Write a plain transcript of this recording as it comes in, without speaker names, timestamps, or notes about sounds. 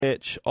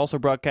Which also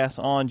broadcasts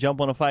on Jump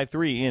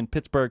 105.3 in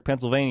Pittsburgh,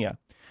 Pennsylvania.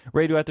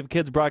 Radioactive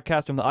Kids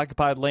broadcast from the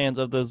occupied lands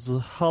of the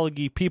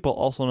Zhalagi people,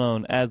 also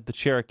known as the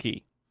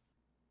Cherokee.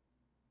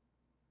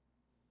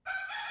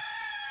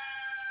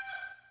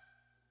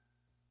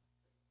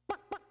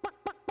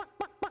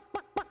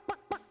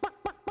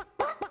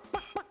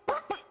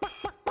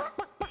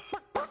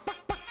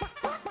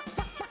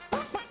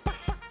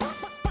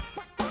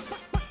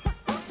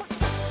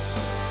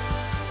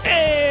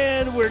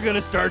 We're going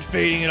to start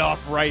fading it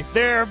off right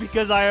there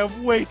because I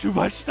have way too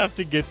much stuff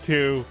to get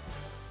to.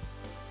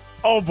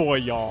 Oh boy,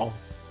 y'all.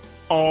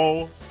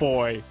 Oh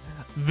boy.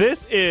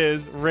 This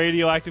is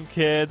Radioactive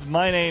Kids.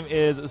 My name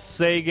is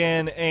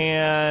Sagan,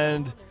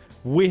 and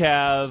we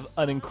have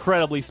an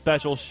incredibly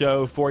special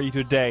show for you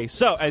today.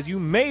 So, as you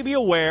may be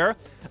aware,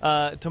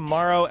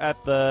 tomorrow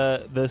at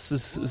the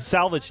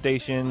salvage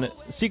station,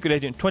 Secret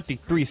Agent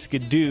 23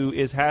 Skidoo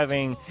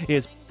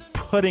is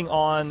putting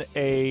on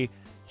a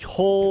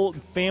whole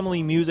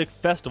family music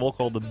festival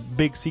called the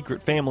Big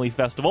Secret Family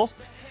Festival,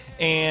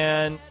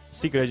 and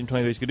Secret Agent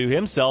 23 Skidoo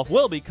himself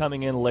will be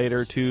coming in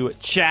later to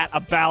chat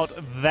about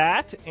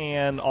that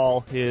and all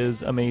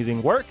his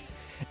amazing work.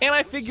 And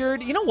I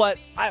figured, you know what,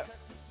 I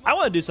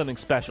want to do something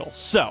special.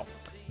 So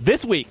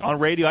this week on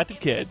Radioactive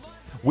Kids,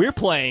 we're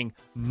playing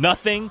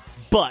nothing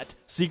but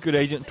Secret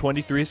Agent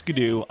 23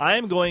 Skidoo. I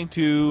am going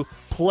to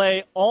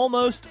play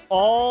almost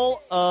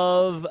all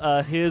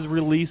of his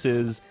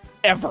releases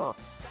ever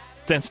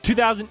since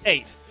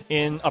 2008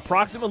 in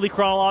approximately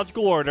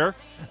chronological order,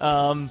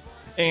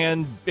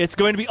 and it's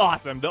going to be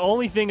awesome. The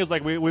only thing is,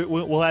 like,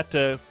 we'll have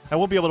to. I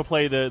won't be able to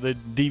play the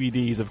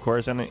DVDs, of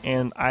course,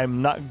 and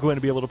I'm not going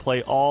to be able to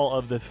play all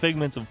of the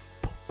Figments of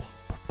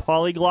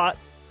Polyglot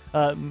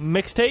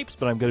mixtapes,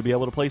 but I'm going to be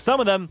able to play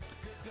some of them.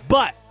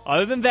 But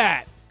other than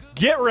that,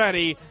 get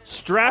ready,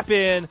 strap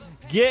in,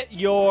 get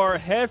your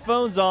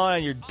headphones on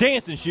and your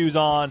dancing shoes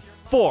on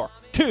for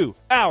 2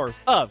 hours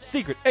of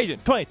Secret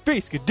Agent 23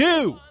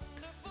 Skidoo.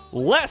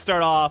 Let's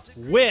start off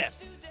with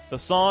the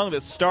song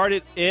that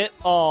started it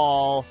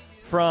all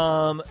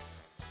from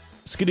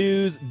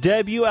Skidoo's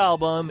debut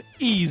album,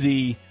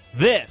 Easy.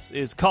 This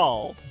is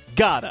called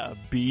Gotta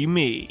Be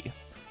Me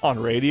on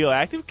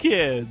Radioactive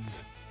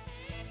Kids.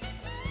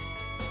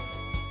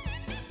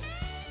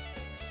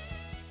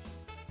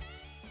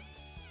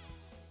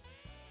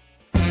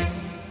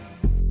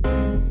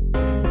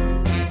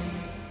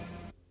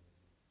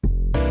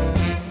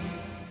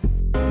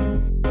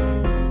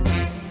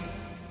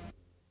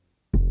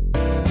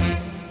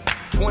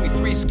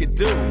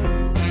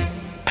 Skidoo.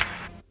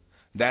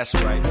 That's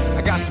right,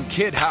 I got some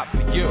kid hop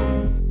for you.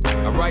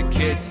 Alright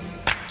kids,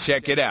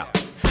 check it out.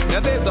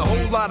 Now there's a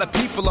whole lot of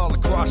people all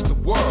across the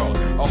world.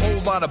 A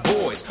whole lot of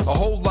boys, a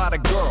whole lot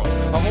of girls.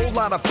 A whole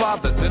lot of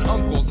fathers and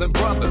uncles and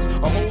brothers.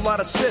 A whole lot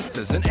of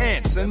sisters and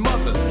aunts and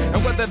mothers. And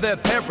whether they're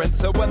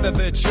parents or whether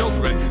they're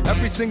children,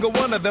 every single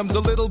one of them's a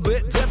little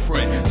bit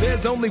different.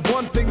 There's only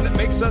one thing that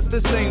makes us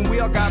the same. We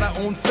all got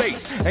our own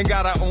face and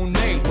got our own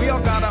name. We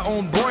all got our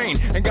own brain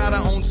and got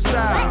our own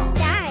style.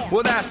 What style?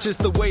 Well, that's just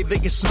the way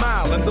that you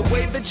smile and the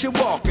way that you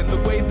walk and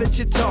the way that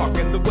you talk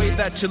and the way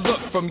that you look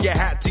from your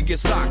hat to your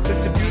socks.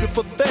 It's a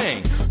beautiful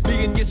thing,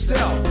 being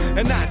yourself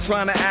and not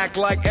trying to act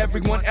like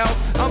everyone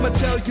else. I'ma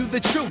tell you the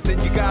truth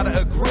and you gotta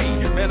agree.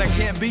 Man, I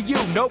can't be you,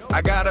 nope,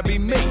 I gotta be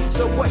me.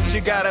 So what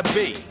you gotta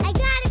be? I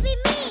gotta be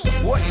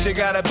me. What you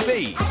gotta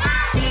be?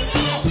 I gotta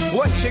be me.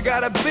 What you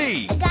gotta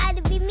be? I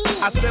gotta be me.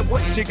 I said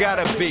what you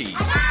gotta be?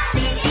 I gotta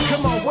be me.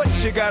 Come on, what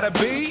you gotta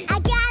be? I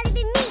gotta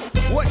be me.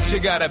 What you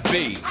gotta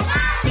be? I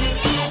gotta be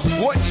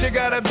me. What you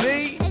gotta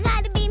be? I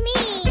gotta be me.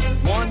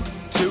 1,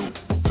 2,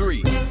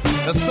 3.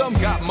 Now some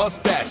got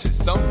mustaches,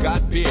 some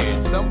got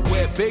beards, some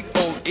wear big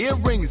old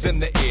earrings in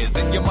the ears,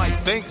 and you might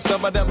think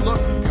some of them look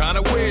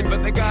kinda weird,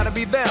 but they gotta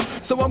be them,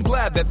 so I'm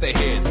glad that they're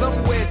here.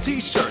 Some wear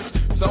t-shirts,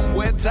 some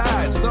wear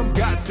ties, some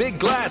got big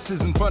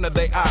glasses in front of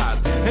their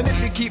eyes, and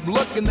if you keep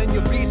looking then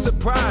you'll be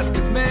surprised,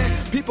 cause man,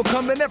 people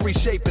come in every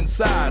shape and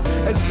size,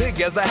 as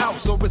big as a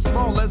house or as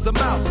small as a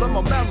mouse. Some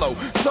are mellow,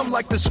 some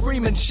like to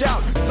scream and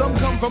shout, some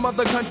come from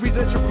other countries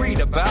that you read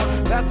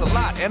about. That's a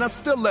lot, and I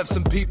still left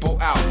some people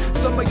out.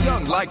 Some are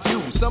young like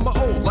you, some are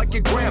old like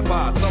your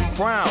grandpa, some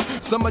frown,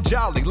 some are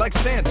jolly like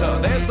Santa.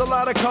 There's a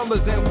lot of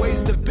colors and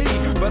ways to be,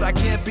 but I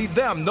can't be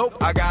them, nope,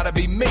 I gotta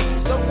be me.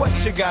 So what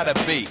you gotta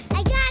be?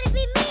 I gotta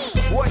be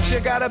me. What you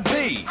gotta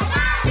be?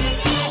 I gotta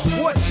be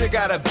me. What you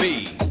gotta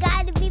be? I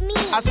gotta be me.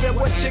 I said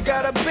what you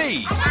gotta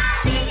be?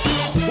 I gotta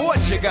be me.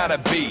 What you gotta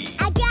be?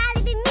 I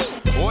gotta be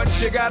me.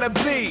 What you gotta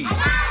be?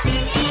 I gotta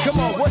be me. Come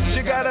on, what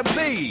you gotta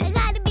be? I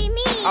gotta be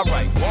me.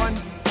 Alright, 1,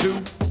 2,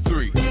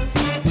 3.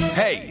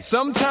 Hey,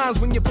 sometimes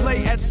when you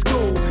play at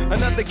school,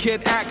 another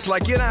kid acts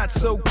like you're not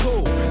so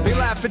cool. They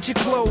laugh at your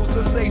clothes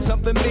or say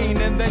something mean,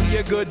 and then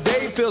your good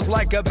day feels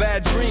like a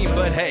bad dream.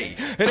 But hey,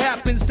 it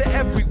happens to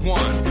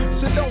everyone,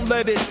 so don't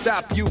let it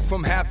stop you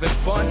from having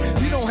fun.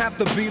 You don't have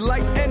to be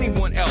like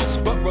anyone else,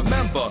 but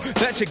remember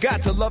that you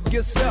got to love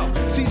yourself.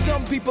 See,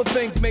 some people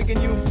think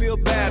making you feel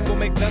bad will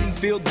make them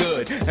feel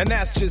good, and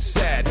that's just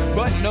sad.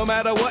 But no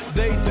matter what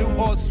they do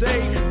or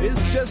say,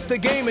 it's just a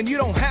game and you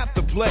don't have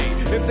to play.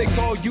 If they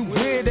call you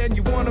weird and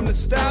you want them to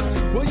stop,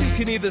 well, you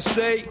can either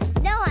say,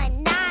 No,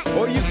 I'm not.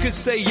 or you could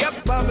say, yep,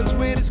 I'm as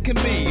weird as can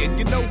be. And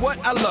you know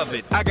what? I love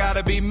it. I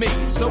gotta be me.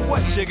 So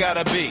what you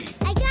gotta be?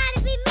 I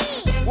gotta be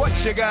me.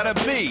 What you gotta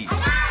be? I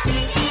gotta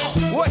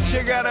be me. What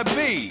you gotta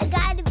be? I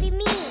gotta be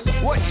me.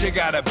 What you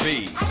gotta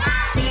be? I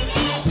gotta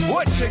be me.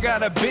 What you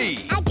gotta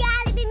be? I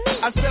gotta be me.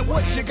 I said,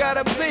 what you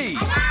gotta be? I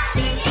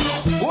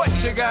gotta be me.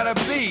 What you gotta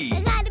be?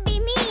 I gotta be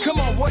me. Come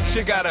on, what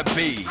you gotta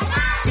be? I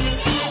gotta be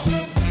me.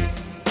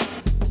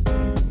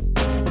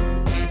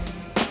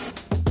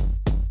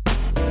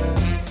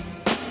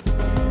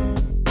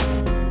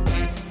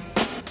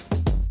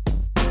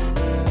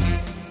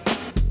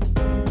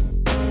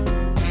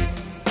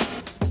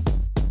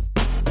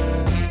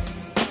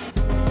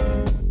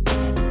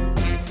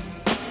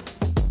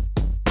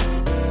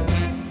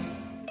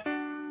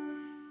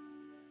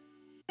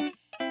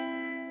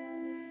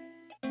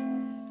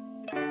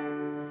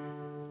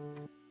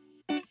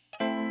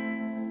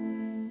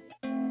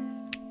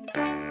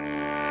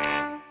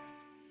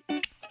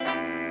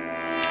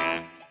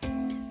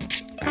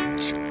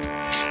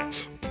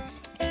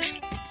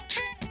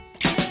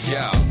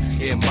 Yeah,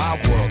 in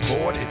my world,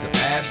 bored is a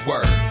bad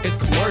word. It's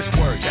the worst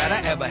word that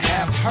I ever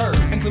have heard,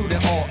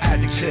 including all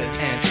adjectives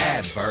and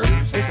adverbs.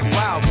 It's a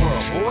wild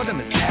world,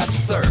 boredom is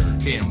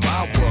absurd. In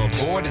my world,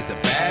 bored is a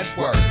bad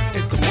word.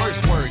 It's the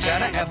worst word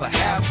that I ever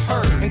have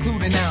heard,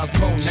 including nouns,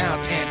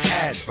 pronouns, and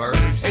adverbs.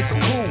 It's a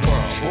cool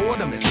world,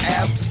 boredom is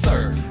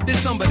absurd. Did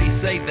somebody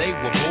say they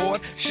were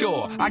bored?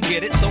 Sure, I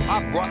get it, so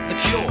I brought the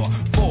cure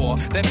for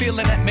that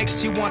feeling that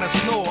makes you wanna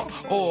snore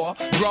or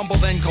grumble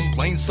then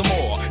complain some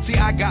more. See,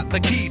 I got the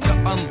key to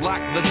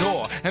unlock the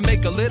door and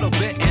make a little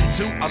bit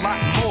into a lot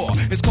more.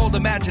 It's called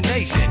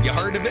imagination. You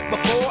heard of it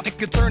before? It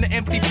can turn an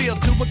empty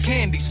field to a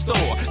candy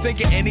store.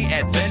 Think of any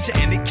adventure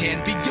and it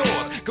can be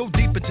yours. Go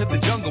deep into the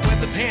jungle where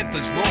the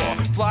panthers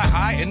roar. Fly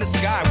high in the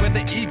sky where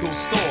the eagles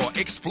soar.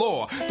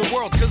 Explore the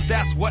world, cause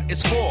that's what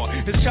it's for.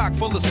 It's chock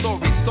full of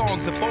stories,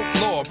 songs, and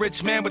folklore.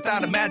 Rich man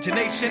without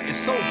imagination is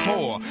so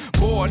poor.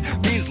 Bored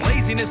means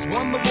laziness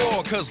won the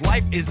war, cause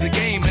life is a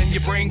game and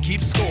your brain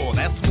keeps score.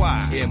 That's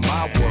why in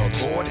my world,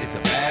 bored is a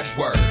bad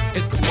word.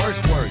 It's the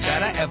worst word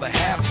that I ever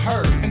have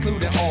heard,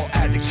 including all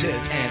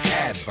adjectives and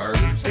adverbs.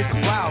 It's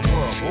a wild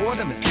world,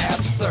 boredom is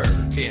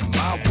absurd. In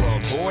my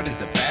world, bored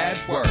is a bad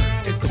word.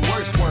 It's the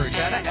worst word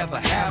that I ever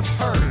have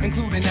heard,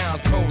 including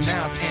nouns,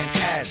 pronouns, and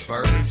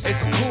adverbs.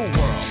 It's a cool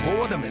world,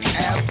 boredom is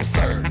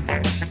absurd.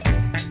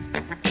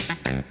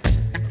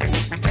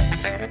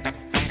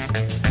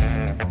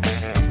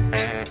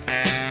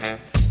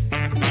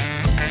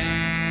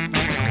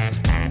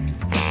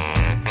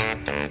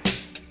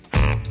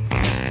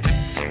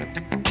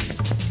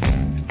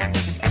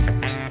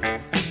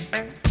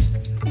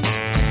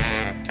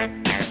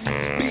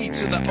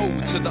 To the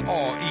O to the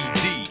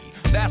R-E-D.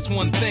 That's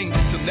one thing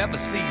that you'll never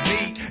see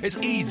me. It's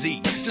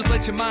easy, just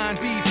let your mind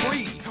be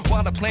free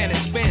while the planet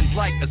spins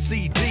like a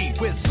CD.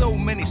 With so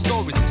many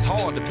stories, it's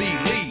hard to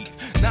believe.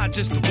 Not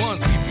just the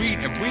ones we read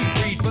and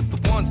reread, but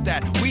the ones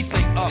that we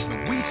think of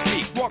and we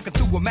speak. Walking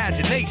through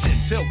imagination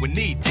till we're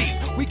knee deep.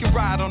 We can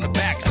ride on the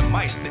backs of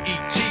mice to eat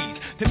cheese,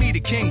 to meet a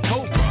king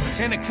cobra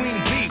and a queen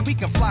bee. We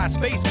can fly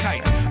space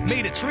kites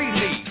made of tree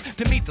leaves,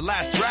 to meet the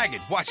last dragon,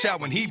 watch out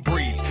when he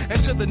breathes.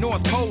 And to the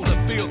North Pole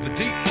to feel the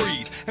deep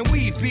freeze, and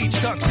weave beach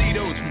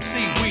tuxedos from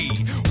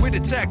seaweed. We're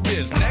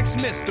detectives,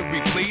 next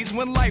mystery please.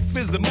 When life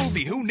is a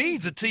movie, who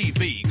needs a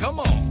TV? Come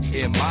on.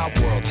 In my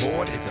world,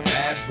 bored is a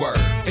bad word.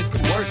 It's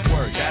the worst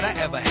word that I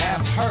ever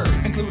have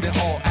heard, including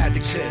all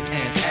adjectives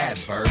and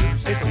adverbs.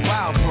 It's a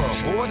wild world,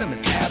 boredom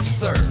is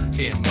absurd.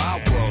 In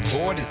my world,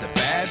 bored is a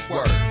bad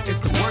word. It's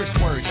the worst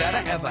word that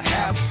I ever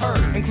have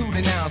heard,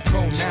 including nouns,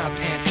 pronouns,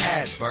 and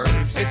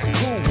adverbs. It's a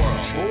cool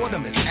world,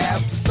 boredom is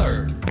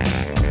absurd.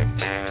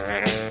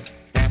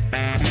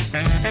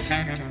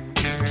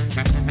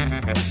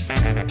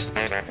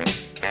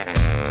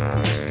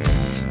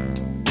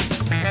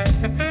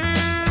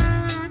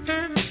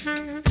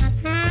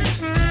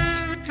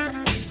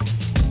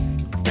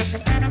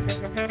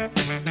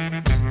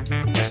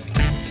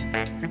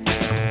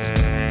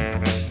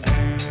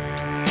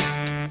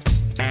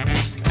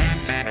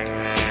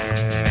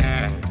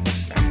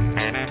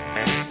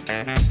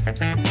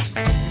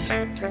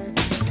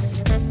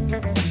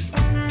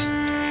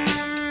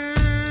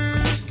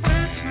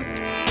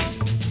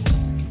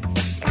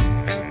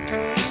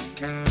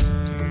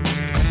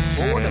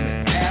 Boredom is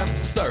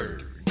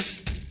absurd.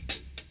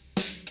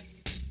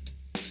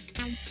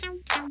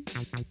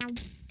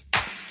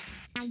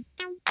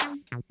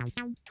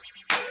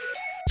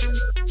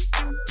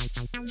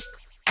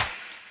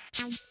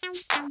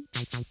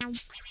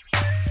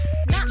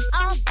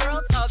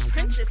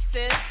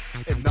 princesses.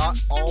 And not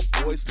all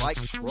boys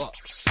like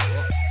trucks.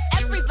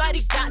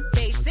 Everybody got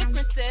their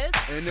differences.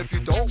 And if you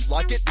don't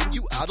like it, then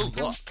you out of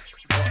luck.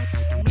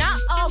 Not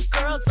all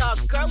girls are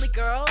girly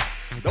girls.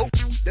 Nope,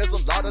 there's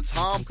a lot of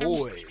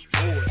tomboys.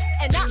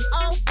 And not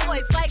all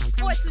boys like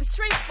sports and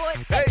street sports.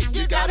 Hey,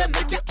 you gotta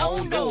make your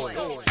own noise.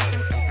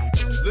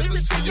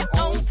 Listen to your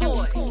own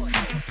voice.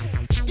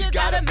 You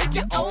gotta make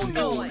your own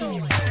noise.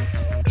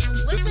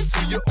 Listen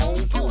to your own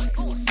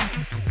voice.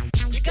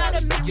 You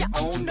gotta make your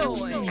own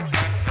noise.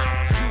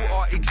 You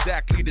are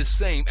exactly the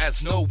same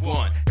as no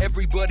one.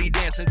 Everybody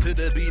dancing to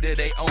the beat of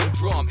their own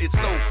drum. It's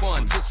so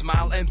fun to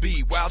smile and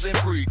be wild and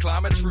free.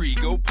 Climb a tree,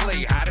 go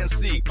play hide and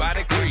seek by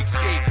the creek.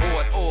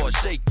 Skateboard or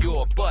shake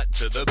your butt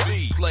to the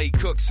beat. Play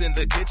cooks in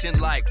the kitchen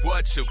like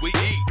what should we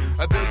eat?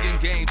 A billion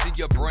games in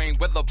your brain,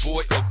 whether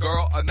boy or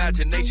girl.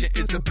 Imagination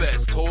is the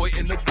best toy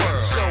in the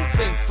world. So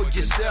think for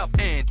yourself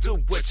and do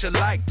what you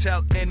like.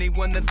 Tell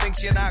anyone that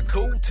thinks you're not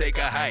cool, take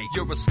a hike.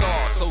 You're a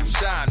star, so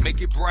shine,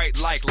 make it bright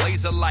like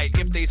laser light.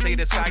 If they say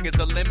the sky is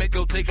the limit,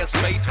 go take a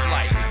space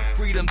flight.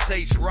 Freedom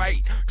tastes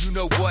right, you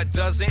know what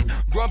doesn't?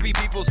 Grumpy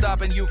people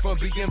stopping you from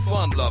being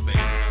fun-loving.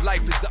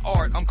 Life is an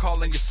art, I'm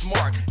calling you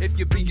smart. If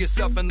you be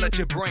yourself and let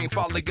your brain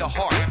follow your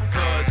heart.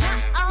 Cause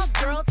not all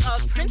girls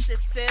are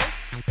princesses.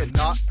 And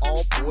not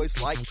all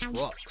boys like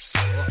trucks.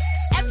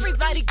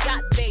 Everybody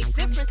got their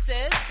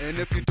differences. And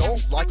if you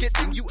don't like it,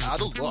 then you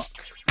out of luck.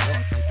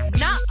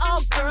 Not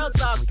all girls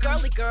are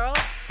girly girls.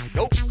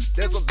 Nope,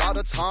 there's a lot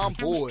of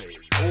tomboys.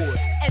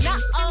 And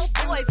not all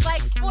boys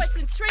like sports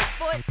and street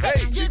sports.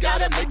 Hey, you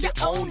gotta make your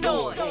own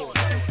noise.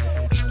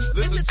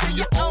 Listen to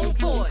your own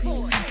voice.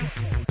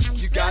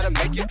 You gotta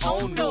make your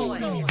own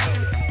noise.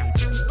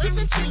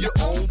 Listen to your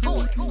own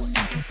voice.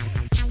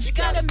 You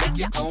gotta make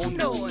your own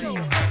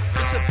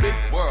noise. it's a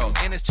big world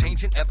and it's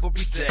changing every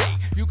day.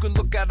 You can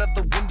look out of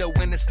the window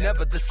and it's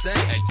never the same.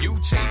 And you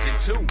changing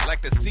too,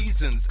 like the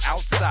seasons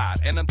outside.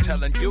 And I'm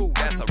telling you,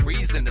 that's a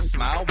reason to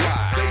smile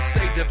wide. They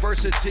say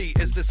diversity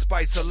is the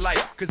spice of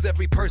life, cause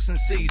every person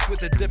sees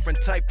with a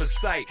different type of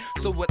sight.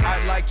 So what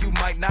I like, you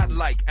might not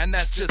like, and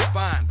that's just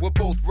fine. We're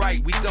both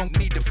right, we don't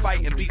need to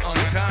fight and be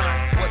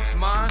unkind. What's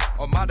mine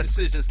are my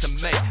decisions to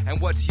make,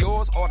 and what's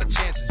yours are the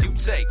chances you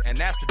take. And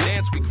that's the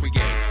dance we create,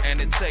 and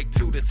it take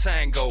two to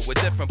tango. We're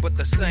different but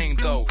the same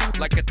though,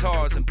 like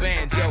guitars and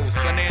banjos,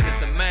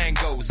 bananas and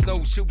mangoes,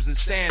 snowshoes and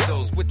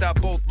sandals. Without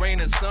both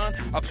rain and sun,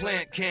 a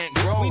plant can't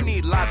grow. We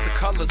need lots of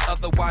colors,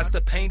 otherwise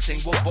the painting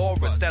will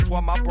bore us. That's why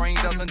my brain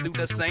doesn't do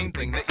the same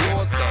thing that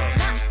yours does.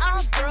 Not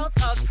all girls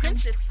are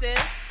princesses,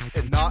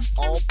 and not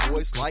all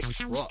boys like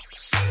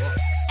trucks.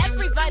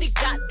 Everybody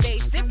got their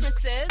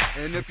differences,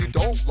 and if you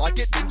don't like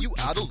it, then you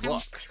out of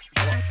luck.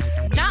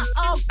 Not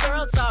all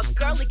girls are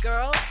girly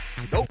girls.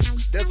 Nope,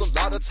 there's a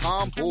lot of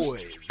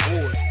tomboys.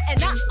 And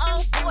not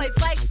all boys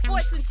like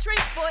sports and street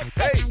sports.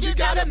 Hey, you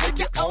gotta make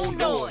your own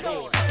noise.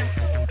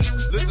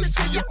 Listen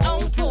to your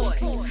own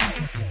voice.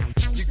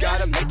 You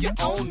gotta make your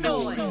own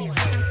noise.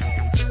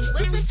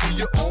 Listen to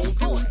your own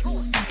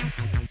voice.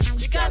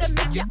 You gotta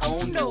make your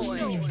own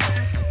noise.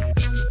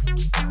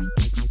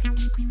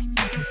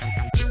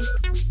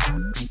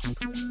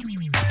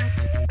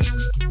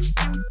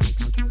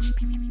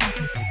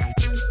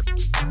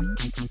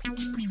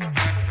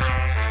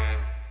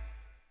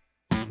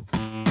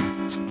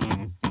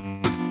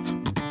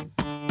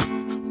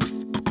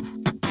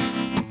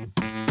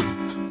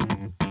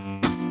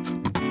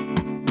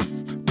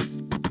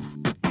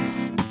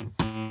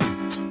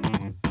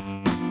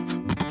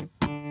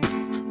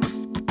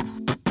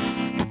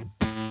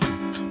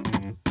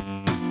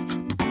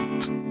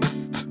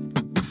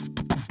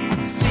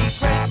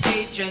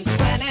 Agent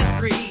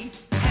 23,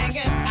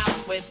 hanging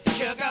out with the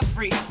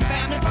sugar-free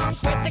family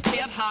funk with the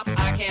kid hop.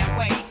 I can't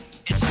wait.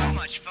 It's so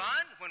much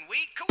fun when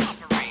we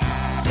cooperate.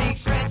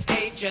 Secret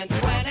Agent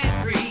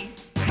 23,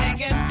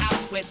 hanging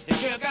out with the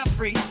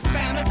sugar-free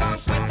family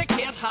funk with the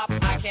kid hop.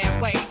 I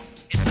can't wait.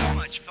 It's so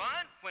much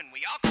fun when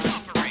we all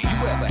cooperate.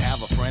 You ever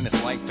have a friend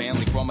that's like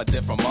family from a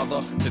different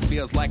mother, that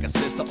feels like a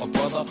sister or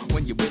brother?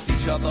 When you're with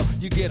each other,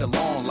 you get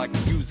along like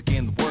the music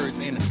and the words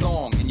in a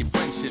song, and your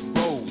friendship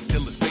grows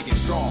till it's big and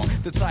strong.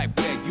 The type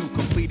where you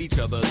complete each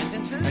other's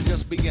sentences, and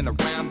just being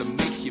around them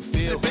makes you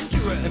feel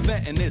adventurous.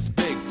 Inventing this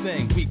big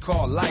thing we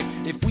call life.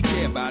 If we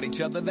care about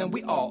each other, then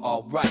we all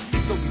alright.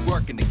 So we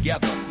working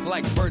together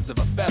like birds of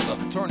a feather,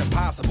 turning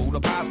possible to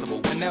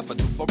possible and never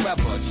to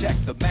forever. Check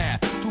the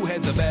math, 2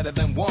 heads are better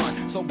than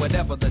one. So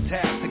whatever the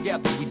task,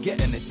 together we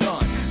getting it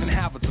done and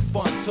having some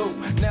fun too.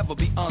 Never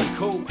be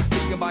uncool.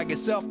 Being by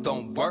yourself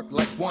don't work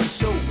like one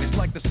shoe. It's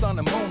like the sun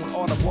and moon,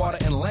 or the water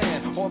and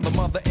land, or the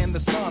mother and the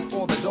son,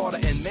 or the daughter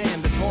and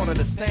man that taught her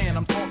to stand.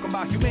 I'm talking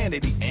about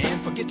humanity,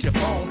 and forget your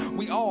phone.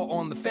 We all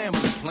on the family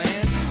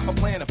plan, a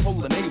planet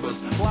full of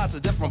neighbors, lots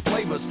of different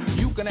flavors.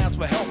 You can ask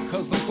for help,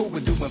 cause I'm cool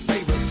with doing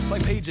favors.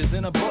 Like pages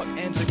in a book,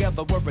 and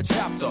together we're a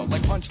chapter.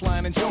 Like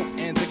punchline and joke,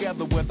 and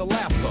together we're the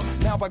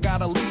laughter. Now I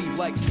gotta leave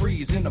like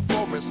trees in the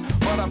forest,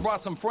 but I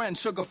brought some friends,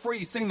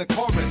 sugar-free, sing the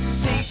chorus.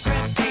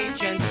 Secret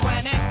Agent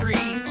 23,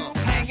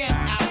 hanging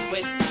out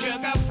with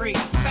sugar-free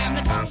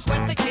family funk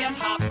with the kid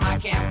hop. I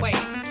can't wait.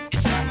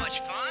 It's so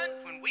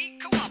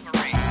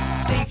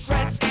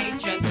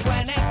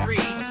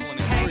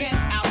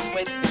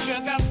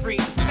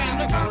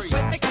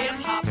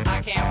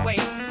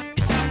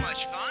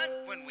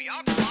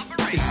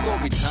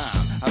every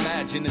time.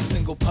 Imagine a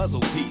single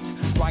puzzle piece,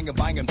 trying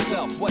by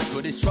himself. What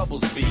could his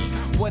troubles be?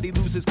 What he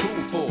loses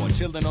cool for?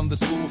 Chilling on the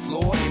school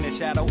floor in a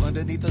shadow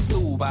underneath the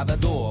stool by the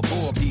door.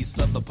 For a piece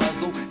of the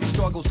puzzle, he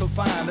struggles to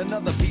find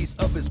another piece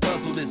of his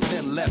puzzle that's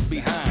been left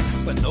behind.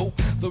 But nope,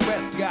 the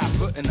rest got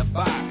put in a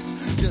box,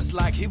 just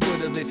like he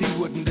would have if he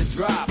wouldn't have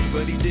dropped.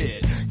 But he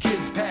did.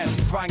 Kids pass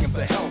him crying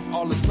for help.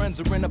 All his friends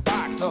are in a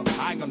box, up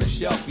high on the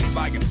shelf. He's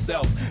by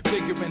himself,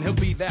 figuring he'll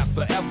be that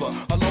forever.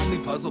 A lonely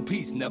puzzle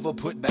piece never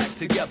put back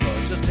together,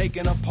 just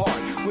taken apart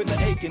with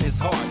an ache in his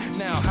heart.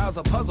 Now how's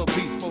a puzzle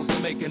piece supposed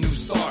to make a new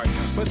start?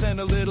 But then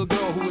a little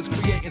girl who was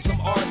creating some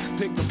art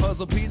picked the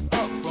puzzle piece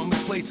up from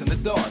his place in the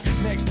dark.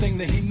 Next thing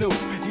that he knew,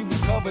 he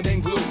was covered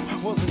in glue.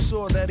 Wasn't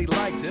sure that he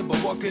liked it, but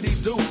what could he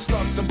do?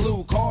 Stuck to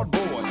blue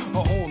cardboard,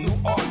 a whole new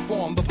art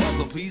form. The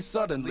puzzle piece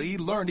suddenly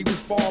learned he was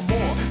far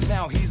more.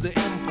 Now he's an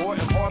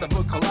important part of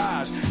a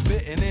collage,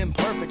 fitting in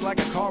perfect like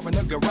a car in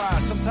a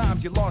garage.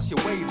 Sometimes you lost your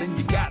way, then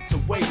you got to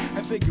wait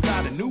and figure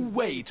out a new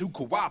way to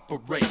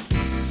cooperate.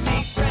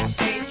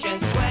 Secret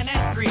Agent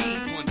 23,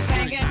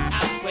 hanging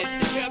out with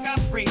the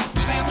sugar-free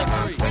family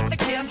fun with the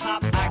kid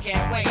hop. I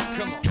can't wait.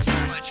 Come on. So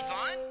much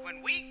fun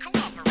when we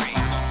cooperate.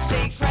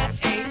 Secret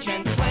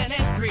Agent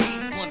 23,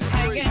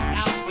 hanging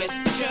out with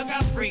the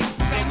sugar-free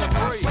family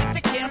fun with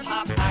the kid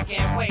hop. I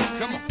can't wait.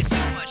 Come on.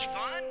 So much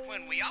fun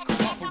when we all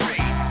cooperate.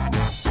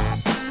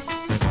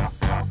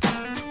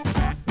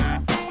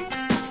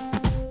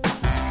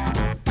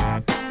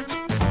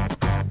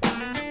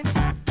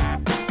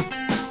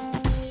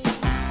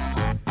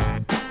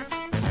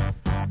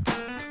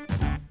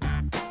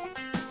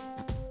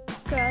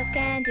 Girls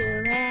can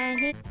do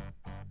anything.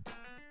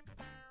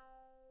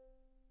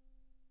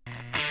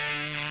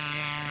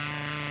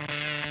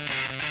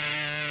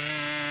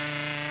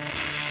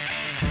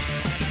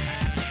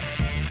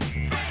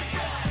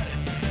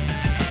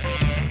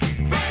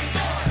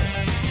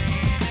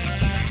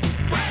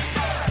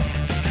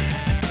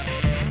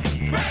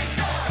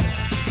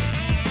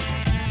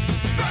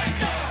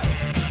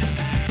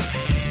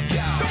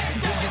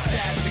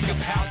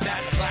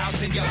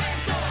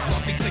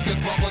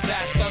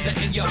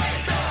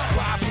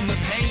 Cry from the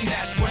pain,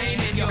 that's rain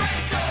in your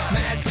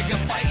mad to your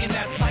fighting,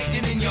 that's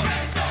lightning in your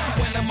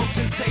when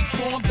emotions take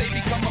form, they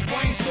become a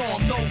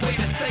brainstorm. No way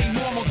to stay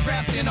normal,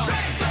 trapped in a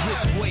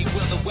which way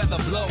will the weather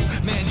blow?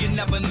 Man, you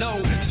never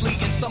know.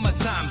 Sleet in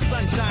summertime,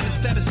 sunshine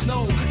instead of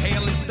snow,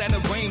 hail instead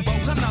of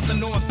rainbows. I'm not the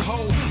North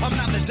Pole, I'm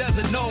not the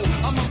desert, no.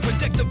 I'm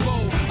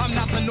unpredictable, I'm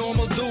not the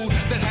normal dude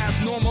that has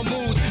normal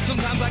moods.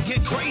 Sometimes I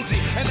get crazy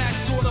and act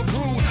sort of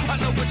rude. I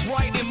know it's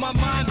right in my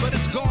mind, but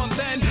it's gone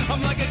then.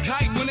 I'm like a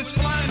kite when it's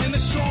flying in a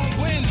strong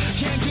wind.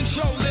 Can't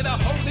control it, I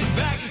hold it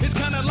back. It's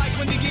kinda like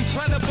when the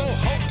Incredible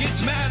Hulk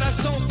gets mad, I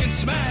sulk and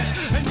smash.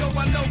 And yo,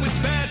 I know it's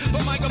bad,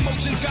 but my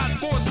emotions got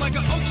force like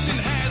an ocean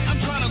has. I'm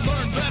trying to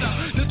learn better,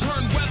 to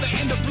turn weather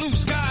into blue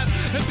skies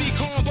and be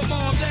calm, but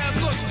mom, dad,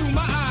 look through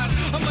my eyes.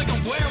 I'm like a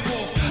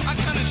werewolf, I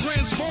kinda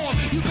transform.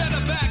 You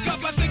better back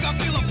up, I think I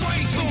feel a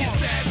brainstorm. When you're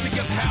sad to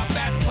your pout,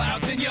 that's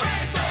clouds in your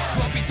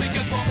grumpy to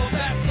your grumble,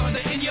 that's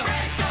thunder in your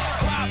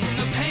cry from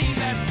the pain,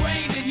 that's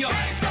rain in your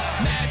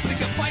mad to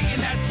your fighting,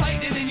 that's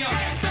lightning in your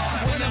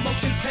when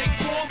emotions take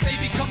form, they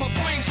become a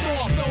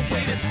brainstorm. No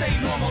way to stay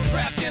normal,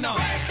 trapped in a I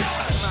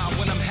smile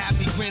when I'm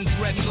happy, grins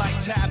stretch like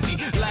taffy,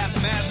 laugh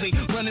madly,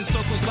 running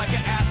circles like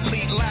an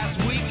athlete. Last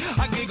week,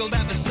 I giggled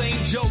at the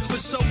same joke for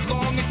so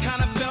long, it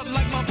kinda felt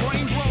like my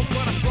brain broke.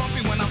 But I'm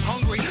grumpy when I'm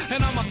hungry,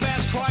 and I'm a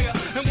fast crier.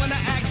 And when I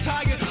act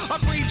tired, I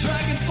breathe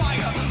dragon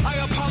fire. I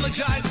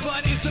apologize,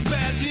 but it's a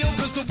bad deal,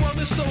 cause the world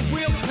is so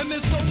real, and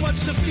there's so much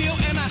to feel,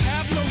 and I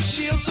have no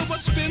shield. So I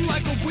spin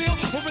like a wheel,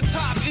 over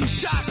top, in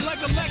shock like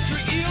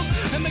electric eels,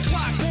 and the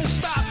clock won't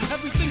stop.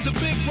 Everything's a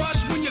big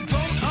rush when you're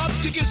grown up.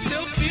 Do you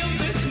still feel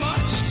this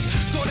much?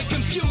 Sorta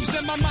confused,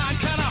 and my mind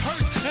kinda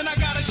hurts, and I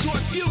got a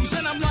short fuse,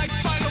 and I'm like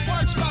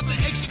fireworks about to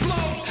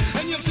explode,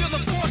 and you feel the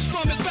force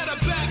from it, better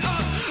back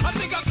up. I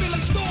think I feel a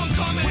storm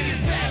coming. When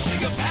you're sad to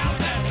your pout,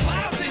 that's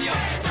clouds in your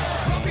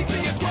grumpy to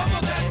your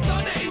grumble, that's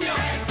thunder in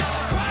your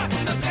cry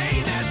from the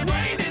pain, that's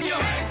rain in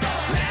your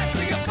mad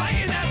to your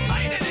fighting, that's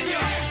lightning in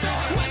your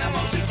when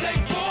emotions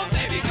take form,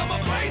 they become a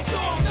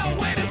brainstorm. No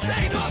way to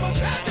stay normal,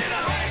 trapped in a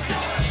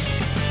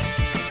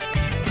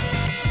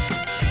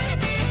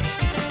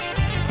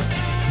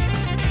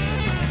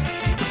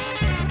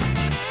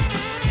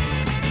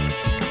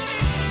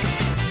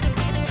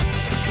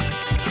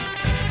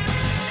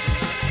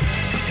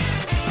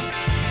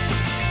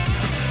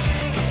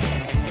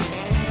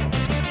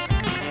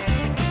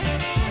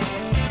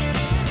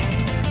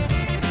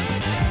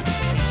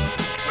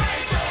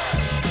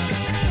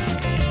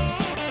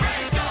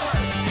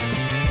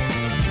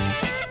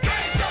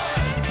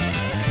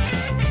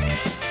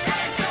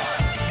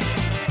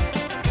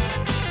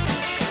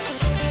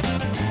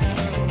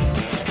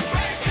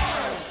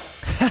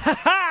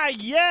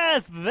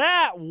Yes,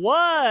 that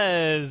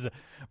was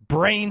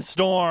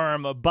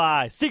Brainstorm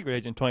by Secret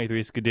Agent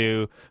 23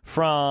 Skidoo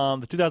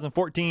from the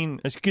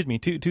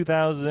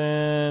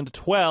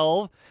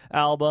 2012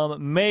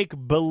 album Make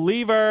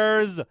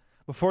Believers.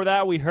 Before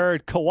that, we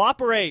heard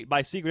Cooperate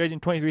by Secret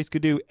Agent 23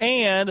 Skidoo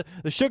and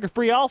the Sugar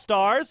Free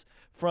All-Stars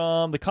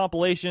from the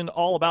compilation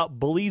All About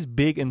Bullies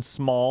Big and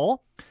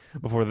Small.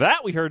 Before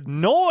that, we heard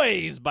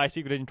Noise by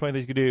Secret Agent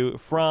 23 Skidoo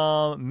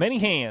from Many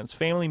Hands,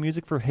 Family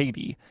Music for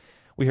Haiti.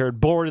 We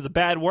heard Bored is a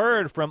Bad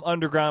Word from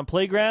Underground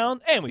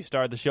Playground, and we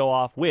started the show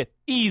off with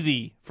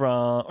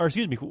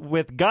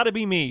with Gotta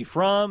Be Me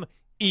from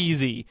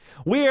Easy.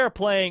 We are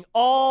playing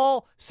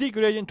all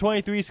Secret Agent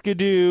 23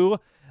 Skidoo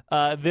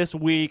this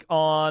week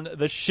on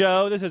the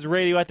show. This is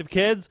Radioactive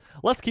Kids.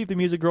 Let's keep the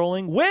music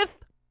rolling with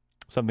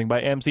something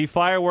by MC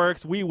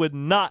Fireworks. We would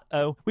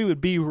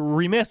be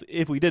remiss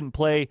if we didn't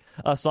play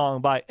a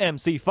song by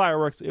MC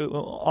Fireworks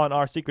on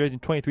our Secret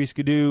Agent 23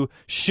 Skidoo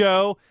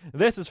show.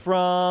 This is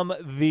from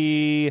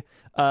the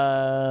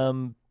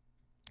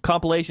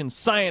compilation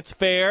Science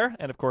Fair,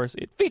 and of course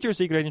it features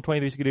Secret Agent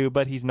 23 Skidoo,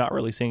 but he's not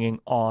really singing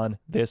on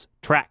this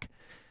track.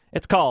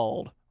 It's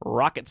called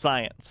Rocket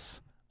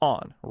Science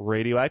on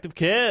Radioactive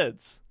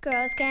Kids.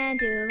 Girls can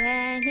do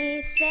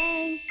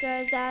anything.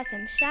 Girls are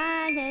some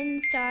shining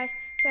stars.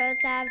 Girls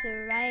have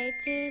the right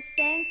to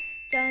sing.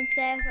 Don't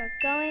say we're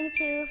going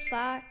too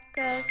far.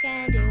 Girls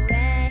can do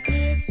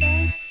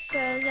anything.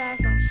 Girls are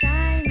some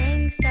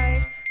shining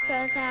stars.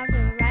 Girls have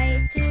the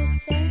right to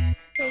sing.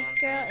 This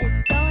girl is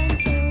going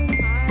too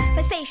hard.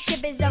 My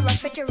spaceship is a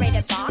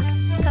refrigerator box,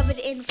 covered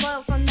in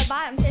foil from the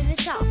bottom to the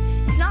top.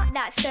 It's not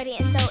that sturdy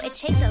and so it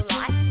shakes a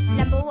lot.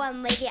 Number one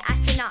lady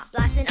astronaut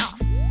blasting off.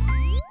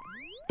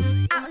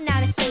 Out and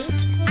out of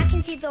space, I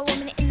can see the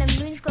woman in the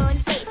moon's glowing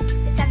face.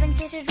 The seven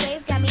sisters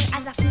waved at me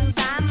as I flew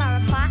by. My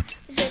reply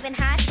was waving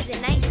high to the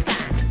night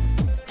sky.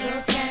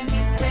 Girls can do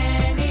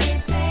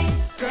anything.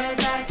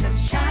 Girls are some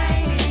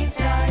shining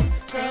stars.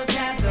 Girls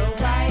have the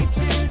right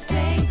to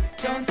sing.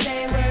 Don't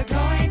say we're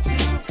going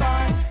too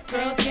far.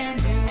 Girls can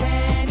do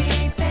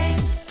anything.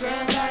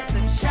 Girls are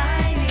some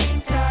shining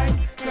stars.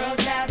 Girls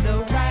have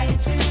the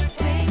right to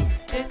sing.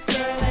 This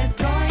girl is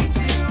going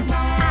too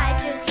Mars. I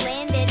just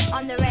landed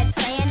on the red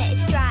planet.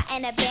 It's dry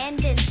and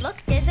abandoned.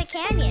 Look, there's a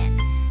canyon.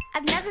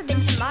 I've never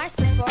been to Mars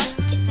before.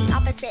 It's the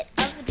opposite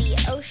of the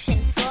ocean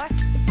floor.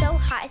 It's so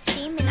hot, it's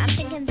steaming. I'm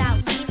thinking about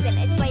leaving.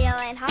 It's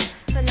boiling hot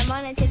from the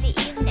morning to the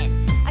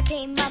evening. I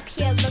came up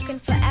here looking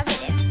for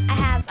evidence. I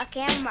have a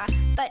camera,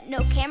 but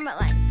no camera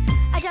lens.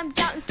 I jumped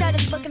out and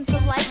started looking for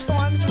life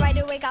forms. Right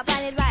away got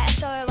blinded by a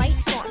solar light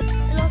storm.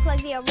 It looked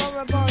like the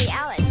aurora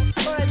borealis,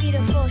 or a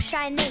beautiful,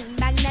 shining,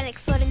 magnetic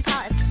floating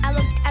palace. I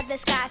looked at the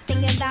sky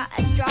thinking about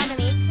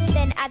astronomy,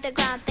 then at the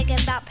ground thinking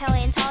about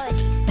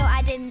paleontology. So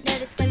I didn't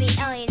notice when the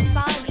aliens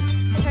followed me.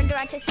 I turned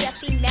around to see a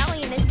female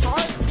alien as tall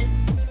as me.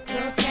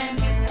 Girls can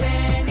do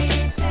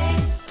anything.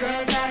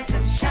 Girls are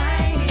some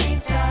shining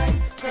stars.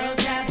 Girls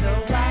have the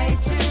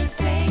right to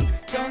sing.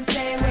 Don't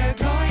say we're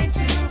going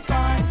too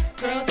far.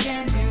 Girls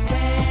can do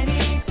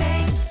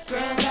anything.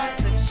 Girls are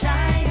some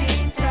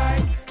shining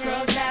stars.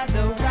 Girls have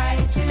the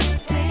right to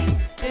sing.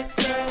 This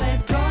girl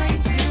is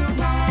going too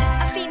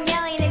Mars. A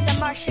female alien is a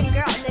Martian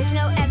girl. There's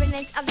no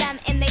evidence of them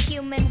in the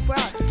human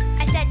world.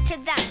 I said to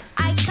them,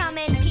 I come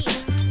in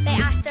peace. They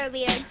asked their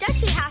leader, does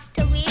she have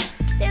to leave?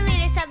 Their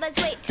leader said, let's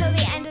wait till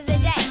the end of the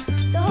day.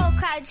 The whole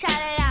crowd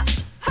shouted out,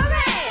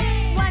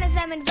 hooray! One of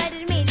them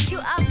invited me to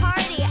a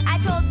party. I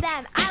told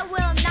them I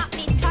will not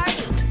be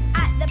tardy.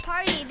 At the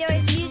party, there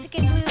was music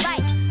and blue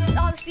lights.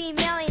 All the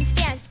female aliens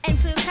danced and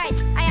flew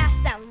kites. I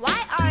asked them,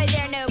 why are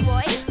there no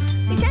boys?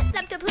 We sent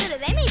them to Pluto,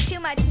 they made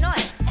too much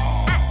noise.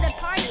 At the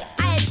party,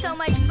 I had so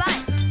much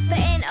fun. But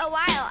in a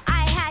while,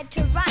 I had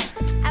to run.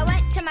 I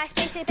went to my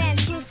spaceship and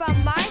flew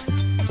from Mars.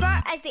 As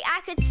far as the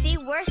eye could see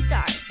were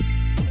stars.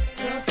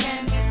 Girls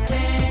can do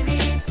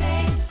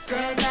anything.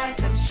 Girls are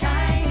some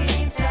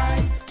shining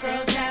stars.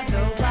 Girls have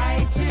the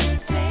right to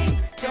sing.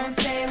 Don't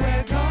say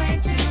we're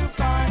going too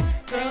far.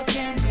 Girls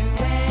can do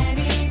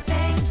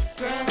anything.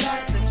 Girls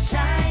are some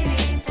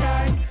shining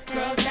stars.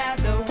 Girls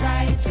have the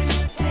right to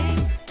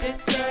sing.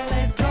 This girl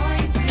is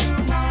going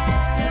to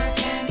Mars. Girls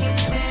can do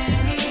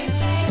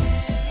anything.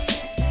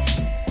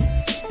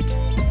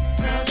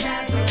 Girls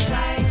have the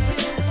right to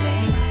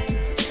sing.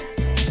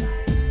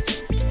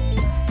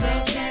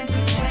 Girls can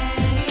do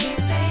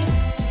anything.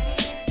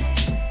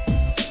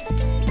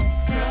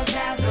 Girls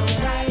have the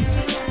right to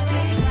sing.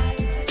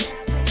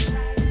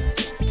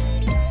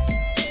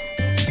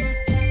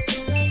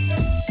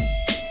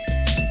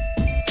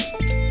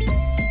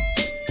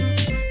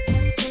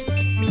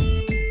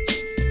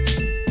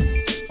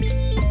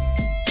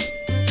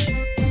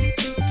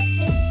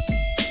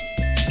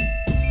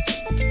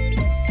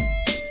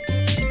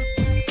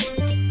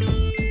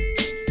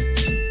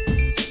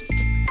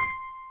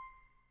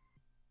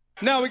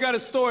 Now we got a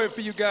story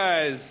for you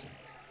guys.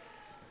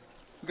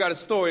 We got a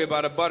story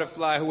about a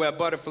butterfly who had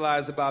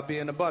butterflies about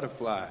being a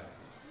butterfly.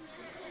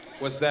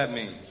 What's that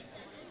mean?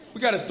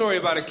 We got a story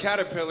about a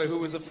caterpillar who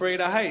was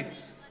afraid of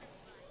heights.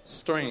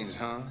 Strange,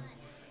 huh?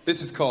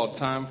 This is called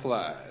Time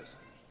Flies.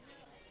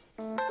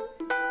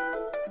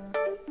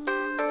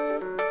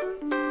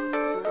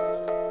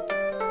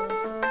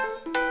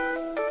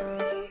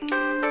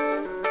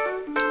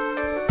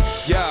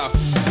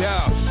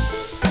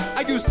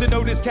 used to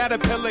know this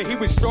caterpillar. He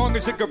was strong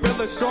as a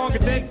gorilla, stronger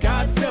than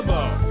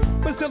Godzilla.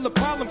 But still the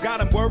problem got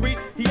him worried.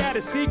 He had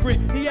a secret,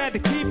 he had to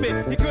keep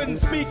it. He couldn't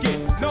speak it.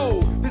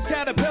 No, this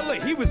caterpillar,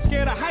 he was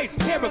scared of heights,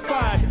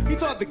 terrified. He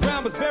thought the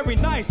ground was very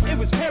nice, it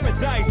was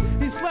paradise.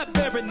 He slept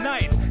there at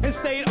nights and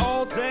stayed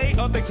all day.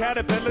 Other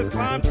caterpillars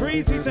climbed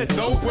trees, he said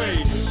no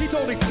way. He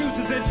told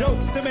excuses and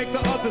jokes to make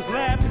the others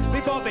laugh. They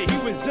thought that he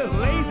was just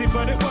lazy,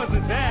 but it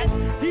wasn't that.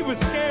 He was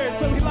scared,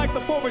 so he liked the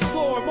forest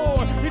floor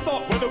more. He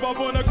thought, what do I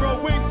wanna grow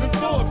wings and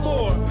soar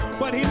for?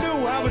 But he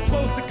knew how it's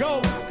supposed to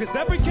go, cause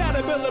every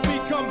caterpillar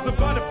becomes a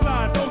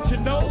butterfly, don't you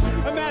know?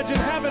 Imagine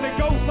having a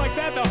ghost like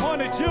that that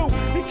haunted you.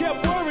 He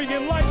kept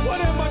worrying like,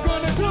 what am I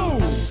gonna do?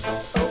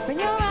 Open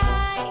your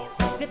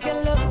eyes, if you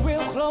look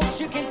real close,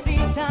 you can see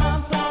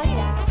time fly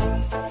out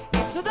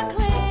into the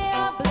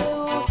clear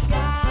blue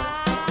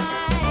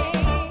sky.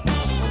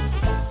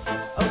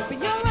 Open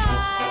your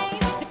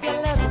eyes, if you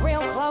look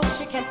real close,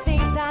 you can see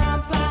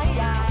time fly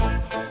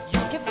out. You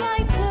can fly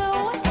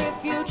too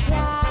if you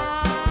try.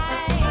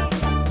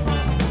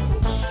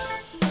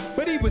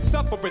 But he was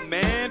suffering,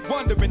 man,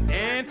 wondering,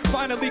 and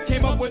finally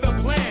came up with a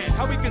plan.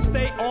 How he could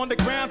stay on the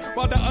ground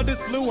while the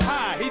others flew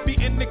high. He'd be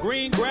in the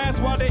green grass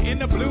while they're in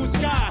the blue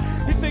sky.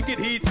 He figured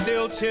he'd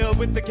still chill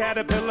with the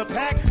caterpillar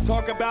pack,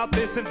 talk about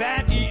this and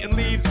that, eating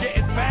leaves,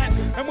 getting fat.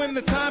 And when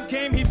the time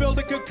came, he built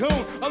a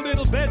cocoon, a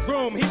little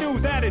bedroom. He knew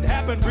that it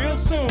happened real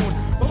soon.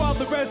 But while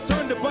the rest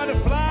turned to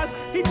butterflies,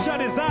 he'd shut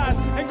his eyes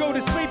and go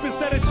to sleep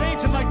instead of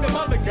changing like them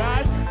other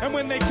guys. And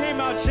when they came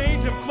out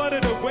changed and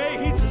flooded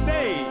away, he'd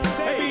stay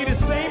and be the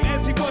same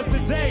as he was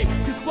today.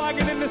 He's flying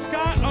in the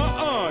sky,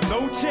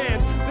 no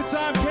chance. The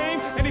time came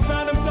and he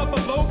found himself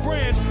a low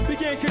branch,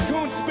 began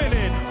cocoon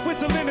spinning,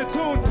 whistling a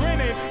tune,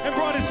 grinning, and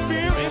brought his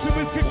fear into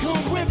his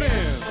cocoon with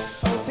him.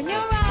 Open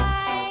your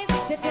eyes,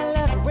 if you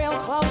look real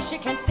close, you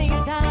can see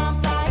time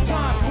fly.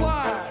 Time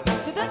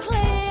flies, To the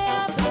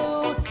clear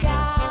blue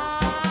sky.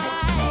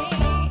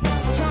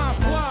 time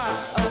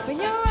flies. Open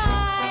your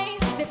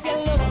eyes, if you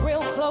look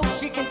real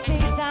close, you can see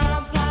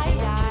time fly.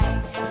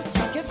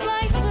 You can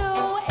fly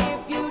too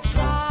if you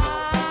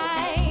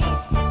try.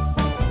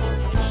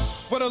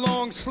 What a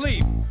long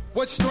sleep.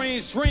 What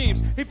strange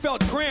dreams. He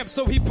felt cramped,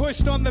 so he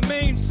pushed on the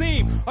main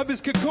seam of his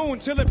cocoon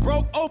till it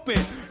broke open.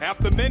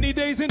 After many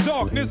days in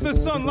darkness, the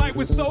sunlight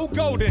was so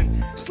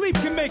golden. Sleep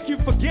can make you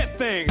forget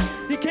things.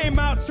 He came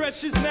out,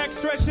 stretched his neck,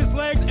 stretched his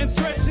legs, and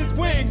stretched his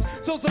wings.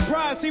 So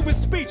surprised he was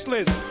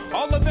speechless.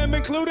 All of them,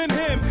 including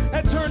him,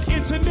 had turned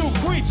into new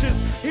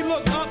creatures. He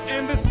looked up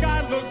and the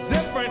sky looked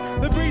different.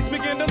 The breeze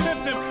began to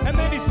lift him, and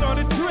then he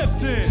started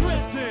drifting.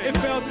 It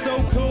felt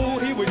so cool,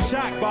 he was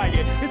shocked by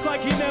it. It's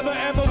like he never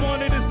ever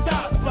wanted to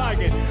stop flying.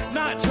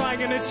 Not trying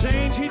to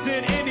change, he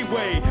did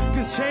anyway.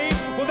 Cause change,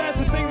 well that's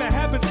the thing that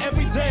happens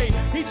every day.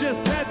 He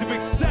just had to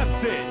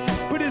accept it.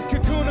 Put his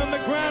cocoon on the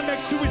ground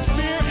next to his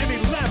fear and he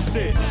left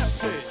it.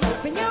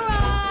 Open your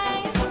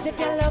eyes, if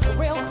you look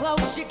real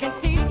close, you can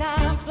see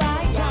time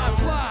fly. Time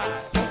flies.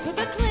 To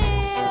the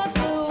clear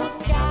blue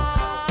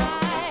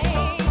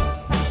sky.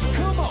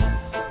 Come on.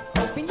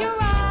 Open your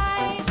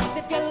eyes,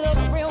 if you look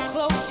real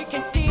close, you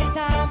can see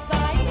time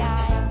fly.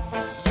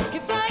 You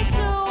can fly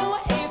too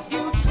if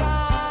you try.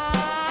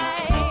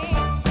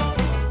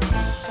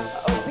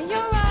 Open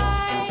your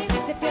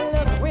eyes, if you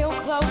look real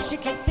close, you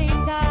can see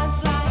time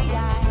fly.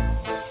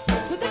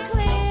 To the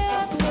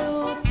clear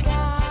blue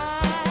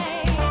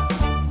sky.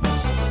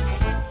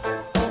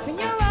 Open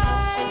your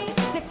eyes,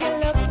 if you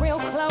look real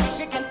close,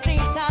 you can see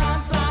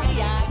time fly.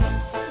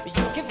 You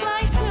can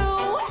fly too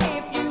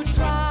if you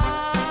try.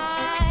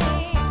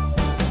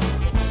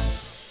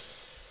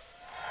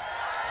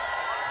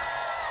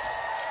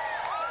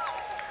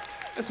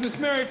 That's Miss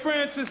Mary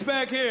Francis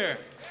back here.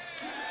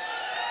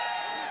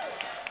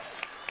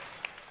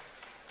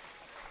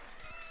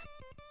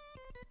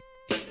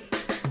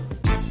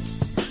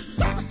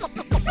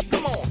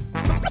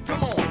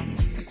 Come on,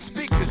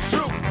 speak the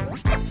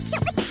truth.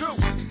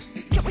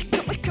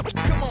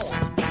 Come on,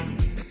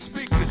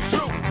 speak the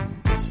truth.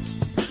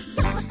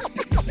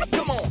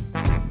 Come on,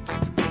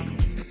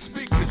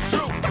 speak the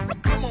truth.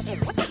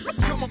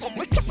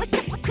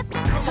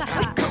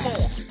 Come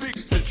on,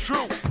 speak the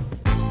truth.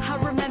 I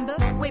remember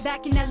way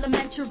back in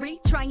elementary,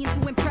 trying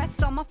to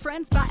impress all my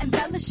friends by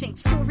embellishing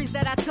stories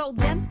that I told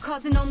them,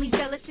 causing only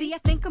jealousy. I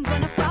think I'm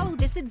gonna follow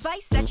this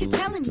advice that you're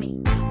telling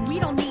me. We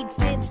don't need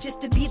fibs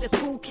just to be the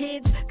cool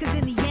kids, cause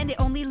in the end it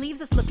only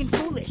leaves us looking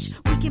foolish.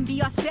 We can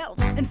be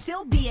ourselves and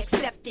still be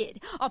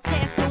accepted. I'll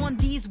pass on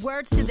these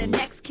words to the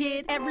next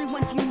kid.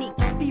 Everyone's unique,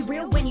 be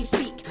real when you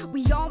speak.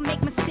 We all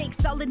make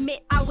mistakes, I'll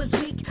admit I was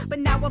weak, but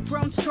now I've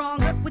grown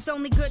stronger with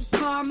only good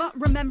karma.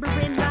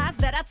 Remembering lies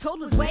that I told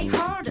was way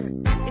harder.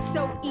 It's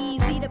so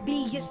easy to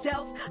be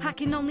yourself. I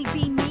can only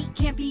be me,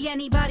 can't be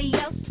anybody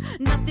else.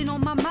 Nothing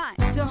on my mind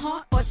to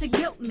haunt or to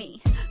guilt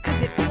me,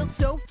 cause it feels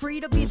so free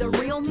to be the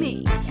real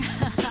me.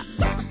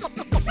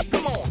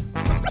 Come on,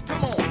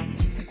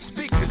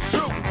 speak the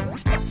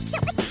truth.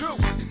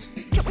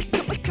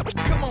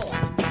 Come on,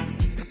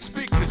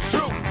 speak the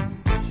truth.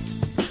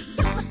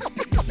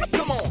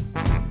 Come on,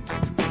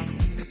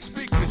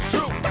 speak the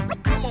truth.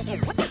 Come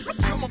on.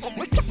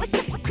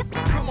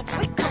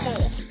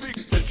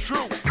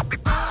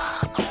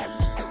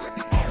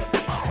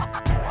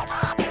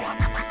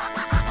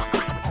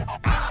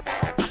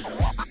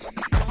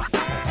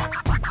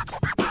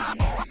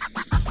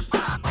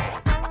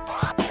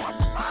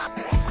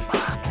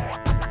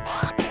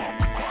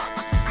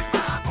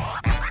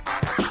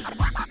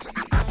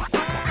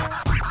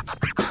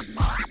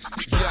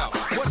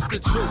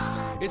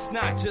 It's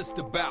not just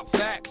about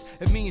facts.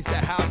 It means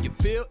that how you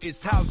feel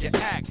is how you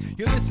act.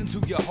 You listen to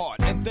your heart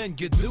and then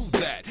you do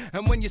that.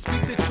 And when you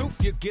speak the truth,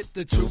 you get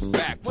the truth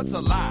back. What's a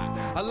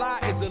lie? A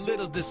lie is a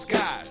little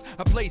disguise,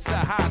 a place to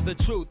hide the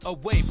truth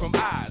away from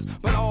eyes.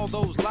 But all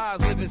those lies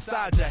live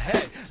inside your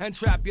head and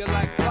trap you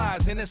like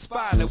flies in a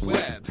spider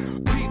web.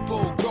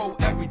 People grow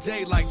every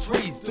day like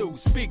trees do.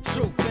 Speak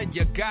truth, then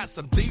you got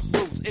some deep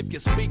roots. If you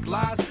speak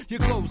lies, you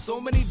close so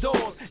many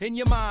doors in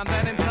your mind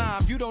that in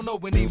time you don't know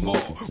anymore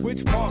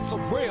which parts are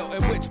real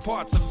and which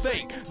parts are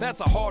fake. That's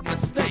a hard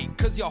mistake,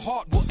 cause your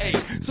heart will ache.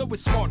 So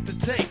it's smart to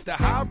take the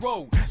high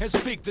road and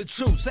speak the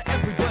truth so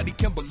everybody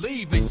can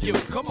believe in you.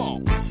 Come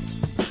on.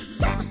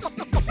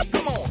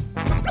 Come on.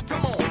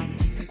 Come on.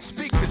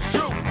 Speak the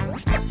truth.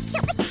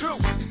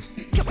 Truth.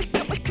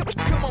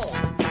 Come on.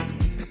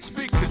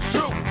 Speak the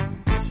truth.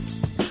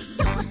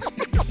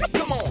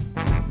 Come on.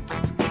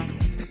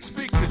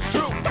 Speak the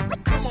truth.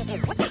 Come on.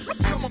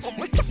 Come on.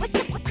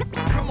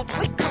 Come on.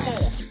 Come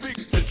on.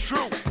 Speak the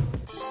truth.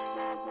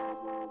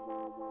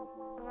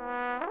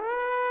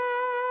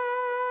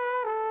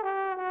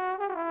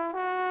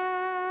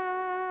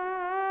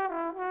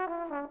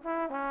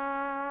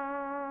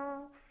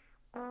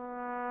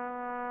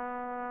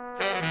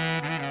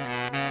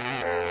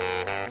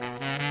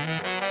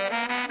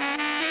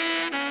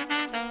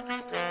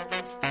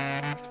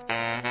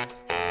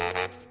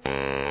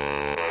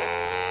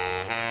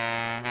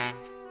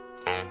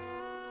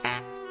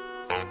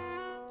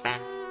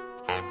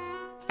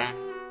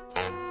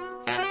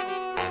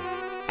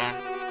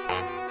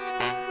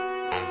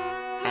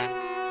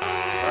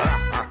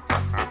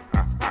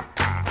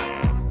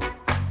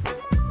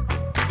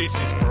 This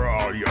is for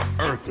all your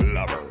earth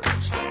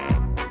lovers.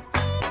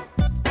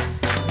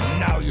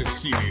 Now you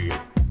see,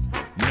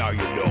 now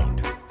you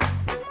don't.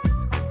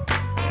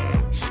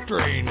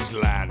 Strange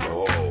land,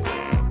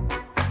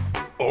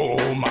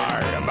 oh,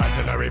 my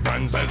imaginary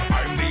friend says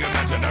I'm the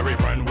imaginary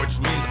friend, which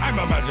means I'm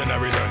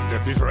imaginary then.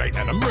 If he's right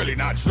and I'm really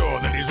not sure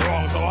that he's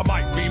wrong, so I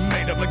might be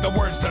made up like the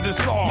words to this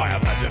song. My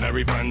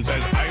imaginary friend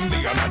says I'm the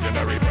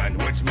imaginary friend,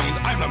 which means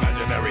I'm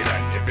imaginary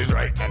then. If he's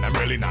right and I'm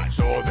really not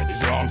sure that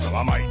he's wrong, so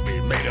I might be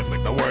made up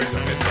like the words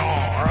of this song.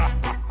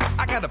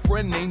 I got a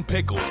friend named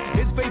Pickles.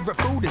 His favorite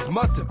food is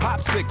mustard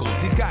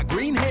popsicles. He's got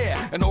green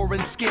hair and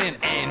orange skin,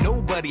 and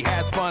nobody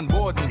has fun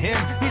more than him.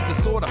 He's the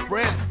sort of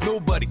friend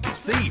nobody can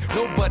see,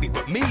 nobody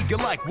but me. You're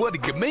like, what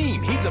do you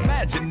mean? He's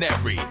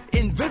imaginary,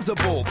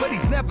 invisible, but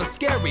he's never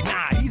scary.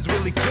 Nah, he's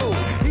really cool.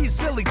 He's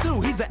silly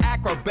too. He's an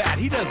acrobat.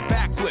 He does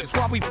backflips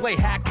while we play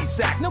hacky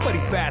sack. Nobody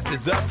fast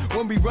as us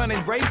when we run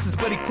in races,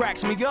 but he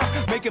cracks me up,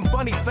 making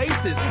funny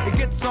faces. It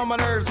gets on my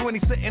nerves when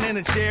he's sitting in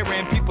a chair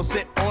and people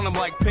sit on him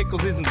like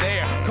Pickles isn't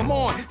there. Come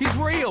on, he's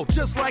real,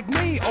 just like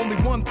me. Only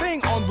one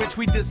thing on which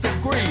we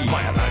disagree.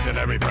 My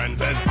imaginary friend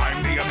says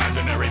I'm the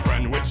imaginary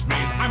friend, which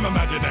means I'm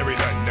imaginary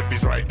then. If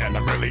he's right and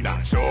I'm really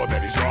not sure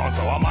that he's wrong,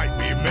 so I might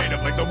be made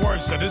up like the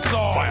words to this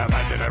song. My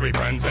imaginary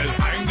friend says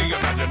I'm the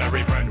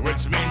imaginary friend,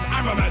 which means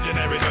I'm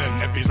imaginary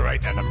then. If he's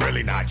right and I'm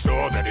really not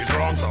sure that he's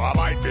wrong, so I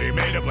might be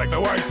made up like the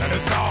words to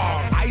this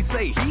song. I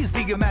say he's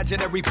the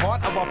imaginary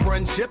part of our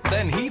friendship,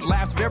 then he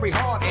laughs very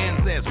hard and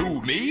says,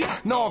 who, me?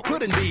 No,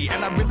 couldn't be,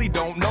 and I really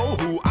don't know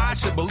who I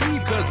should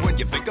believe, cause when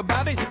you think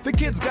about it, the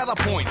kid's got a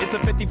point. It's a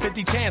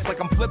 50-50 chance, like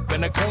I'm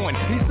flipping a coin.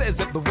 He says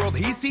that the world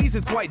he sees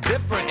is quite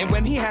different, and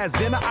when he has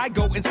dinner, I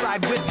go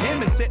inside with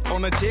him and sit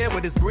on a chair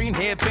with his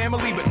green-haired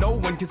family, but no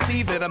one can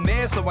see that I'm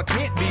there, so I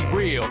can't be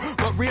real.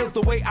 But real's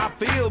the way I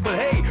feel, but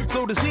hey,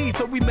 so does he,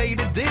 so we made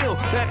a deal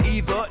that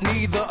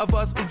neither of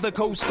us is the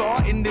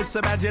co-star in this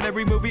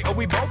imaginary movie, or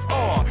we both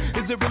are.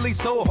 Is it really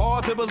so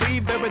hard to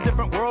believe there are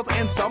different worlds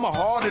and some are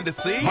harder to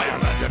see? My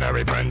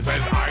imaginary friend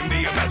says I'm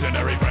the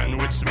imaginary friend,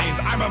 which means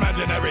I'm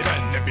imaginary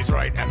then. If he's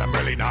right and I'm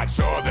really not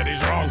sure that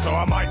he's wrong, so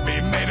I might be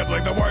made up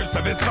like the words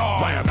to this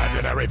song. My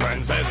imaginary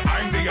friend says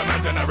I'm the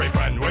imaginary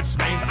friend, which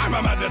means I'm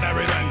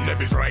imaginary then. If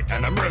he's right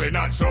and I'm really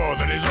not sure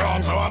that he's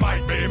wrong, so I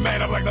might be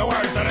made up like the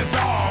words to this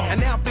song. And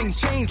now things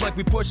change like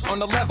we push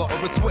on a lever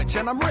or a switch,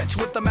 and I'm rich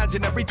with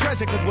imaginary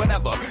treasure, cause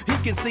whatever he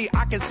can see,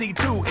 I can see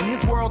too. In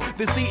his world,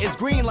 the sea is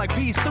green like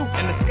pea soup,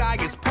 and the sky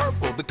is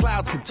purple. The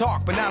clouds can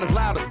talk, but not as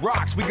loud as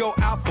rocks. We go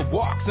out for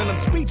walks, and I'm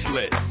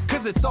speechless,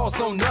 cause it's all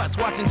so nuts,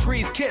 watching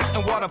trees kiss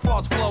and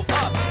waterfalls flow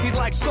up. He's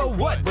like, so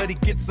what? But he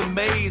gets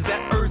amazed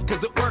at Earth,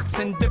 cause it works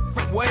in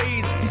different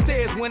ways. He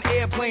stares when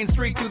airplanes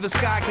streak through the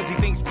sky, cause he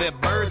thinks they're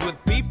birds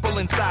with people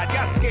inside.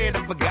 Got scared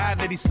of a guy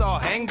that he saw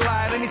hang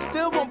glide, and he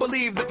still won't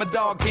believe that my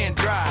dog can't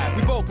drive.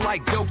 We both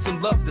like jokes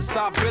and love to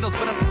solve riddles,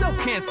 but I still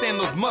can't stand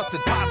those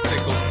mustard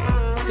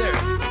popsicles.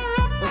 Seriously,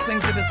 those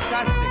things are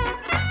disgusting.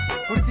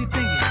 What is he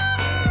thinking?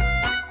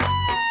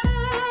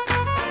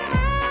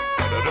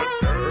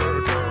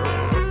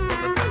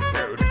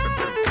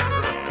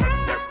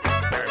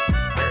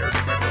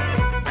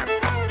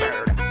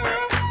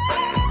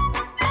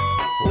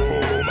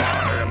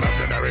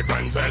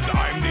 Says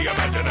I'm the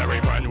imaginary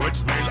friend,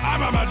 which means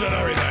I'm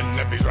imaginary then.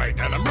 If he's right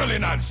and I'm really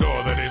not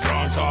sure that he's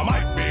wrong, so I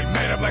might be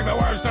made up like the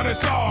words to this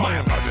song. My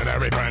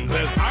imaginary friend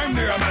says I'm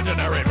the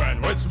imaginary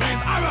friend, which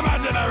means I'm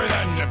imaginary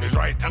then. If he's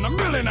right and I'm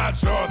really not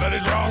sure that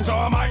he's wrong, so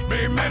I might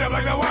be made up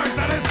like the words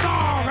to this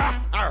song.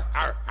 Arr,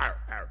 arr, arr,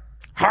 arr.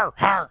 Har,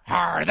 har,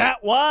 har.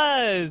 That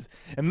was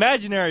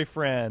Imaginary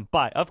Friend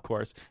by, of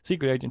course,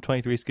 Secret Agent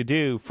 23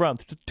 Skidoo from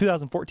the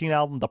 2014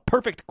 album The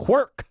Perfect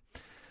Quirk.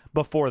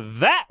 Before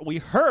that, we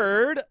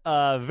heard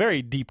a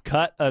very deep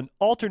cut, an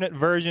alternate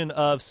version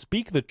of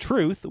Speak the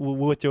Truth,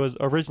 which was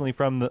originally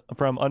from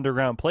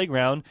Underground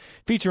Playground,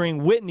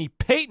 featuring Whitney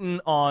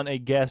Payton on a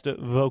guest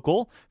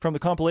vocal from the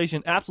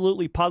compilation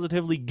Absolutely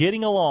Positively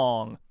Getting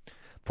Along.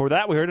 For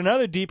that, we heard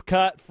another deep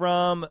cut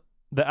from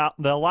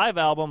the live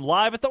album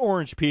Live at the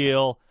Orange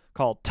Peel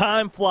called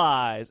Time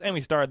Flies. And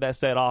we started that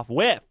set off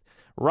with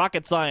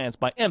Rocket Science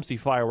by MC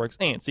Fireworks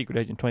and Secret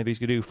Agent 23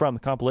 Skidoo from the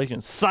compilation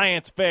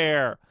Science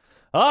Fair.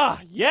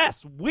 Ah,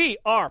 yes, we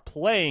are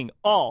playing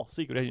all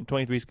Secret Agent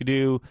 23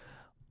 Skidoo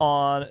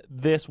on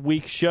this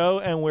week's show,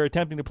 and we're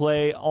attempting to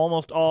play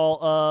almost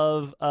all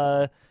of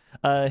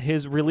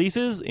his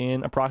releases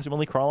in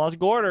approximately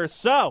chronological order.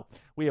 So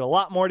we have a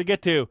lot more to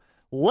get to.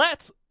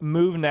 Let's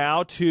move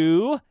now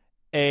to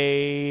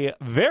a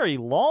very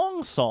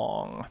long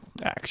song,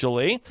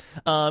 actually.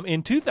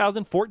 In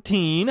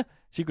 2014,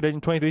 Secret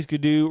Agent 23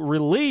 Skidoo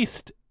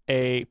released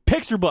a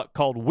picture book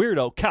called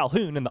Weirdo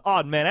Calhoun and the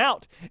Odd Man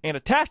Out, and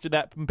attached to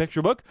that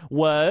picture book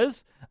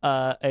was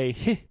a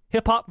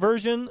hip-hop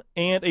version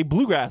and a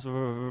bluegrass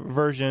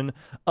version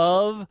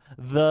of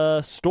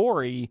the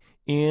story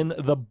in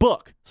the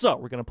book. So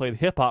we're going to play the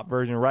hip-hop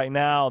version right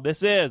now.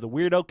 This is the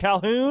Weirdo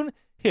Calhoun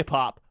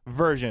hip-hop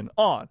version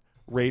on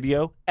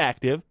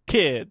Radioactive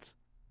Kids.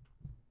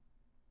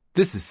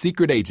 This is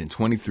Secret Agent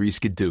 23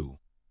 Skidoo.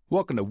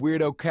 Welcome to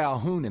Weirdo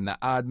Calhoun and the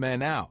Odd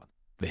Man Out,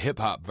 the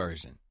hip-hop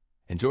version.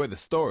 Enjoy the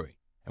story,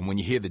 and when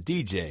you hear the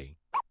DJ,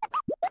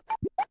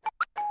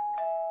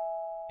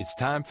 it's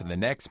time for the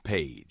next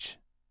page.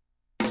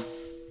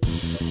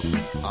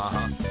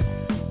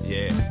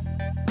 Yeah.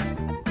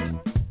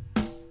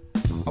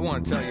 I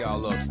want to tell y'all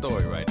a little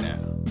story right now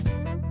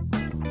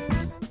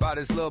about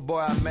this little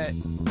boy I met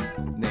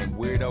named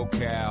Weirdo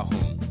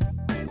Calhoun.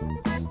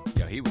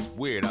 Yo, he was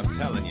weird, I'm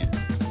telling you.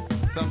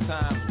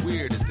 Sometimes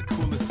weird is the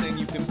coolest thing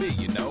you can be,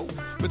 you know?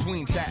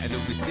 Between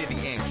Chattanooga City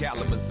and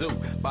Kalamazoo,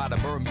 by the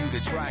Bermuda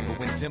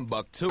Triangle in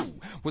Timbuktu,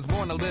 was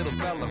born a little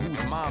fella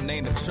whose mom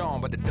named him Sean,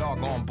 but the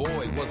doggone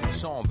boy wasn't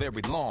Sean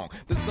very long.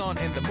 The sun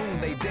and the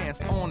moon, they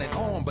danced on and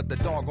on, but the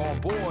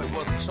doggone boy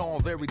wasn't Sean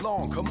very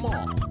long. Come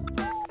on.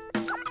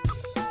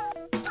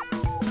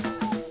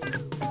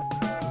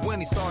 When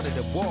he started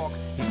to walk,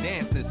 he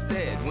danced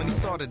instead. When he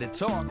started to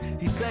talk,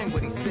 he sang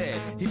what he said.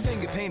 He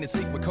finger painted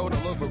secret code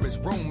all over his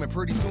room, and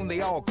pretty soon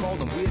they all called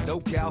him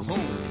Weirdo Calhoun.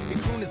 He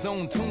crooned his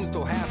own tunes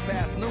till half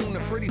past noon,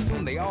 and pretty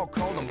soon they all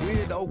called him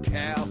Weirdo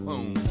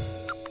Calhoun.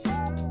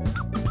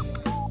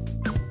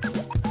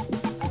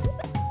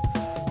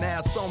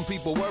 Now some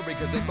people worry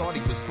because they thought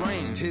he was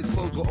strange. His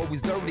clothes were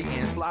always dirty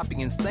and sloppy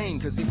and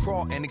stained, cause he'd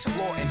crawl and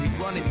explore and he'd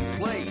run and he'd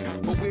play.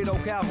 But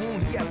Weirdo Calhoun,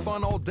 he had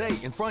fun all day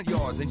in front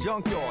yards and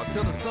junkyards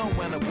till the sun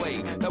went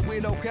away. That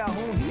Weirdo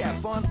Calhoun, he had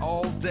fun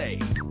all day.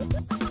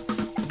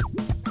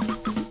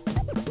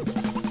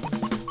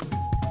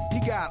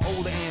 He got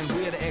older and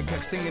weirder and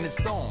kept singing his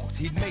songs.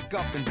 He'd make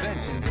up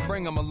inventions and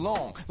bring them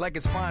along, like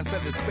his fine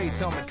feathered space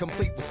helmet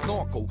complete with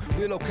snorkel.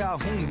 Weirdo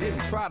Calhoun didn't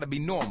try to be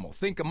normal.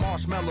 Think of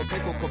marshmallow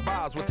pickle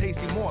kebabs with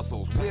tasty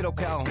morsels. Weirdo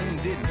Calhoun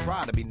didn't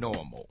try to be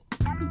normal.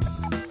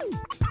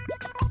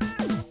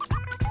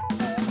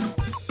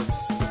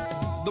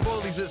 The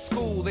bullies at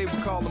school, they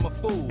would call him a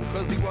fool,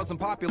 cause he wasn't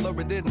popular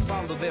and didn't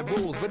follow their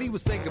rules. But he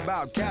was thinking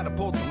about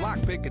catapults and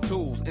lockpicking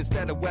tools.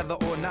 Instead of whether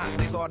or not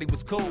they thought he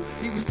was cool,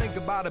 he was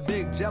thinking about a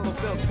big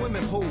jello-filled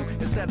swimming pool.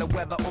 Instead of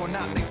whether or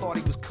not they thought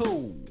he was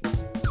cool.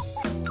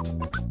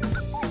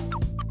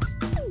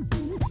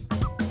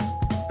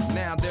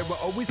 Now there were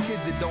always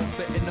kids that don't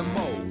fit in the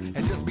mold,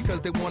 and just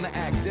because they want to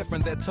act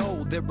different, they're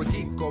told they're a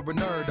geek or a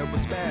nerd or a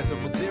spaz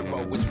or a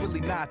zero. It's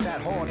really not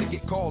that hard to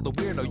get called a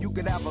weirdo. You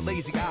could have a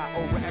lazy eye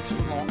or an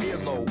extra long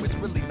earlobe. It's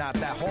really not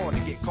that hard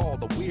to get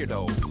called a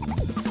weirdo.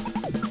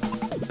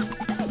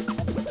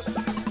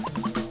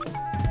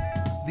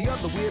 The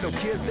other weirdo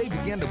kids, they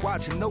began to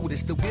watch and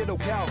notice the Weirdo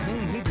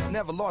Calhoun, he just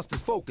never lost his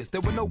focus.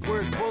 There were no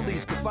words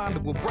bullies could find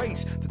to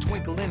embrace. The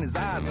twinkle in his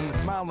eyes and the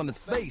smile on his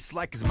face,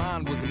 like his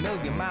mind was a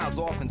million miles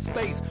off in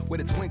space, with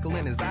a twinkle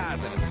in his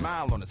eyes and a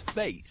smile on his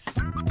face.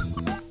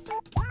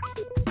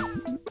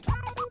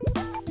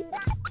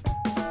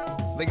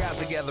 They got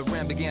together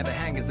and began to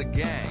hang as a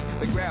gang.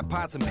 They grabbed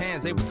pots and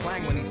pans, they would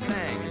clang when he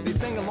sang. They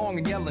sang along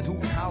and yell and hoot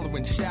and holler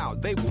and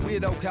shout. They were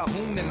Weirdo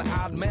Calhoun and the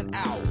Odd Man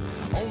Out.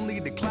 Only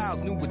the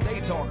clouds knew what they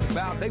talked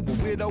about. They were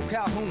Weirdo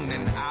Calhoun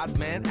and the Odd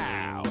Man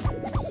Out.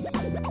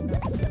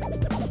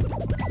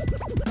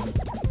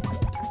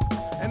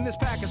 And this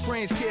pack of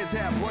strange kids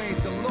have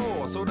brains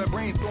galore, so their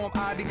brainstorm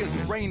ideas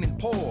rain and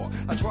pour.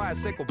 A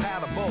tricycle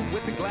paddle boat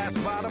with a glass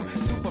bottom.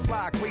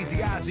 Superfly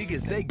crazy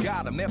ideas, they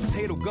got 'em. Their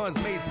potato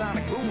guns made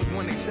sonic booms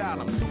when they shot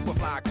 'em.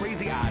 Superfly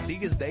crazy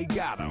ideas, they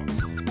got 'em.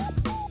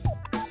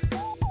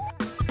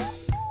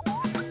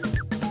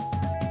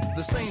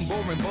 The same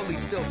boring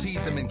bullies still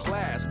teased them in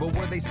class, but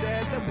were they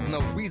sad? There was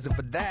no reason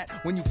for that.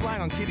 When you fly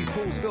on kiddie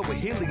pools filled with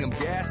helium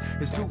gas,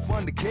 it's too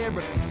fun to care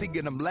if you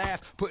seeing them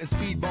laugh. Putting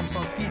speed bumps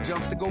on ski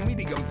jumps to go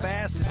medium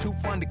fast, it's too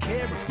fun to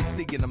care if you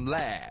seeing them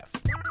laugh.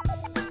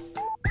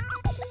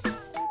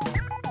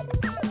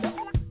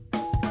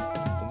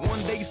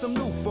 One day some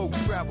new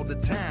folks traveled to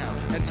town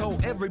and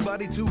told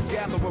everybody to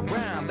gather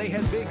around. They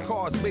had big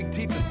cars, big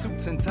teeth, and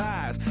suits and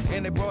ties,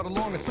 and they brought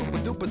along a super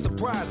duper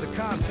surprise, a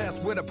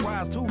contest with a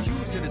prize too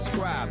huge to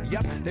describe.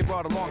 Yep, they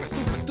brought along a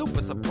super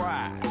duper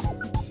surprise.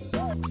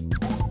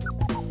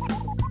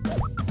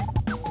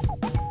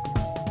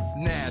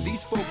 Now,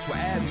 these folks were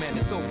ad men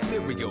and sold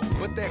cereal,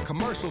 but their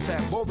commercials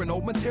had boring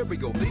old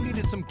material. They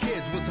needed some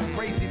kids with some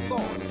crazy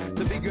thoughts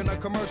to begin a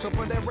commercial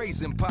for their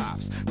Raisin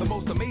Pops. The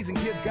most amazing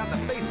kids got the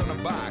face on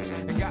the box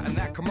and got in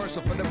that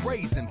commercial for the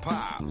Raisin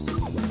Pops.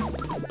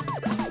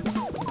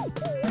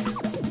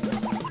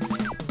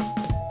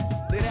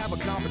 They'd have a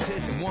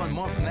competition 1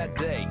 month from that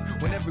day,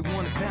 when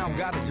everyone in town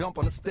got to jump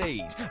on the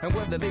stage. And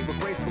whether they were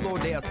graceful or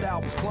their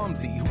style was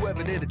clumsy,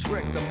 whoever did a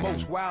trick the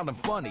most wild and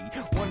funny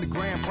won the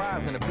grand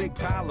prize and a big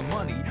pile of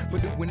money for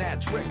doing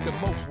that trick the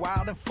most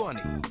wild and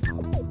funny.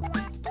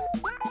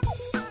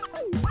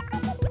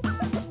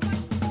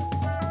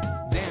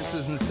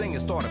 Dancers and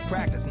singers started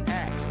practicing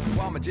acts,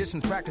 while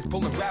magicians practiced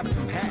pulling rabbits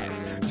from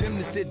hats.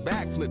 Gymnasts did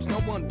backflips no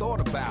one thought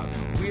about.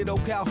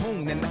 Weirdo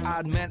Calhoun and the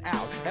odd man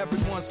out.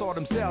 Everyone saw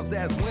themselves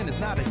as winners,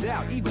 not a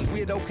doubt. Even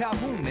Weirdo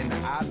Calhoun and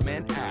the odd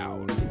man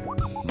out.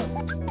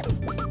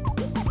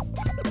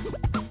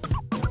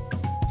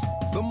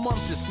 The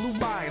months just flew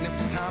by and it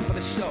was time for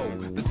the show.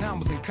 The town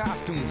was in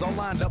costumes, all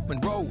lined up in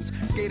rows.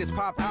 Skaters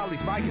popped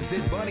ollies, bikers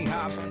did bunny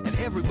hops, and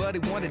everybody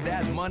wanted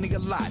that money a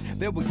lot.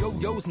 There were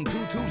yo-yos and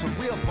tutus with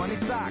real funny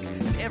socks,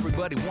 and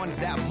everybody wanted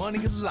that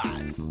money a lot.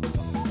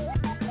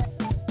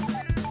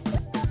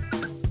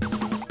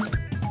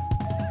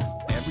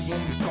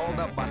 Everyone was called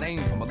up by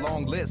name from a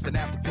long list, and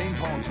after ping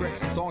pong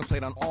tricks and songs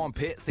played on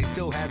armpits, they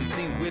still hadn't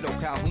seen Widow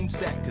Calhoun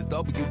set, cause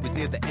W was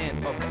near the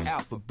end of the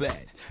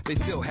alphabet. They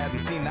still hadn't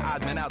seen the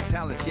odd man out's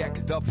talents yet,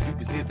 cause W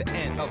was near the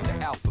end of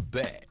the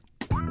alphabet.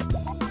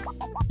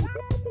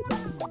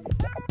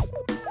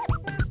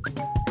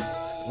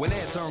 When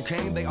their turn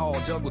came, they all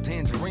juggled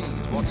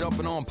tangerines while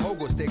jumping on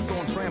pogo sticks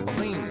on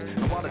trampolines.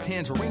 And while the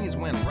tangerines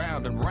went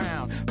round and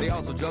round, they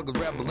also juggled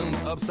red balloons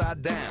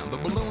upside down. The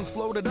balloons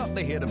floated up,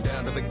 they hit them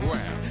down to the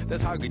ground.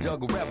 That's how you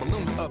juggle red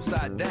balloons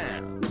upside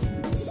down.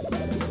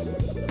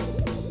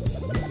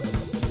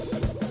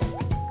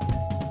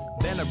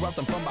 Then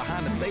erupting from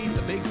behind the stage,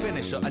 the big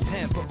finisher, a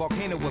 10-foot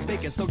volcano with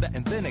baking soda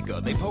and vinegar.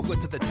 They pogoed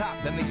to the top,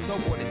 then they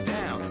snowboarded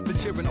down. The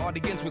cheering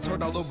audience was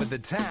heard all over the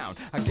town.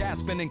 A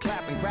gasping and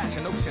clapping,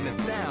 crashing ocean of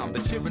sound.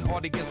 The cheering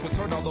audience was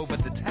heard all over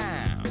the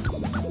town.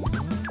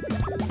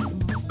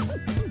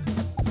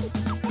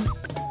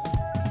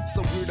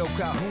 So Weirdo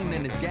Calhoun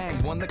and his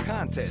gang won the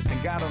contest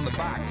and got on the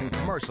box and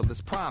commercial as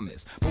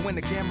promised. But when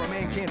the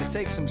cameraman came to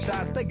take some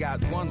shots, they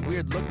got one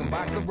weird looking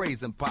box of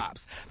Raisin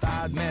Pops. The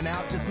odd man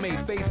out just made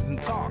faces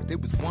and talked.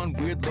 It was one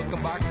weird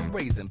looking box of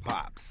Raisin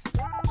Pops.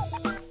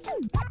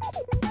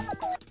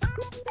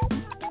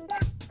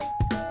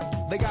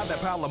 They got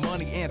that pile of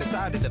money and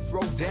decided to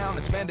throw down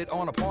and spend it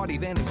on a party,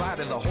 then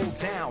invited the whole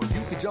town.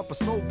 You could jump a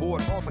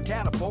snowboard off a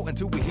catapult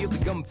into a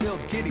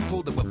helium-filled kiddie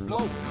pool that would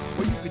float.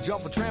 Or you could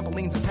jump for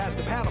trampolines and pass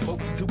the paddle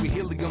boats into a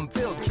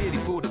helium-filled kiddie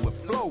pool that would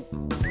float.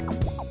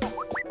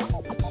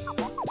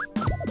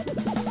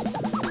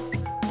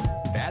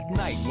 That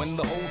night, when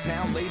the whole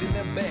town laid in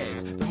their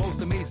beds, the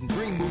most amazing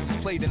dream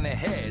movies played in their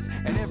heads,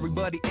 and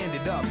everybody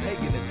ended up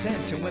paying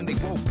attention when they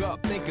woke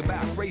up thinking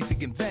about crazy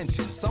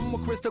inventions. Some were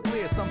crystal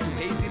clear, some too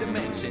hazy to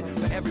mention,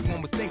 but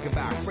everyone was thinking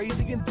about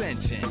crazy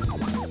inventions.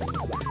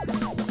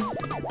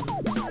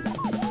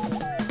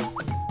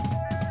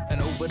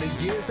 And over the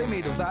years, they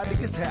made those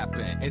ideas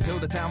happen until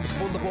the town was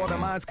full of all their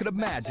minds could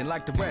imagine,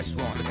 like the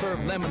restaurant that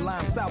served lemon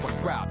lime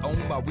sauerkraut,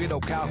 owned by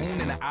Weirdo Calhoun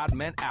and the odd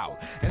man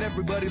out. And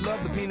everybody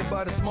loved the peanut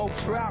butter smoked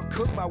trout,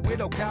 cooked by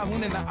Weirdo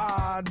Calhoun and the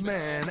odd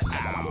man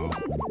out.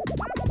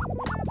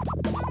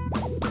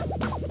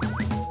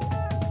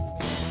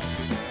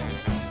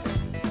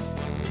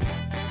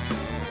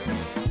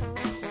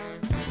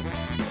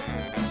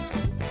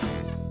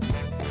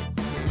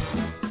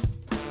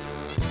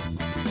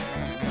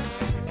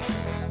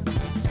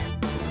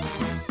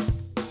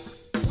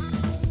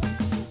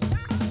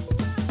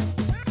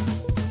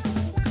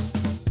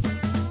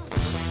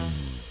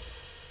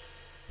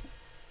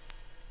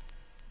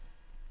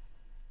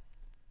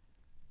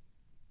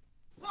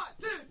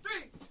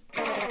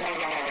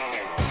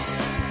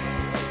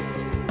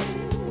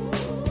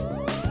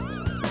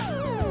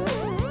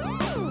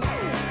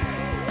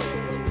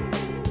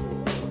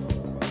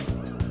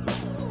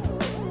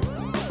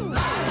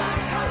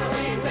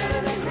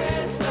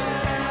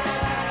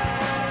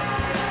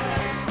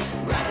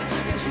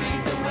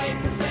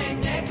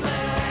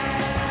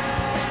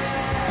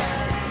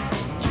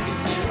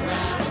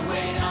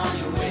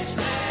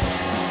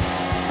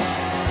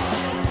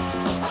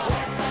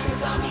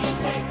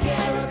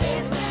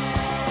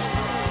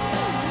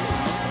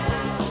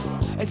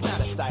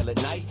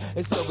 silent night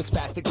is filled with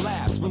spastic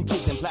laughs from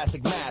kids in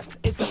plastic masks.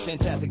 It's a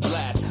fantastic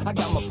blast. I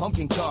got my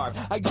pumpkin carved.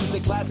 I use the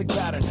classic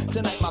pattern.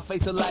 Tonight my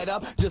face will light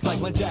up just like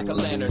my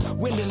jack-o'-lantern.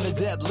 Wind in the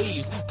dead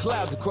leaves,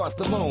 clouds across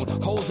the moon.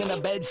 Holes in a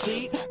bed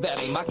sheet,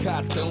 that ain't my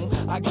costume.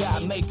 I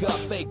got makeup,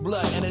 fake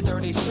blood, and a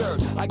dirty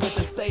shirt. I get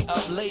to stay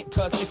up late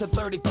cause it's the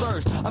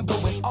 31st. I'm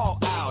going all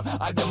out.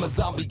 I am a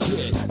zombie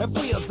kid. If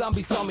real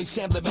zombies saw me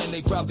shambling, man,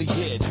 they probably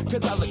did.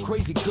 Cause I look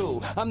crazy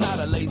cool. I'm not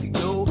a lazy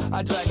ghoul.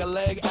 I drag a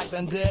leg, act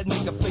undead,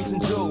 make a face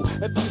and drool.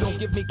 If you don't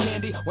give me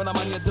candy when I'm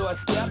on your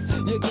doorstep,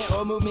 you can't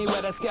remove me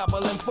with a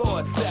scalpel and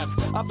forceps.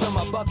 I fill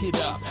my bucket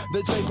up,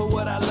 the tray for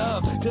what I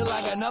love, till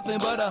I got nothing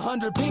but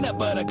 100 peanut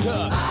butter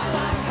cups. I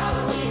like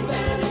Halloween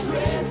better than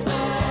Christmas.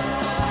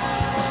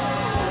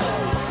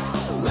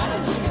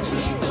 Rather trick or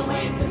treat than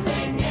wait for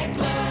St.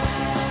 Nicholas.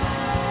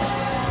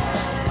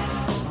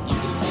 You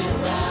can sit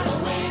around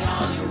and wait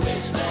on your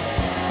wish list.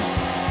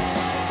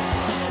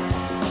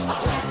 I'll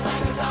dress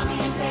like a zombie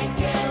and take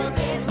care of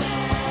business.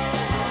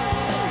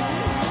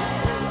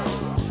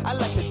 I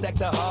like to deck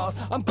the halls,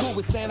 I'm cool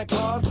with Santa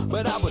Claus,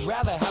 but I would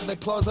rather have the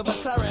claws of a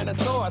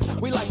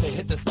Tyrannosaurus. We like to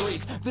hit the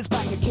streets, this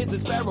pack of kids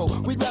is feral.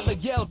 We'd rather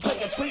yell, trick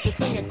or treat, to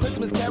sing a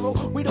Christmas carol.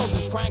 We don't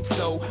do pranks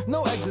though,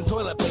 no eggs and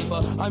toilet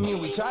paper. I mean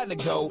we tried to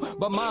go,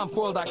 but mom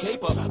foiled our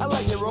caper. I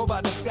like your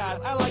robot disguise,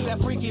 I like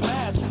that freaky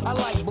mask. I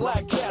like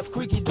black cats,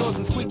 creaky doors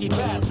and squeaky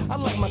bats. I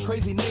like my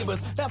crazy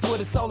neighbors, that's what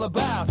it's all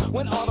about.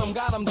 When autumn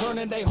got them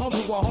turning they home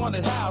to a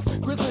haunted house.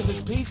 Christmas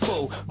is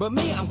peaceful, but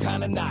me I'm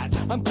kinda not.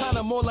 I'm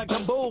kinda more like a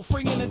bull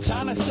freaking in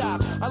China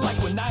shop. I like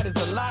when night is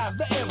alive,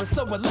 the air is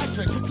so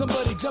electric.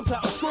 Somebody jumps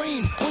out and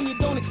screams when you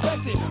don't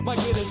expect it. Might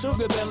get a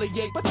sugar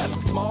bellyache, but that's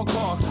a small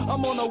cost.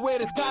 I'm gonna wear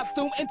this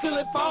costume until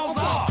it falls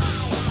off.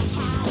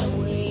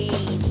 Halloween,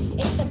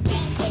 it's the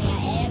best thing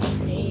I ever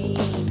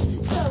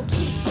seen. So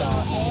keep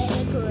your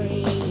head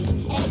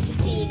green, and if you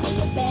see me,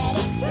 you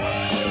better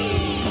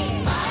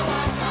scream. I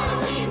like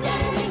Halloween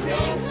better than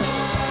Christmas.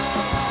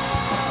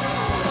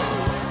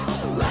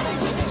 Rather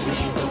trick or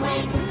treat than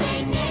wait for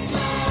St.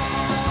 Nicholas.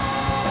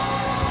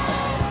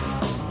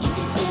 You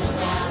can sit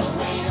around and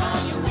wait on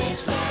your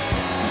wish list.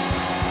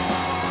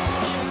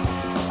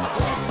 I'll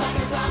dress like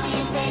a zombie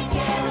and take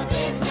care of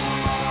business.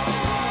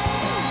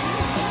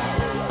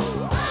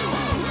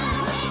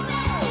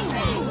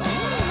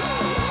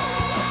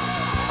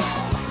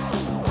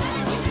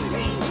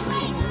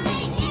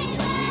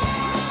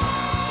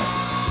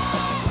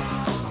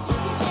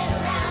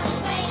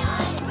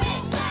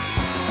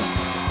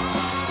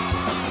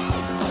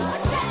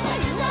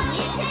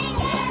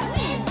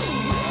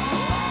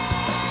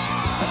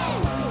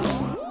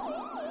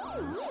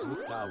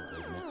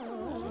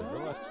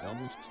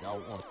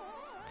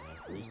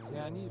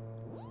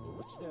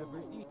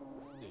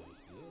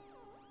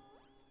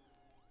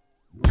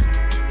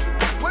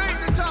 Wait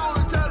the town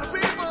and tell the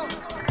people.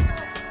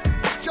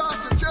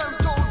 Josh and Jerem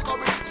Tones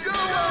coming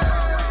your way.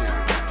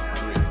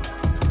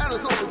 And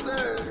it's over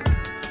said.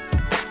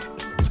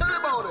 Tell me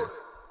about it.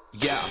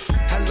 Yeah,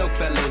 hello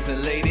fellows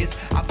and ladies.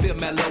 I feel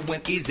mellow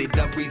and easy.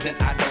 The reason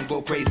I don't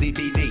go crazy,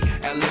 DD.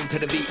 LM to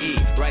the VE,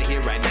 right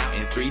here, right now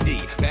in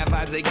 3D. Bad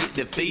vibes, they get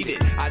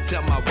defeated. I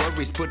tell my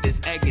worries, put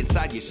this egg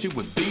inside your shoe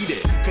and beat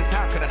it. Cause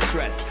how could I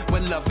stress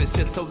when love is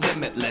just so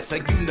limitless? A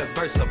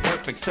universe, a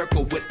perfect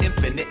circle with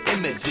infinite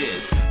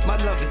images. My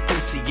love is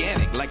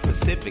oceanic, like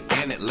Pacific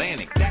and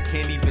Atlantic. That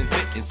can't even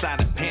fit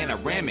inside a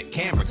panoramic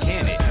camera,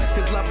 can it?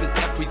 Cause love is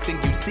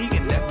everything you see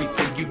and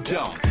everything you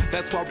don't.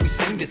 That's why we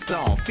sing this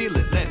song. Feel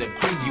it, let it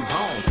bring you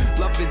home.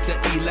 Love is the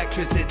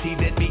electricity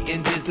that be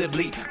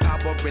invisibly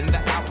powering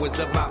the hours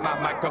of my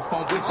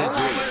microphone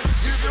wizardry.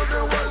 Give you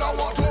the world, I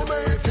want to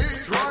make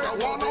it right. I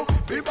wanna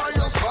be by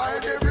your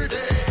side every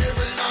day,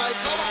 every night.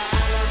 Come on.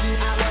 I love you,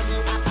 I love you,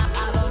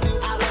 I love you,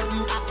 I love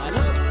you, I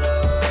love you.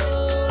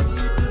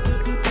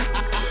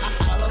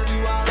 I love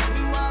you, I love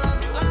you, I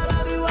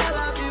love you, I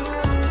love you,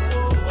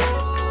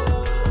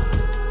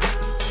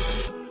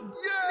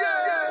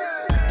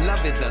 Yeah.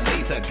 Love is a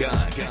laser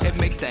gun. It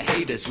makes the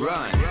haters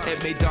run.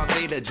 It made Darth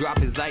Vader drop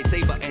his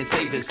lightsaber and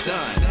save his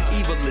son.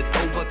 Evil is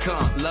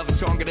overcome. Love is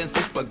stronger than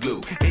super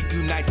glue. It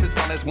unites us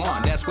all as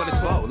one. That's what it's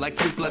for, like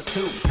 2 +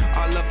 2.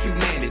 I love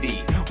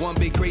humanity. One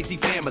big crazy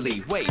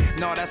family. Wait,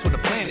 no, that's what the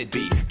planet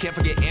be. Can't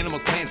forget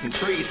animals, plants, and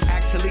trees.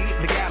 Actually,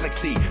 the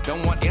galaxy.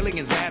 Don't want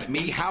aliens mad at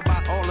me. How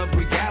about all of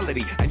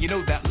reality? And you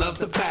know that love's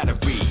the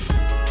battery.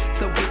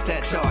 So get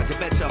that charge. I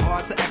bet your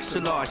heart's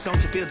extra large.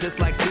 Don't you feel just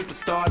like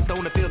superstars?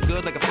 Don't it feel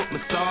good like a foot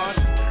massage?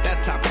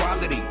 That's top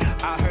quality.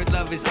 I heard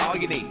love is all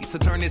you need. So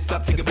turn this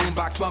up, take a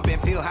boombox bump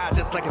and feel high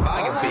just like a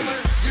volume beat.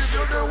 Give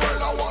you the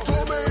world, I want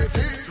to make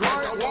it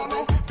right. I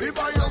wanna be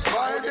by your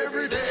side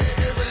every day,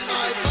 every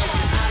night. Come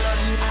on. I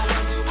love you, I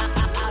love you, I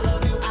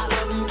love you, I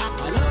love you,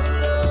 I love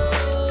you.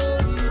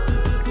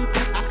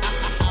 I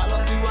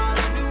love you, I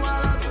love you, I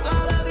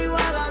love you, I love you,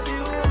 I love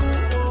you.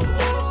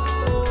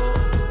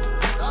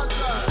 That's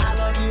right. I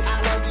love you, I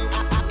love you,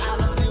 I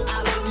love you,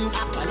 I love you,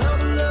 I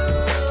love you.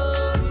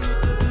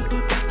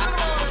 I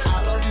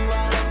love you,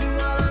 I love you,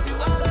 I love you,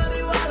 I love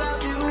you, I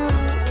love you.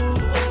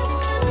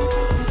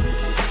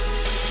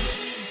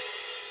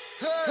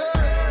 Hey.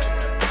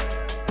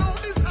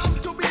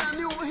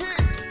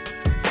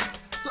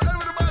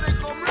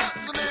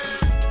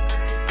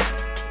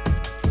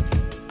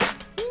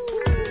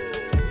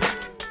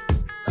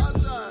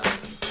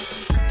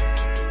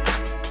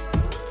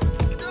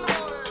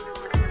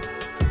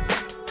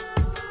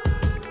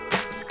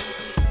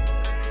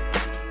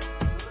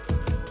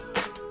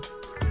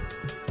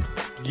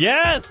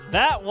 Yes,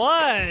 that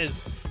was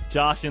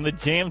Josh and the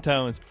Jam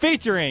Tones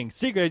featuring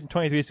Secret Agent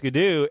 23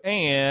 Skidoo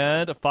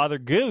and Father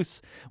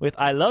Goose with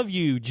I Love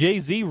You,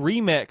 Jay-Z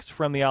remix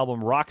from the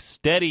album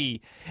Rocksteady.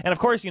 And of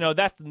course,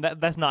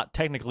 that's not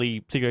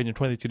technically Secret Agent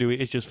 23 Skidoo,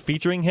 it's just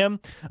featuring him,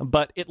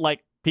 but it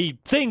he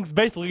sings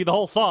basically the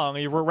whole song.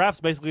 He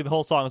raps basically the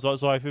whole song,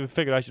 so I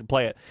figured I should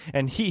play it.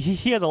 And he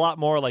has a lot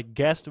more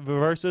guest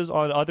verses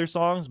on other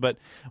songs, but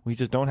we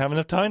just don't have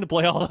enough time to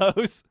play all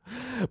those.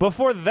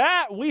 Before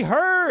that, we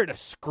heard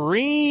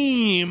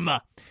Scream,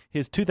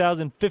 his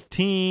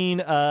 2015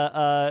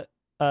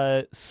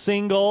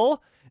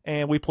 single,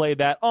 and we played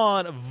that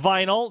on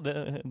vinyl.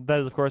 That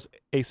is, of course,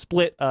 a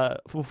split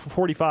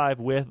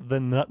 45 with the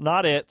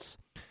Not It's.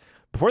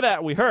 Before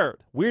that, we heard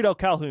Weirdo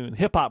Calhoun,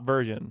 hip-hop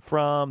version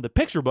from the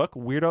picture book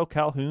Weirdo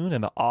Calhoun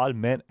and the Odd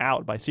Men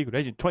Out by Secret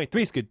Agent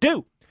 23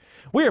 Skidoo.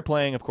 We are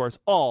playing, of course,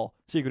 all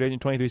Secret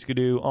Agent 23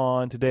 Skidoo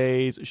on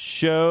today's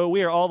show.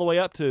 We are all the way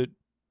up to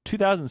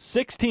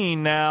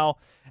 2016 now,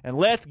 and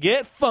let's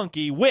get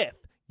funky with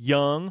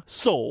Young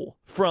Soul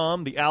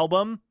from the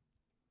album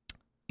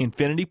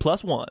Infinity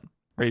Plus One.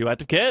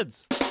 Radioactive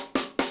Kids.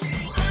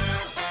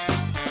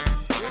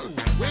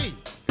 Wait,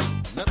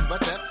 nothing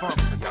but that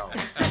funk for y'all.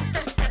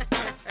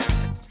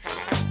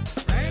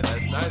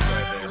 That's nice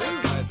right there.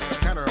 That's nice.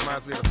 Kind of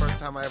reminds me of the first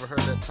time I ever heard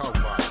that talk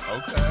box.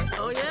 Okay.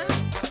 Oh, yeah?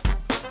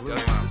 Blew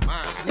my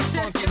mind. It's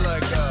funky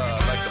like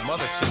the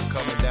mothership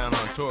coming down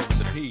on tour with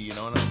the P, you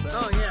know what I'm saying?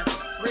 Oh, yeah.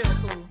 Real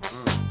cool.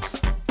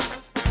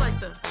 It's like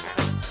the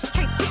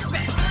can't get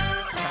back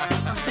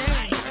from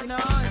James, I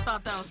just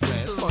thought that was Man,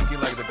 pretty it's cool. funky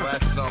like the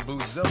glasses on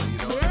Boozilla, you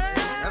know?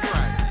 Yeah. That's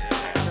right.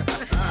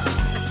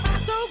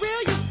 So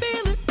real you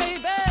feel it,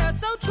 baby.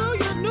 So true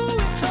you knew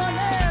it,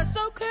 honey.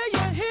 So clear you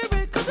hear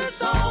it, 'cause it's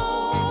so,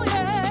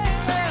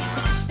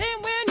 yeah.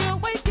 And when you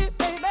wake it,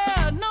 baby,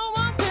 no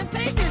one can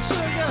take it,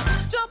 sugar.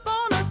 Jump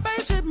on a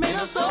spaceship made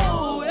of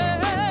soul,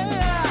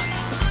 yeah.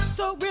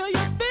 So real you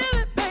feel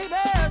it, baby.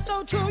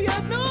 So true you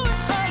knew it,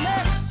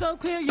 honey. So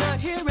clear you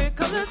hear it,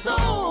 'cause it's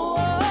so,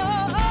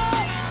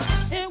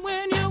 and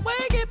when you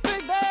wake it,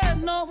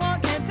 baby, no one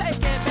can take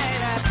it,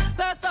 baby.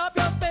 Blast off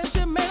your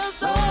spaceship made of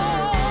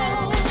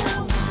soul.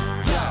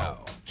 Yo,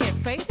 Can't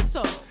fake the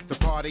soul. the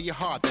part of your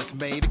heart that's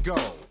made to go.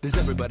 Does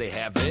everybody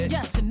have it?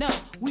 Yes and no,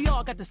 we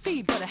all got the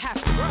seed, but it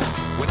has to grow.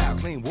 Without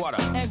clean water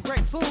And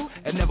great food,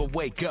 and never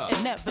wake up.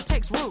 it never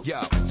takes root.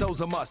 Yo,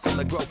 soul's a muscle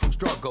that grow from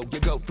struggle. You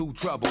go through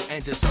trouble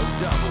and just so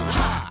double.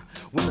 Ha!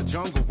 When the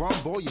jungle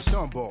rumble, you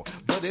stumble.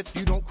 But if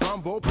you don't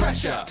crumble,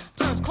 pressure.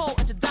 Turns coal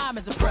into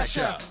diamonds and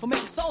pressure. Will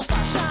make the soul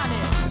start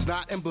shining. It's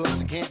not in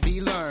books, it can't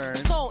be learned.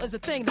 Soul is a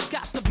thing that's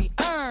got to be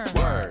earned.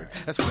 Word,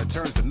 that's when it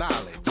turns to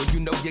knowledge. When you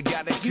know you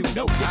got it, you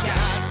know you I got it.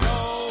 got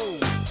soul.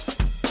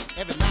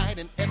 Every night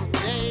and every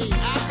day,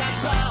 I got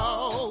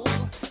soul.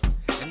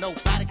 And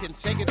nobody can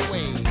take it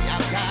away. I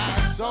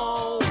got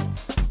soul.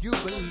 You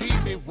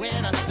believe me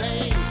when I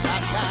say I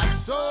got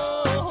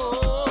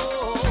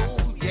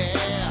soul.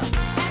 Yeah.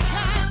 I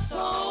got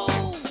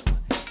soul.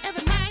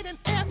 Every night and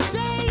every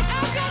day,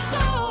 I got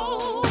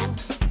soul.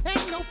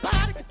 Ain't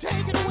nobody can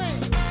take it away.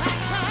 I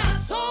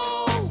got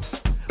soul.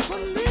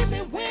 Believe me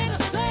when I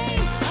say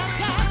I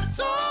got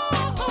soul.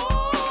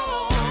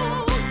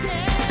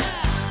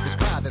 Yeah. It's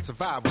pride that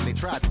survived when they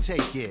tried to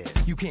take it.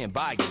 You can't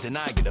buy it,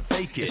 deny it, or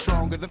fake It's it.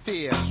 stronger than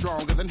fear,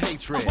 stronger than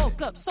hatred. I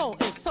woke up, soul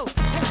is so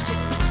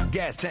contagious.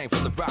 Gas tank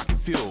full of rocket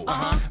fuel.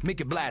 Make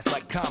it blast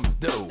like comets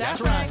do.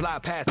 That's right. Fly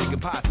past the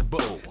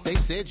impossible. They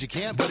said you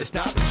can't, but it's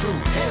not the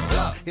truth. Heads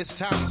up, it's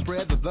time to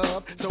spread the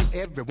love so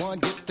everyone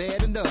gets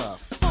fed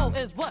enough. Soul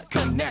is what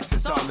Connects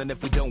us all, and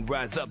if we don't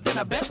rise up, then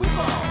I bet we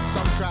fall.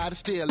 Some try to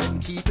steal it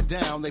and keep it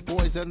down. They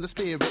poison the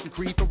spirit and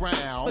creep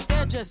around. But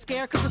they're just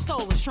scared 'cause the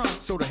soul is shrunk.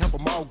 So to help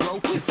them all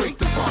grow, you freak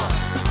the funk.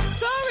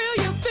 So real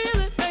you feel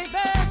it, baby.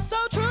 So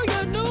true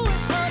you knew it,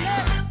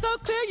 honey. So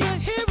clear you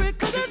hear it,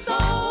 'cause it's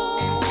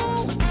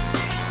soul.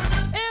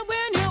 And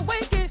when you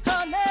wake it,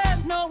 honey,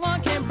 no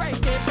one can break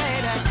it,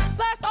 baby.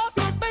 Blast off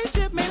your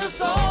spaceship made of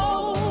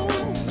soul.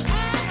 I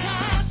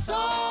got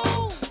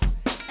soul.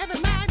 Every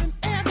night and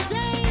every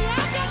day,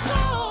 I got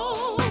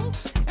soul.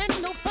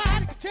 And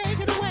nobody can take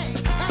it away.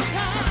 I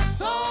got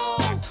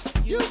soul.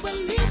 You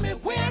believe me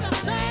when I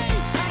say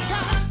I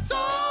got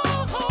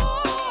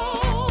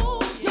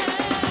soul. Yeah.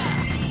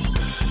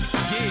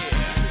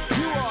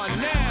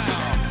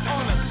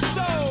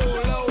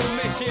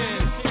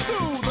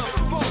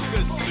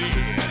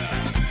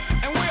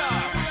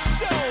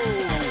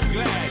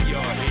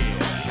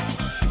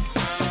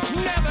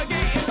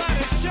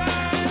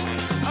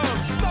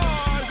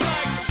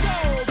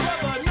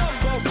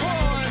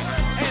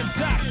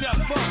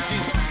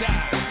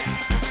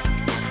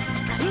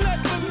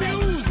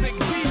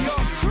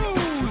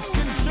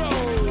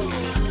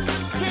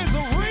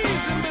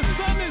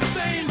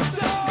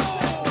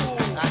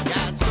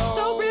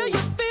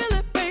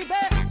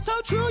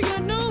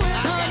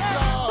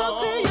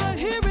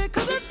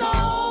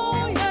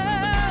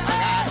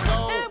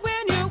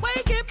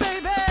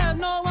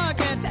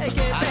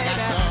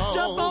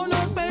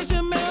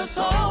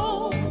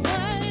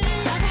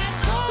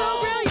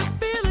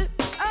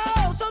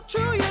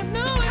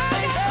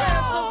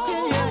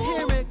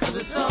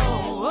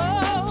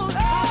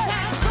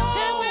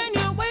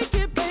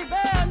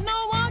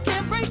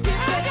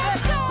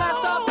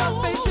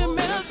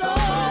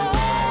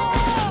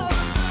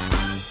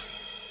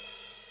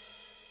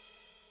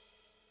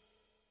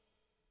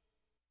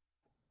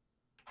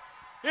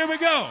 Here we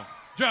go.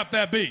 Drop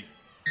that beat.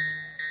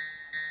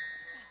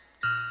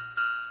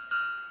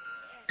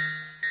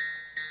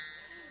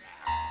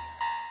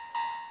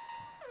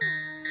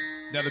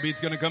 Now the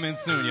beat's gonna come in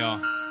soon, y'all.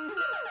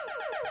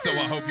 So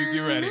I hope you get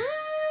ready.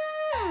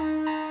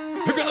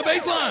 Here comes the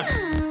bass line.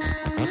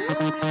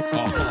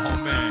 Oh,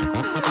 man.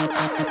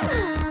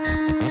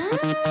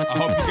 I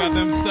hope you got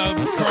them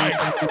subs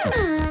cranked.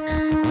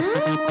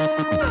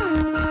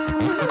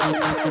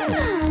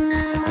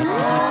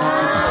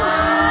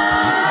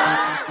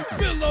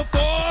 Pillow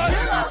Ford.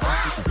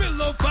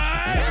 Pillow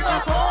fight.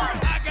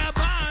 I got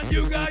mine,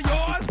 you got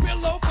yours.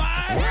 Pillow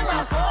fight.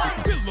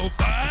 Pillow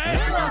fight.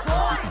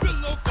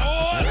 Pillow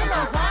Ford.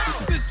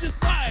 This just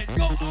might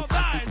go all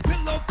night.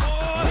 Pillow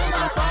Ford.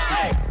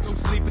 Hey, no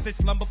sleep at this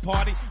slumber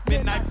party.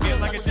 Midnight feel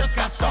like it just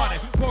got started.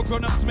 Poor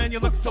grown-ups, man, you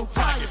look so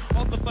tired.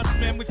 All of us,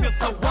 man, we feel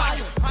so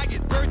wired. I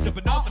get birds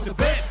jumping off of the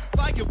bed.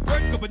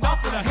 Fireworks going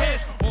off in the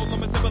head. All of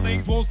my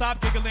siblings won't stop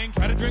giggling.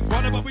 Try to drink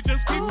water, but we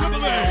just keep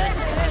dribbling.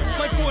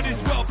 My foot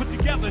is well put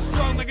together,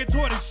 strong like a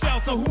tortoise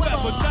shell. So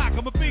whoever knock,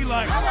 I'ma be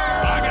like,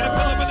 I got a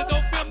pillow, but it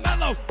don't feel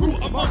mellow.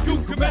 Who among you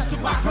can mess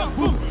with my kung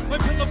fu? My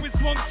pillow is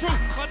swung true.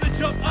 About to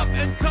jump up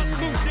and cut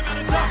loose. You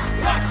better duck,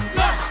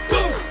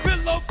 loose.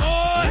 Pillow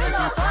Ford.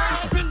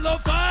 Pillow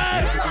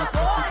fight.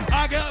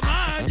 I got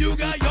mine, you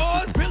got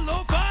yours.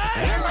 Pillow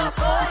fight.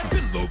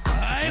 Pillow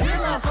fight.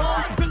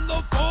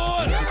 Pillow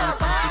Ford.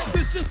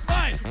 This just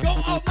might go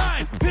all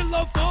night.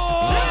 Pillow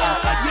Ford.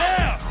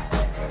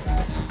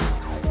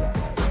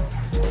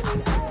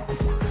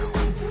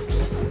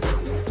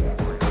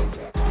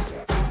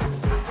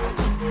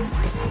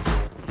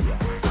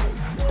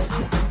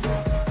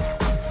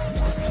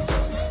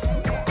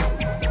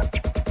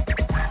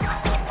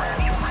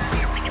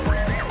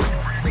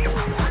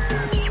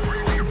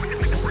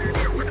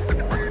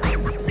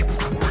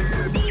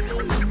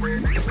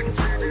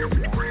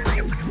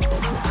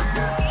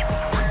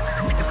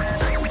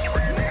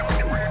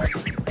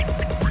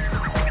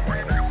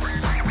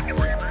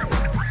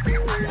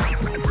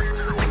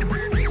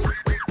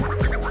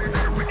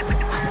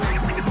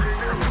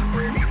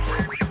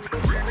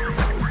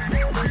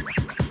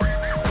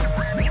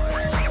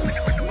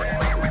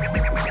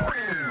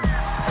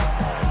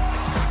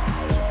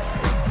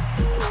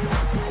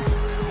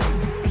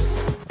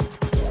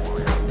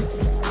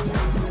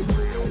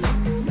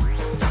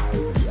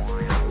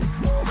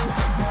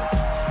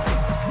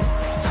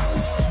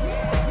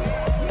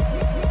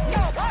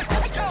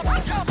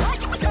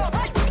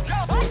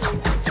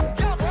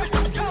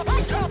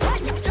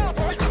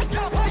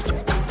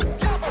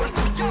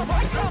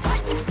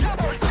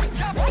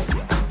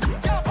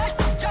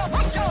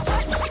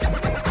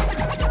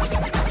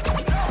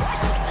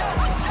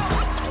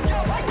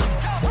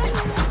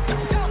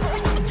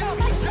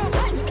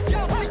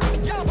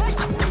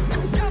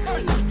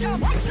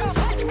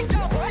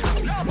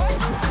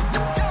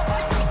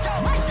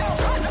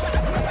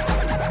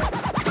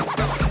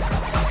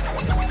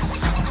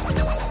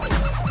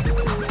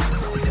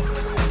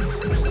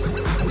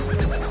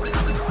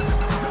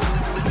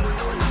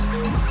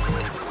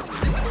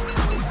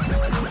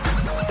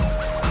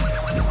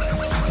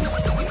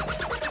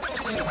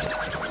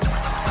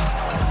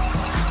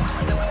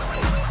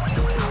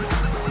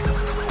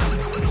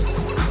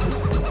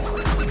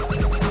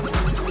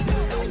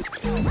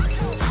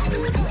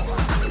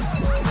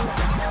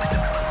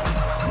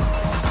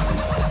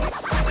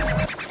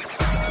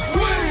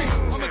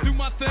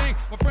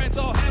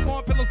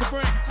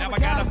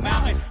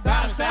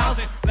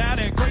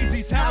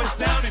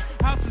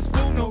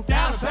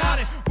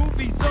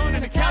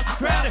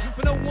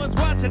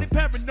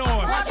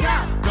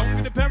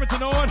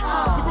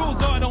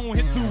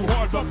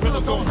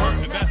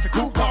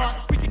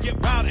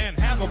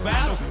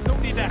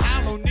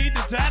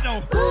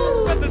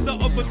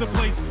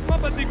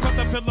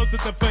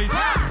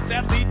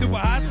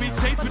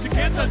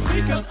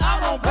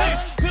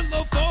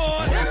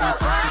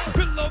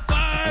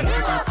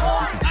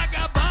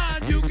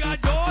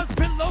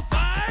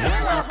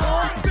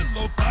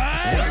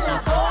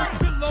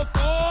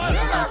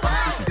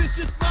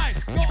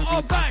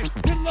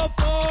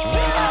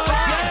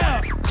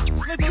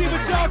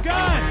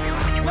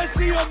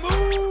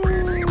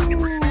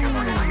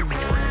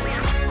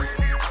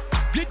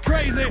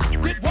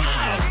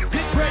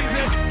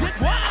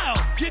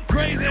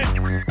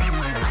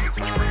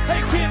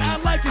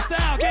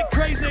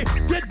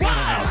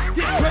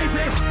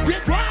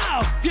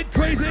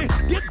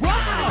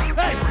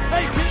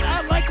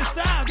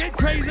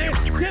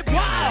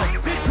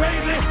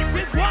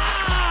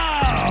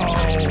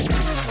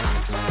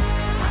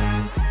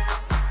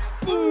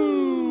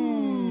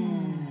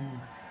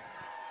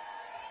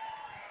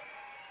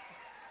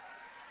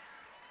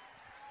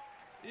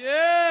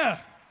 Yeah.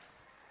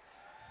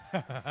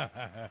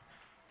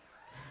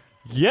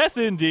 Yes,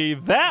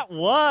 indeed. That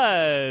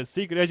was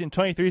Secret Agent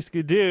 23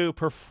 Skidoo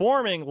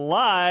performing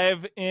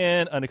live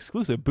in an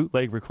exclusive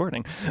bootleg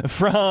recording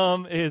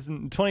from his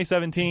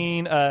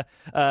 2017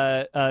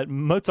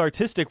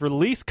 Mozartistic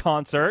release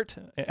concert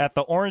at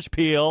the Orange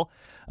Peel.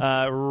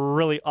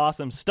 Really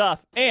awesome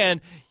stuff.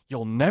 And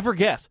you'll never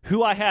guess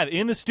who I have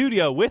in the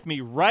studio with me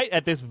right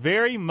at this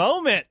very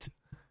moment.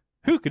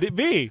 Who could it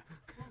be?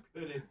 Who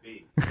could it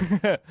be?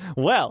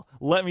 Well,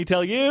 let me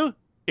tell you,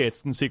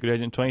 it's the Secret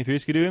Agent 23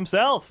 Skidoo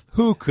himself.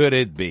 Who could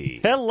it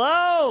be?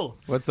 Hello!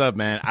 What's up,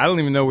 man? I don't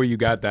even know where you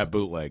got that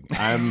bootleg.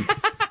 I'm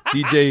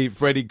DJ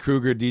Freddy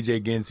Krueger,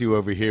 DJ Ginsu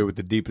over here with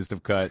the deepest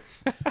of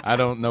cuts. I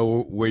don't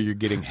know where you're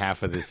getting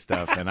half of this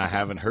stuff, and I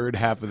haven't heard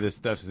half of this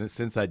stuff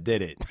since I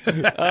did it.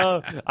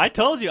 I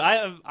told you,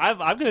 I'm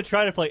going to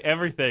try to play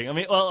everything. I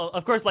mean, well,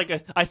 of course,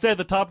 like I said at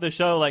the top of the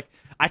show, like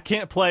I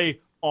can't play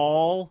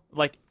all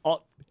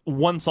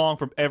one song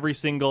from every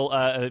single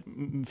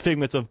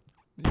Figments of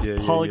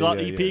Polyglot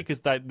EP because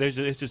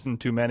it's just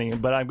too many.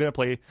 But I'm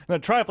gonna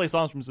try to play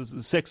songs from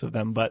 6 of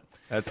them. But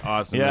that's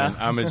awesome, man.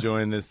 I'm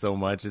enjoying this so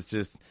much. It's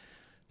just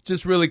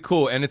really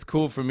cool, and it's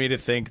cool for me to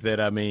think that.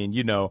 I mean,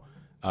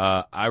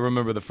 I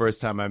remember the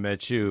first time I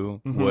met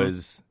you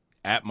was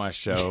at my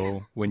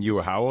show when you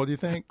were how old? You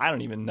think? I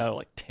don't even know,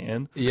 like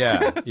 10.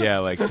 Yeah,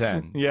 like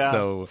 10. Yeah.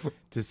 So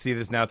to see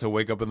this now, to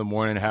wake up in the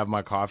morning, have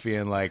my coffee,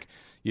 and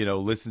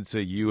listen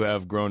to you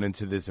have grown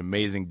into this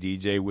amazing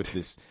DJ with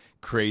this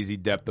crazy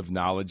depth of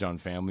knowledge on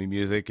family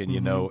music, and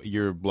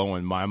you're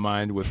blowing my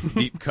mind with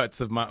deep cuts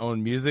of my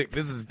own music.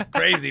 This is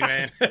crazy,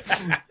 man.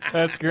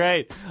 That's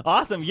great.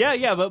 Awesome.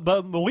 Yeah,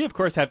 but we of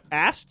course have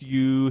asked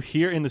you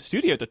here in the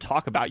studio to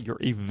talk about your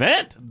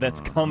event that's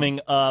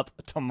coming up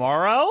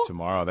tomorrow.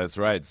 Tomorrow, that's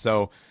right.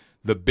 So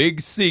the Big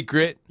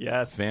Secret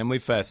Family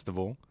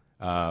Festival,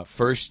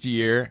 first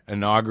year,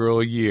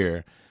 inaugural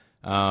year.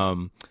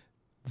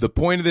 The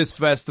point of this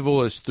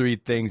festival is 3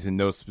 things in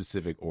no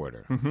specific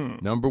order.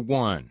 Number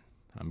 1,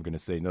 I'm going to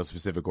say no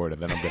specific order,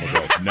 then I'm going to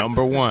go.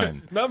 Number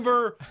 1.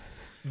 Number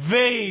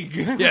vague.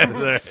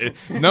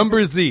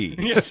 Number Z.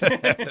 Yes. We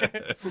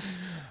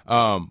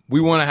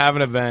want to have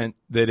an event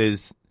that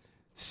is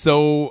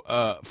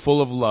so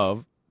full of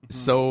love,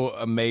 so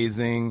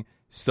amazing,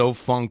 so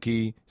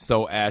funky,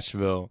 so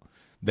Asheville,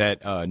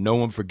 that no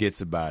one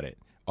forgets about it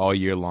all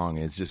year long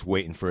and is just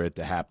waiting for it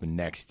to happen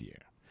next year.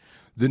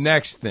 The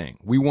next thing,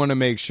 we want to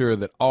make sure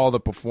that all the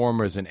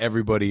performers and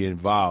everybody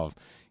involved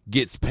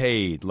gets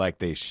paid like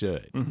they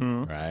should,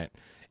 right?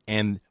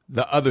 And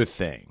the other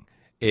thing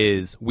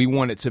is we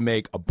want it to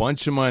make a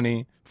bunch of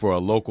money for a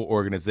local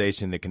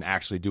organization that can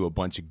actually do a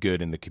bunch of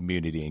good in the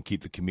community and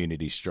keep the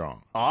community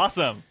strong.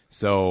 Awesome.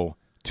 So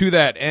to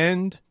that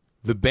end,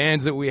 the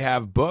bands that we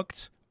have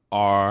booked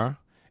are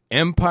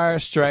Empire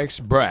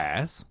Strikes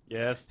Brass,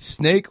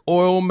 Snake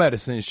Oil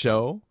Medicine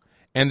Show,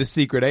 and the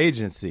Secret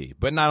Agency.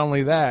 But not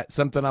only that,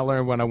 something I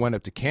learned when I went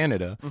up to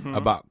Canada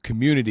about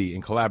community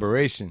and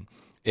collaboration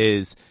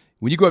is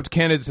when you go up to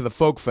Canada to the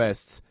folk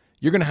fests,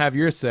 you're going to have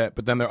your set,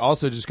 but then they're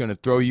also just going to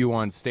throw you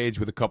on stage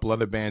with a couple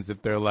other bands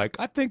if they're like,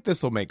 I think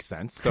this will make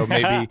sense. So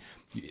maybe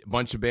a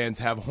bunch of bands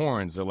have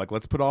horns. They're like,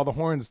 let's put all the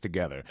horns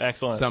together.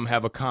 Excellent. Some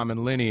have a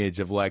common lineage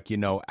of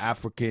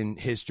African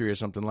history or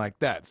something like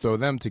that. Throw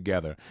them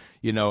together,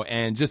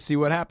 and just see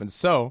what happens.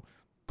 So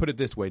put it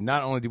this way,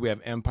 not only do we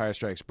have Empire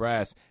Strikes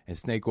Brass and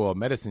Snake Oil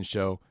Medicine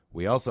Show,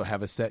 we also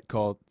have a set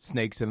called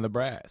Snakes in the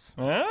Brass.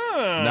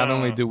 Not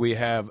only do we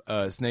have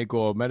a Snake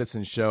Oil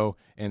Medicine Show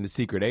and the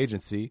Secret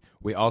Agency,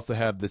 we also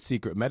have the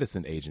Secret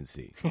Medicine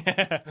Agency.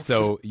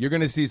 So you're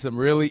going to see some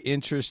really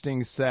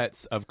interesting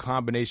sets of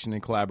combination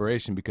and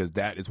collaboration because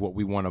that is what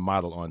we want to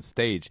model on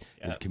stage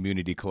is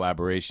community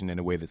collaboration in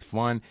a way that's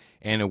fun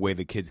and a way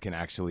that kids can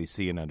actually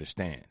see and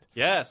understand.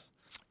 Yes.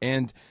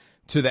 And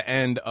to the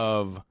end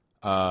of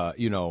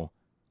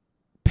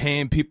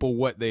paying people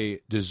what they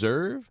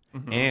deserve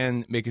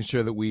and making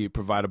sure that we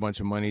provide a bunch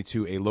of money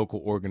to a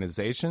local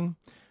organization.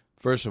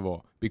 First of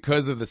all,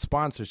 because of the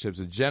sponsorships,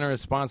 the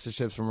generous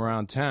sponsorships from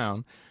around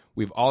town,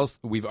 we've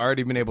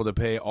already been able to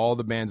pay all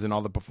the bands and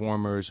all the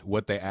performers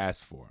what they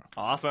asked for.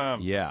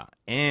 Awesome. Yeah,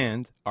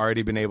 and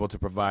already been able to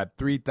provide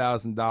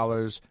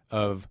 $3,000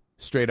 of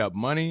straight up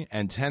money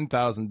and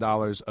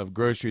 $10,000 of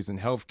groceries and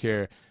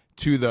healthcare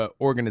to the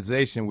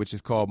organization, which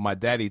is called My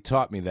Daddy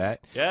Taught Me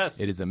That. Yes.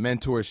 It is a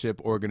mentorship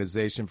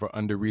organization for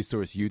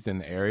under-resourced youth in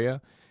the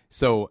area.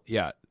 So,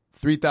 yeah,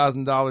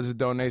 $3,000 of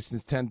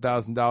donations,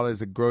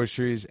 $10,000 of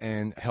groceries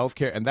and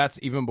healthcare, and that's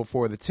even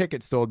before the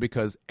tickets sold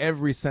because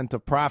every cent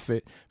of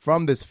profit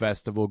from this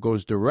festival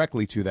goes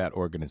directly to that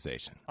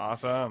organization.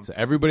 Awesome. So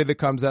everybody that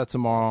comes out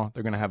tomorrow,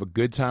 they're going to have a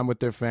good time with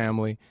their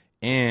family,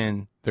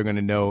 and they're going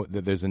to know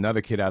that there's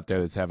another kid out there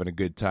that's having a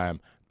good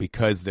time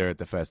because they're at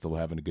the festival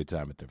having a good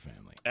time with their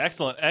family.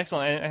 Excellent.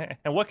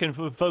 And what can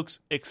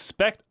folks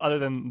expect other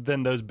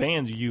than those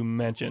bands you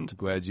mentioned?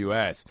 Glad you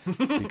asked,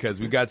 because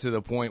we got to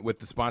the point with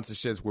the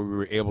sponsorships where we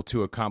were able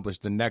to accomplish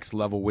the next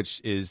level,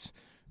 which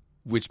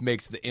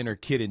makes the inner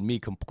kid in me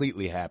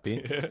completely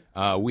happy.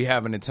 We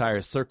have an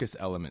entire circus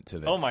element to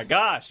this. Oh, my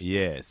gosh.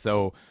 Yeah,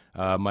 so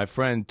my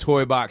friend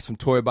Toy Box from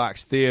Toy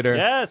Box Theater,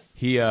 yes,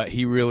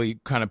 he really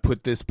kind of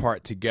put this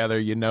part together,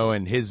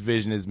 and his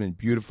vision has been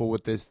beautiful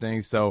with this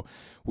thing. So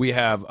we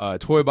have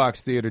Toy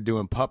Box Theater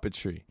doing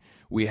puppetry.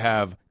 We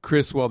have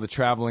Chriswell, the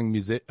traveling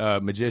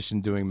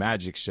magician, doing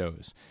magic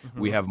shows.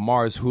 We have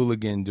Mars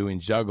Hooligan doing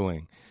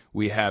juggling.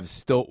 We have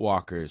stilt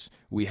walkers.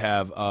 We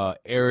have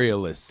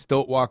aerialists,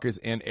 stilt walkers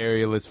and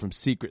aerialists from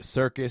Secret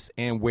Circus,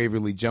 and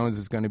Waverly Jones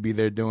is going to be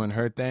there doing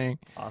her thing.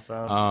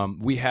 Awesome.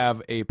 We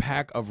have a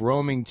pack of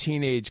roaming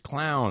teenage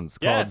clowns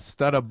called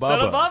Studda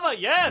Bubba. Studda Bubba,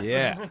 yes.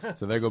 Yeah,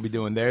 so they're going to be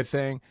doing their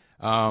thing.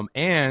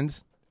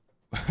 And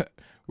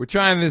we're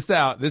trying this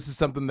out. This is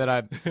something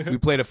that we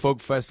played a folk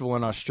festival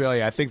in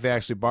Australia. I think they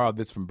actually borrowed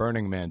this from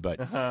Burning Man,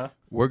 but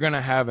we're going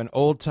to have an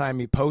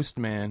old-timey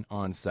postman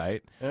on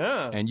site,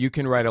 and you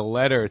can write a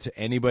letter to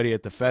anybody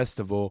at the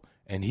festival,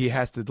 and he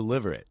has to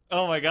deliver it.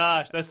 Oh, my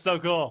gosh. That's so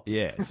cool.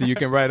 Yeah, so you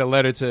can write a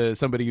letter to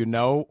somebody you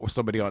know, or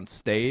somebody on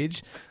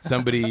stage,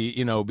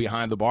 somebody,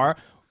 behind the bar,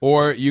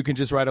 or you can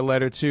just write a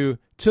letter to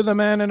the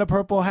man in a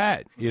purple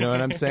hat, you know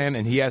what I'm saying?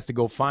 And he has to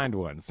go find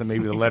one. So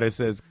maybe the letter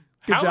says,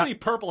 Good How job. many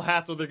purple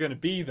hats are there going to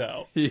be,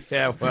 though?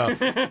 Yeah, well,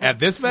 at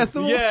this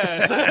festival?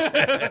 Yes.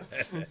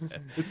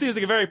 It seems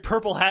like a very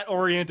purple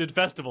hat-oriented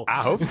festival.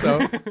 I hope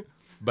so.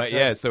 But,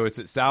 yeah, so it's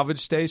at Salvage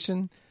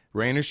Station,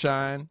 rain or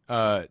shine,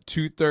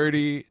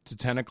 2:30 to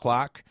 10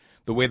 o'clock.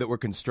 The way that we're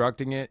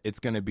constructing it, it's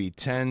going to be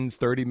 10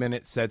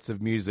 30-minute sets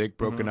of music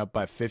broken up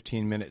by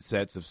 15-minute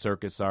sets of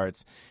circus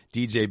arts.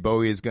 DJ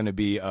Bowie is going to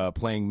be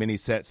playing mini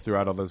sets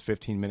throughout all those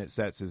 15-minute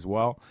sets as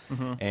well.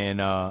 And,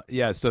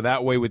 so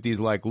that way with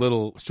these, like,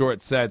 little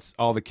short sets,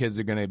 all the kids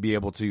are going to be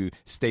able to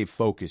stay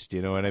focused,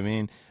 you know what I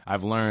mean?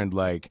 I've learned,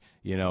 like,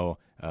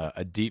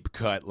 a deep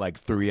cut, like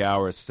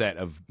 3-hour set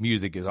of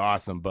music is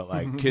awesome, but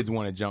like kids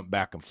want to jump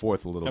back and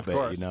forth a little bit,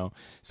 course.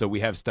 So we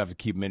have stuff to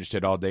keep them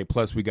interested all day.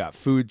 Plus, we got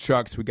food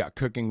trucks, we got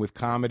cooking with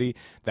comedy.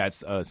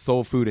 That's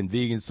soul food and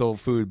vegan soul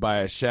food by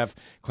a chef,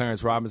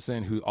 Clarence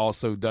Robinson, who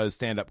also does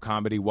stand-up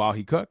comedy while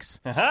he cooks.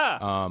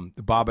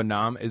 Baba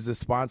Nam is the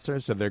sponsor,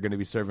 so they're going to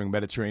be serving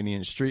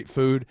Mediterranean street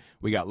food.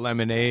 We got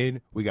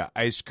lemonade, we got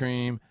ice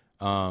cream.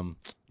 I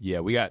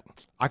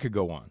could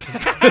go on.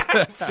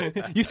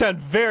 You sound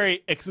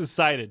very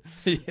excited.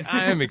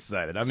 I am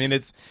excited. I mean,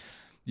 it's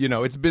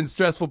been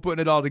stressful putting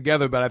it all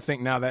together, but I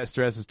think now that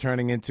stress is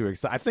turning into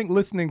excitement. I think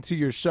listening to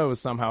your show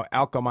somehow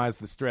alchemized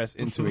the stress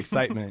into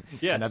excitement.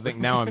 Yes. And I think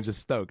now I'm just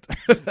stoked.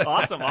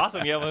 Awesome.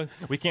 Yeah, well,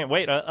 we can't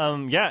wait.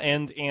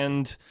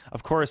 And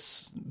of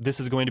course, this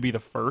is going to be the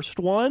first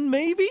one,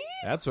 maybe?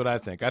 That's what I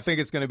think. I think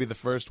it's going to be the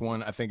first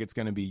one. I think it's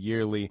going to be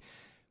yearly.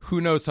 Who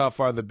knows how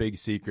far the big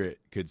secret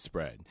could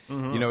spread?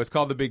 It's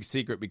called the big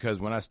secret because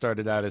when I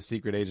started out as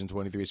Secret Agent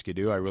 23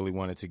 Skidoo, I really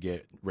wanted to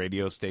get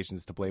radio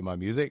stations to play my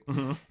music.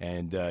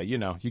 And,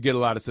 you get a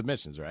lot of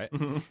submissions, right?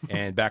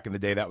 And back in the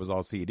day, that was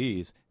all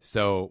CDs.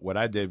 So what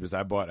I did was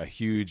I bought a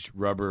huge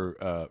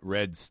rubber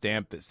red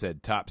stamp that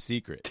said Top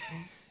Secret.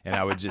 And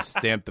I would just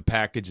stamp the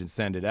package and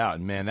send it out.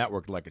 And, man, that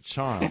worked like a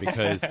charm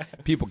because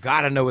people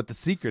got to know what the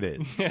secret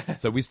is.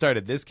 Yes. So we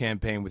started this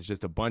campaign with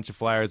just a bunch of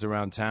flyers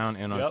around town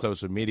and on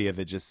social media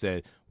that just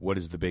said, what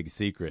is the big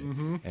secret?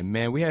 And,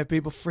 man, we had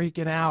people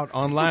freaking out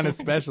online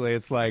especially.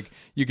 It's like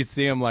you could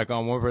see them, like,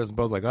 on one person's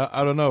post, like,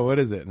 I don't know, what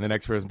is it? And the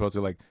next person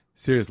posted, like,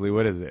 seriously,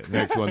 what is it?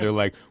 Next one, they're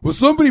like, will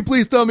somebody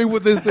please tell me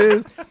what this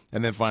is?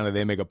 And then finally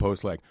they make a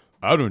post like,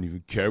 I don't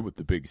even care what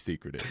the big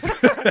secret is.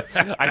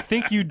 I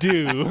think you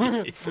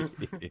do.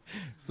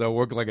 So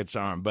work like a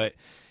charm. But,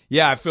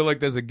 yeah, I feel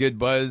like there's a good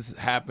buzz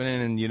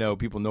happening and,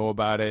 people know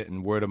about it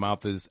and word of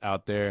mouth is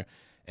out there.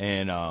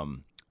 And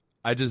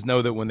I just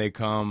know that when they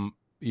come,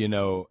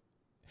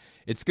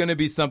 it's going to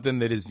be something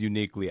that is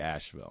uniquely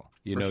Asheville.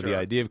 The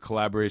idea of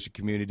collaboration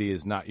community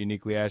is not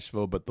uniquely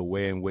Asheville, but the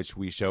way in which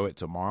we show it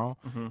tomorrow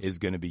is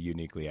going to be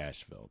uniquely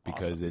Asheville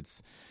because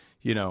it's,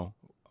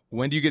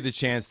 when do you get the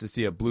chance to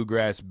see a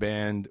bluegrass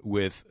band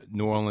with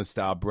New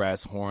Orleans-style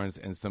brass horns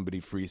and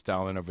somebody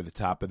freestyling over the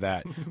top of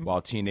that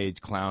while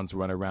teenage clowns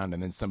run around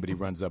and then somebody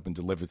runs up and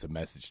delivers a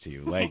message to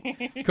you?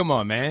 Like, come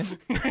on, man.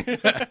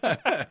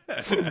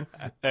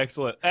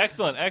 Excellent.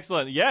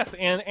 Yes,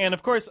 and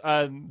of course,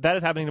 that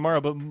is happening tomorrow.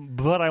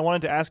 But I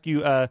wanted to ask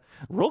you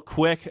real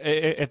quick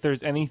if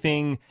there's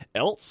anything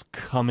else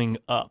coming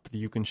up that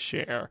you can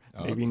share.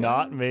 Maybe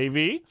not,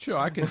 maybe. Sure,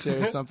 I can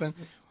share something.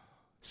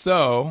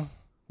 So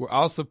we're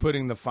also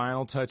putting the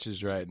final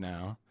touches right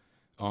now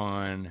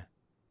on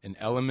an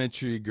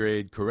elementary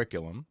grade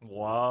curriculum.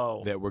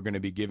 Wow. That we're going to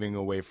be giving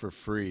away for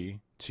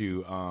free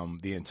to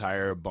the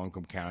entire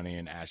Buncombe County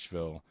and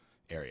Asheville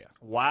area.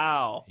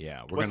 Wow.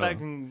 Yeah. What's that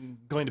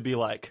going to be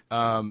like?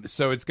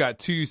 So it's got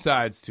two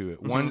sides to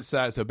it. One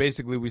side, so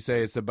basically we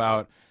say it's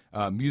about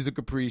music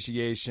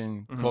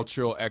appreciation,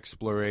 cultural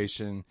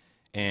exploration,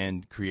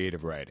 and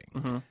creative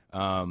writing.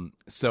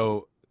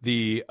 So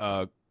the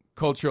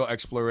cultural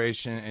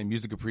exploration and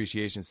music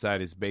appreciation side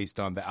is based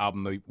on the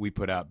album that we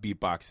put out,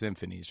 Beatbox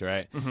Symphonies,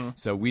 right?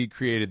 So we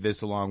created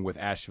this along with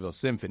Asheville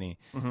Symphony.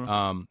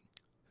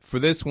 For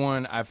this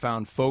one, I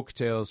found folk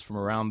tales from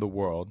around the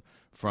world,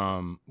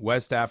 from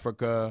West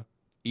Africa,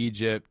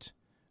 Egypt,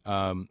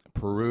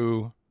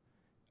 Peru,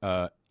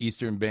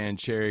 Eastern Band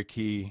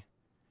Cherokee,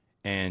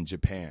 and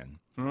Japan.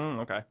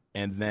 Okay.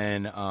 And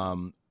then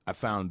I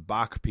found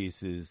Bach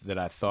pieces that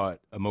I thought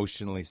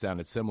emotionally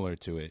sounded similar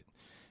to it.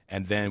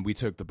 And then we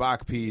took the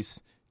Bach piece,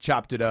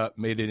 chopped it up,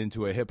 made it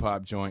into a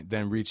hip-hop joint,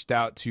 then reached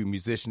out to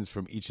musicians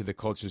from each of the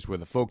cultures where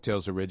the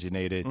folktales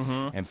originated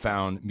and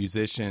found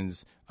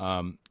musicians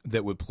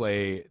that would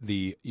play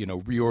the,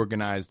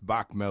 reorganized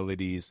Bach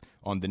melodies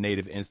on the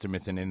native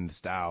instruments and in the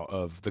style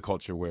of the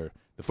culture where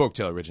the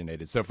folktale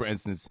originated. So, for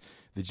instance,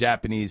 the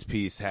Japanese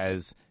piece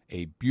has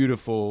a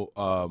beautiful,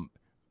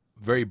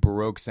 very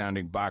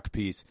Baroque-sounding Bach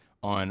piece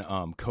on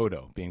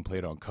kodo, being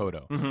played on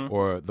kodo,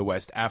 or the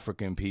West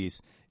African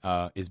piece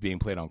is being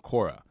played on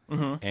kora.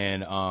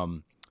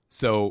 And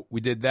so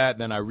we did that.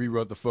 Then I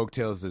rewrote the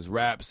folktales as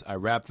raps. I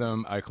rapped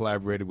them. I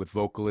collaborated with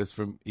vocalists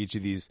from each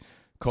of these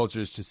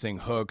cultures to sing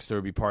hooks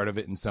or be part of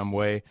it in some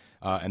way.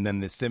 And then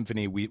the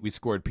symphony, we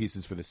scored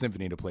pieces for the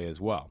symphony to play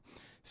as well.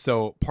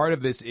 So part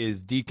of this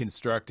is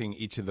deconstructing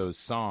each of those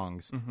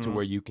songs to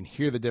where you can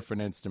hear the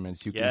different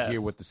instruments. You can hear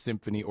what the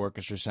symphony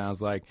orchestra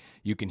sounds like.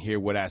 You can hear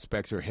what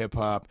aspects are hip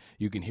hop.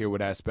 You can hear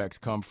what aspects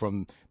come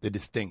from the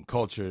distinct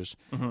cultures.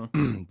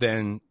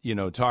 Then,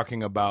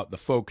 talking about the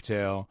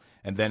folktale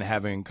and then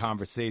having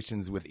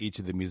conversations with each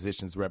of the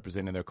musicians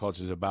representing their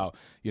cultures about,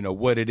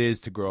 what it is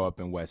to grow up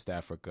in West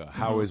Africa.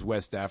 How is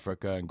West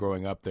Africa and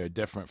growing up there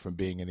different from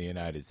being in the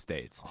United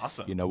States?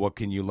 Awesome. What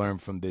can you learn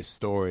from this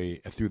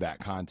story through that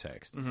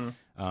context?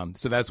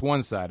 So that's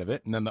one side of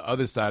it. And then the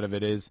other side of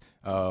it is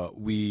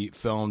we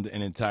filmed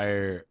an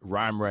entire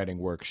rhyme writing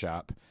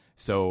workshop.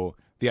 So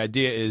the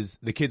idea is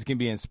the kids can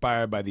be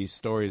inspired by these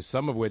stories,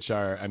 some of which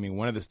are,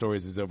 one of the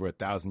stories is over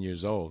 1,000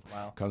 years old.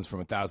 Wow. Comes from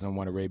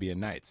 1001 Arabian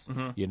Nights,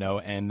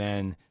 and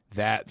then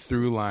that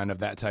through line of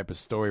that type of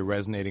story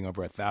resonating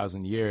over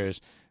 1,000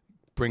 years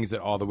brings it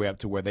all the way up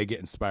to where they get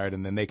inspired,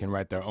 and then they can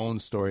write their own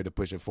story to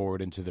push it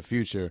forward into the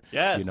future.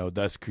 Yes.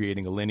 Thus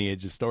creating a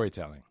lineage of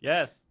storytelling.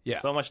 Yes. Yeah.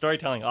 So much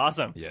storytelling.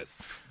 Awesome.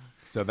 Yes.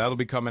 So that'll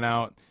be coming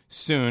out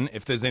soon.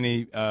 If there's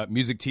any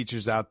music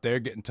teachers out there,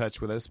 get in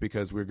touch with us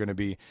because we're going to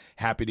be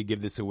happy to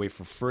give this away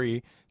for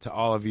free to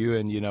all of you.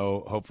 And,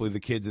 hopefully the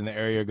kids in the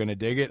area are going to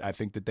dig it. I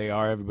think that they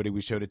are. Everybody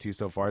we showed it to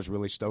so far is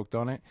really stoked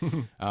on it.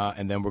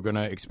 And then we're going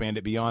to expand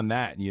it beyond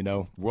that,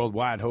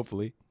 worldwide,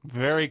 hopefully.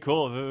 Very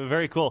cool,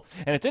 very cool.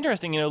 And it's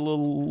interesting,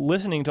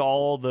 listening to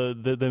all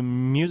the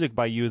music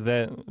by you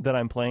that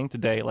I'm playing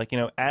today. Like,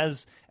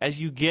 as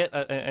you get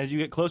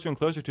closer and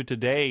closer to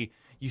today,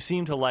 you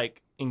seem to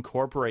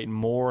incorporate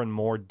more and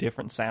more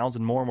different sounds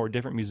and more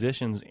different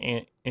musicians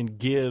and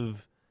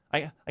give,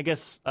 I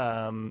guess,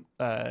 have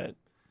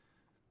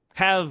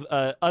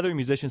other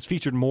musicians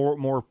featured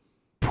more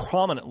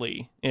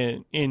prominently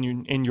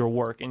in your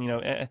work,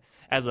 and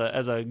as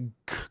a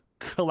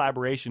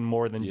collaboration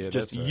more than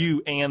just right.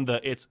 You and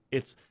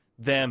it's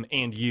them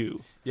and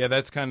you. Yeah,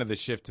 that's kind of the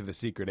shift to the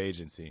secret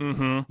agency.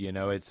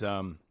 It's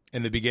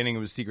in the beginning it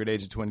was Secret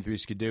Agent 23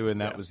 Skidoo, and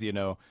that was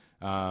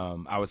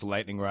I was a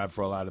lightning rod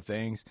for a lot of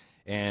things.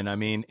 And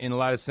in a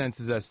lot of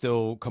senses, I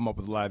still come up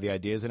with a lot of the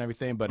ideas and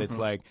everything. But it's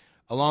like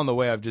along the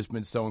way, I've just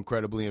been so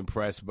incredibly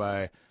impressed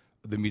by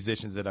the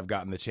musicians that I've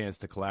gotten the chance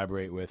to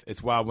collaborate with.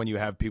 It's wild when you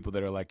have people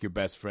that are like your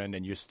best friend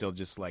and you're still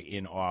just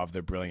in awe of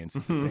their brilliance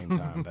at the same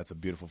time. That's a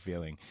beautiful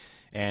feeling.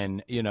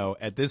 And,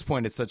 at this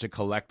point, it's such a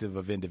collective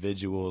of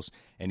individuals,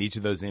 and each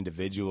of those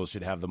individuals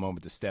should have the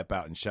moment to step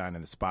out and shine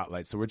in the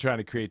spotlight. So we're trying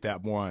to create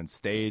that more on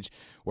stage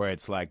where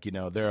it's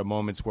there are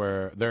moments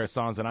where there are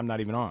songs that I'm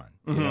not even on.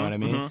 You know what I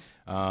mean?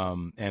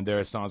 And there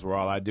are songs where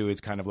all I do is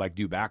kind of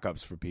do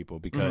backups for people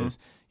because,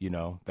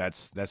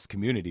 that's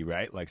community,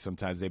 right? Like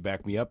sometimes they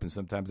back me up and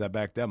sometimes I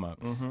back them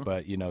up.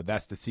 But,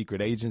 that's the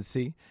secret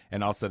agency.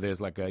 And also there's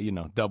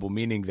a, double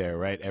meaning there,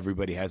 right?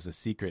 Everybody has a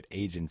secret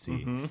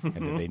agency and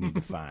that they need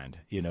to find,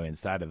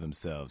 inside of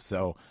themselves.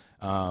 So,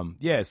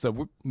 so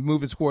we're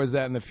moving towards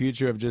that in the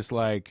future of just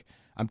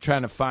I'm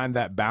trying to find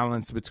that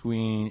balance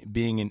between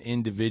being an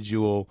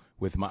individual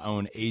with my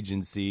own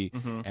agency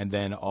and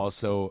then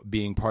also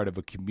being part of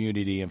a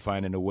community and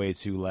finding a way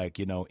to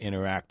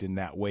interact in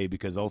that way,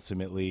 because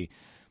ultimately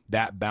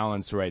that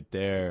balance right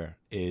there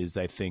is,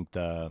 I think,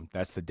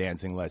 that's the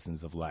dancing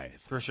lessons of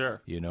life. For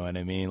sure. You know what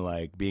I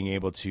mean? Being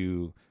able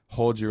to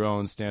hold your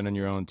own, stand on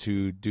your own,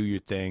 to do your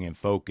thing and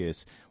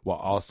focus while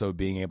also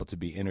being able to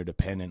be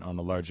interdependent on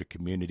a larger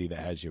community that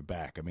has your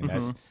back.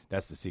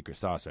 That's the secret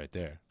sauce right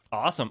there.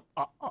 Awesome.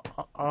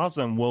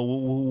 Awesome.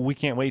 Well, we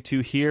can't wait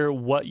to hear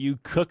what you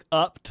cook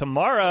up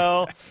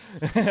tomorrow.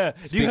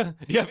 Do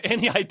you have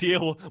any idea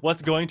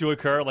what's going to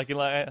occur?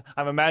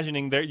 I'm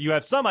imagining you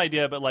have some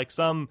idea, but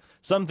some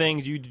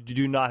things you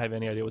do not have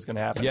any idea what's going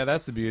to happen. Yeah,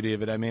 that's the beauty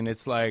of it.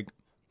 It's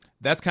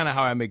that's kind of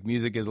how I make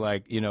music is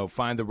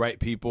find the right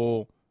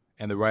people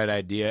and the right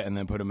idea and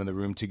then put them in the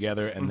room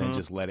together and then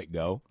just let it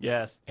go.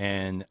 Yes.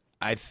 And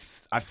I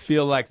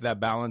feel like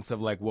that balance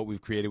of what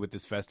we've created with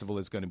this festival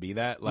is going to be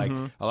that.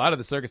 A lot of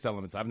the circus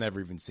elements I've never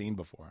even seen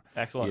before.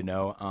 Excellent.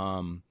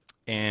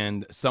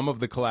 And some of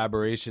the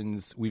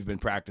collaborations we've been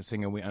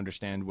practicing and we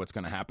understand what's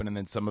going to happen, and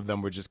then some of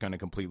them we're just going to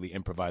completely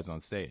improvise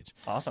on stage.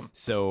 Awesome.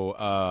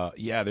 So,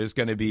 there's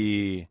going to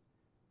be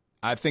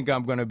 – I think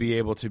I'm going to be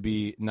able to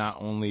be not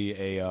only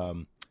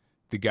a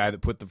the guy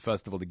that put the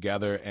festival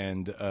together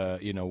and,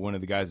 one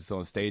of the guys that's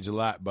on stage a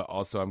lot, but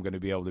also I'm going to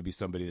be able to be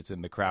somebody that's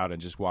in the crowd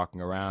and just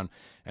walking around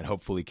and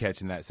hopefully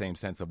catching that same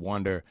sense of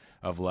wonder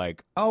of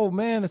like, oh,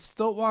 man, a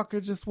stilt walker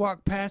just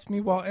walked past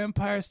me while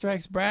Empire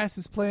Strikes Brass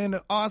is playing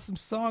an awesome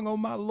song. Oh,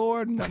 my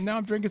Lord. Now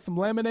I'm drinking some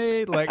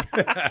lemonade. Like,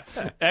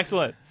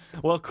 Excellent.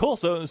 Well, cool.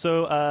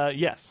 So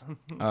yes.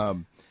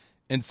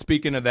 And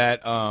speaking of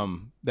that,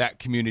 that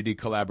community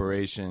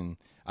collaboration,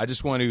 I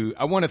want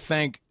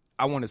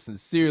to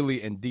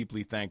sincerely and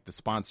deeply thank the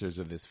sponsors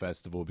of this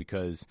festival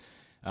because,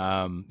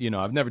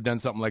 I've never done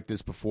something like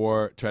this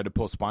before, tried to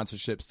pull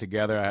sponsorships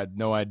together. I had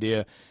no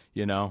idea,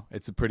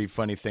 it's a pretty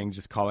funny thing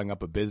just calling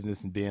up a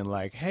business and being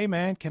like, hey,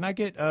 man, can I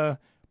get a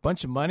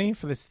bunch of money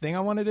for this thing I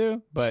want to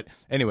do? But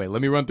anyway,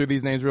 let me run through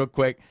these names real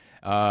quick.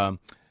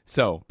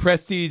 So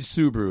Prestige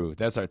Subaru,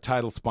 that's our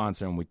title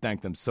sponsor, and we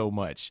thank them so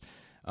much.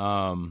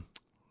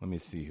 Let me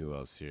see who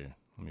else here.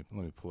 Let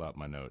me pull out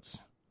my notes.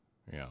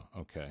 Yeah,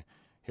 okay.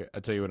 Here,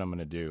 I'll tell you what I'm going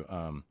to do.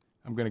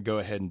 I'm going to go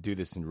ahead and do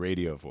this in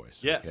radio voice.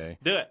 Yes, okay?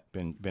 do it.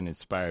 Been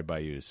inspired by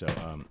you. So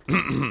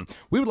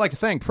we would like to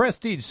thank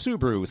Prestige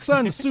Subaru,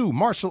 Sun Tzu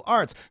Martial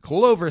Arts,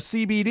 Clover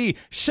CBD,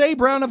 Shea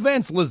Brown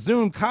Events,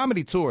 Lazoon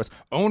Comedy Tours,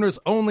 Owners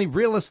Only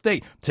Real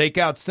Estate,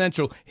 Takeout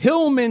Central,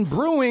 Hillman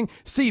Brewing,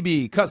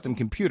 CB Custom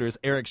Computers,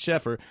 Eric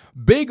Sheffer,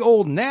 Big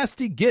Old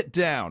Nasty Get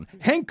Down,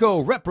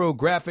 Henko Repro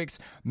Graphics,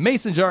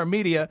 Mason Jar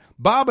Media,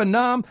 Baba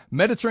Nam,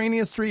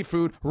 Mediterranean Street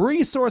Food,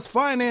 Resource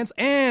Finance,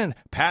 and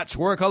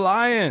Patchwork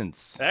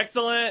Alliance.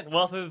 Excellent.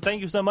 Well,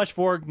 thank you so much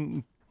for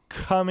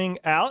coming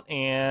out,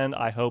 and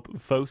I hope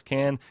folks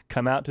can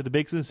come out to the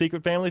Big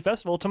Secret Family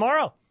Festival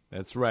tomorrow.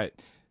 That's right.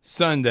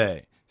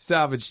 Sunday,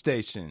 Salvage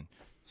Station.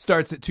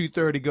 Starts at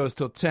 2:30, goes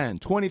till 10.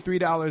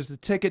 $23 the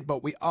ticket,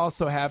 but we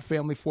also have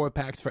family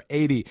 4-packs for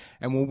 $80.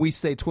 And when we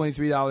say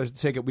 $23 the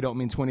ticket, we don't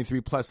mean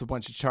 23 plus a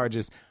bunch of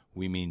charges.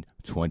 We mean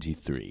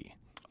 23.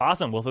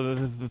 Awesome. Well,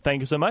 thank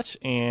you so much,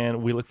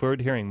 and we look forward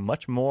to hearing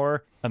much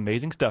more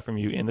amazing stuff from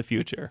you in the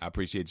future. I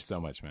appreciate you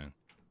so much, man.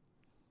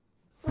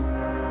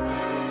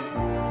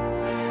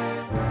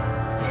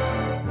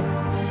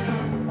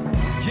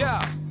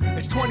 Yeah,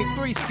 it's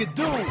 23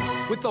 Skidoo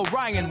with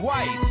Orion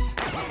Weiss.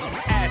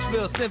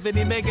 Asheville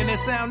Symphony making it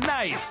sound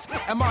nice.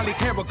 And Marley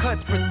Carroll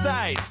cuts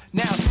precise.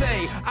 Now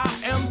say,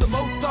 I am the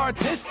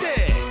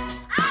Mozartistic.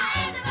 I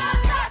am the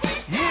most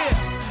artistic. Yeah,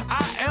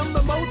 I am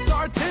the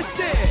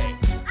Mozartistic.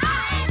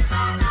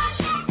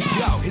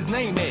 Yo, his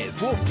name is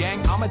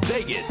Wolfgang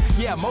Amadeus.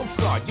 Yeah,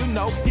 Mozart,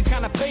 he's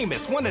kind of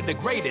famous, one of the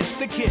greatest.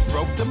 The kid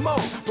broke the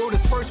mold, wrote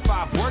his first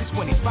 5 works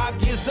when he's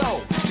 5 years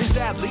old. His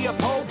dad,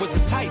 Leopold, was a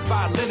tight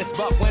violinist,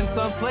 but when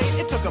son played,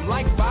 it took him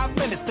like 5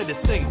 minutes to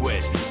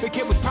distinguish. The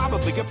kid was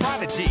probably a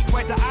prodigy,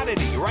 quite the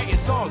oddity, writing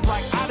songs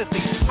like Odyssey,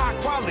 high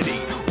quality.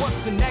 What's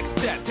the next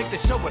step? Take the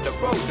show on the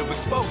road to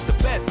expose the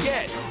best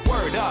yet.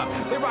 Word up,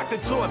 they rocked the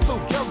tour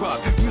through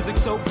Europe. Music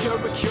so pure,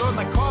 pure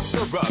like cough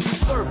syrup.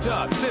 Served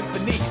up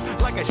symphonies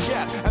like a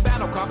chef. A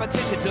battle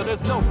competition till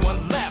there's no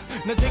one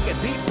left. Now take a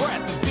deep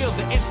breath and feel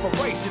the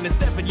inspiration. The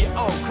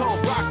 7-year-old Cole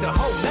rocked the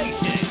whole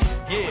nation.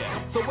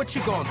 Yeah, so what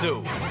you gonna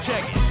do?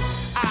 Check it.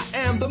 I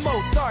am the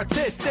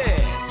Mozartistic.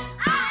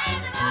 I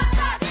am the most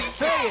artistic.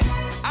 Say it.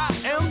 I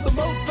am the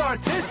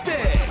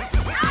Mozartistic.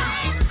 I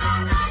am the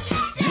most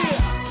artistic. Yeah,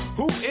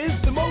 who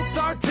is the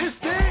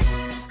Mozartistic?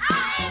 I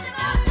am the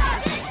most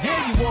artistic.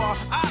 Here you are.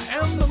 I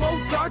am the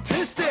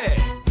Mozartistic.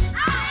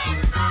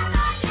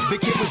 The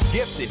kid was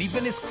gifted,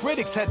 even his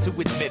critics had to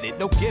admit it.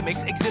 No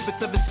gimmicks,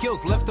 exhibits of his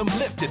skills left him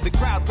lifted. The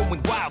crowd's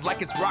going wild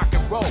like it's rock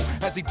and roll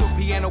as he took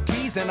piano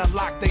keys and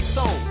unlocked their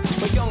souls.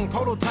 But young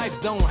prototypes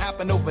don't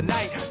happen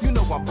overnight. You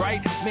know I'm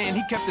right, man,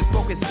 he kept his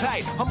focus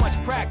tight. How much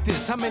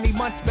practice, how many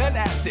months spent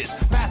at this?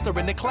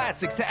 Mastering the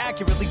classics to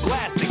accurately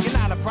blast it. You're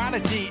not a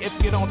prodigy if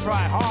you don't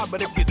try hard,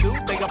 but if you do,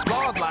 they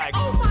applaud like,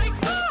 oh my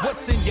God.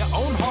 What's in your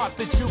own heart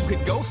that you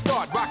could go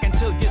start? Rock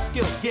until your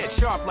skills get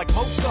sharp like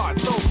Mozart.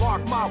 So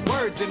mark my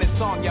words in this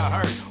song you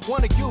heard.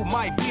 One of you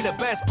might be the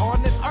best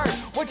on this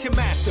earth. What's your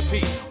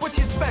masterpiece? What's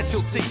your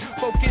specialty?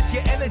 Focus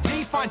your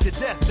energy, find your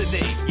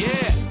destiny.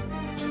 Yeah,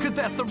 cause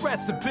that's the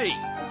recipe.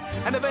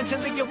 And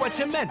eventually you're what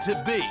you're meant to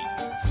be.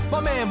 My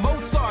man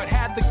Mozart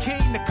had the key.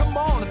 Now come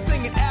on and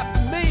sing it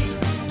after me.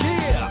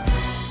 Yeah,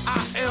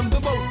 I am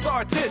the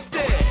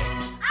Mozartistic.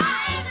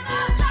 I am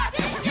the most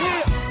artistic.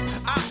 Yeah,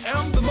 I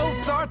am the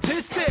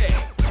Mozartistic.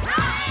 I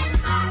am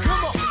the most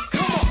Come on,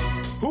 come on.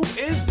 Who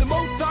is the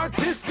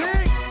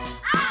Mozartistic?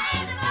 I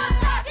am the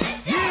most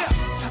artistic. Yeah,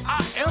 I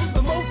am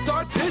the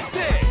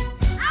Mozartistic.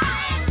 I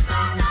am the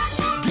most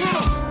artistic. Get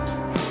 'em.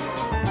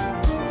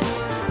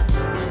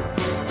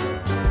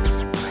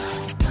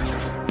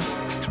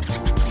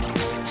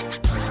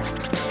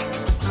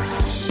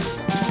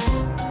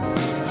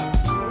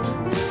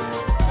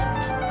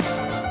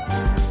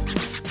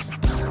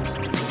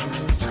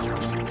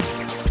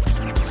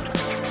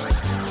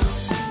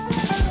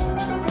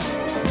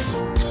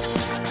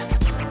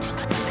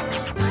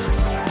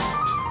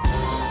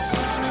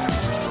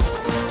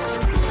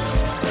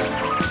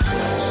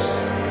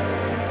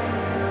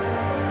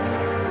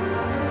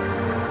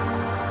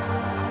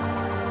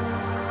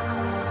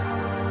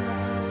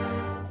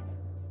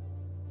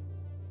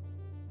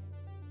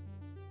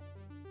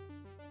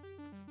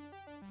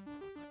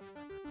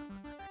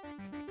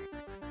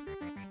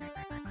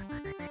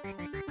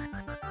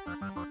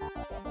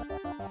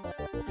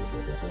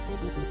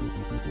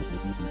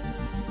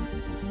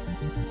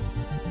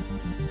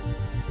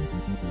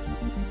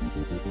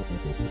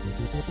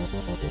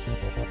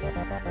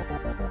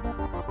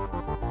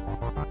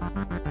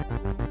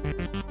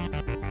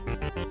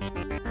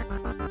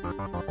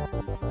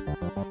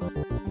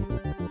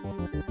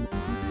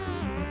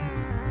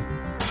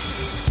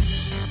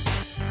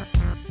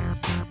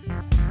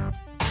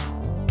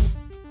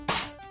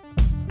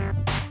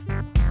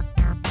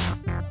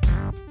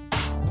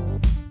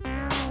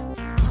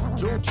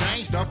 To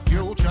change the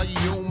future,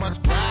 you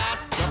must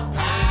grasp the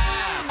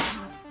past.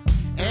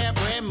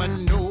 Every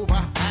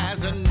maneuver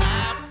has an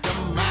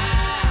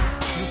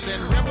aftermath. You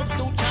send rebels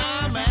through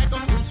time,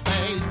 echoes through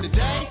space.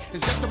 Today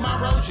is just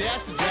tomorrow's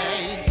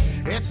yesterday.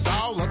 It's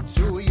all up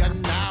to you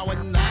now,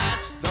 and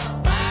that's the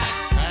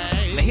facts.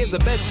 Hey. Now here's a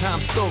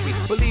bedtime story.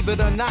 Believe it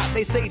or not,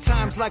 they say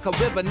time's like a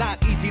river,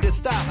 not easy to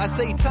stop. I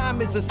say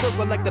time is a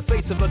silver like the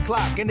face of a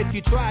clock. And if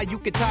you try, you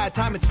can tie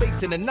time and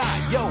space in a knot.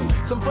 Yo,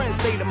 some friends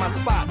stayed at my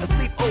spot,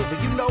 asleep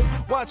over, you know.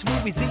 Watch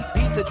movies, eat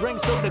pizza, drink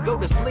soda, go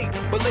to sleep.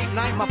 But late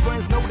night, my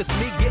friends notice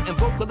me getting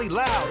vocally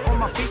loud on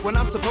my feet when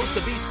I'm supposed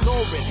to be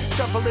snoring.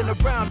 Shuffling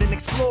around and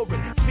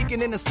exploring,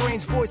 speaking in a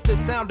strange voice that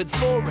sounded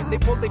foreign. They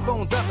pull their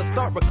phones out and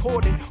start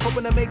recording,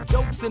 hoping to make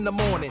jokes in the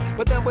morning.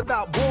 But then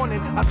without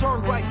warning, I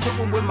turned right to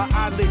them with my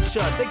eyelids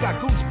shut. They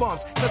got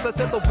goosebumps, cause I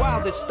said the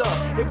wildest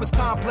stuff. It was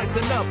complex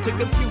enough to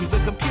confuse a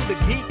computer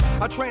geek.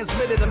 I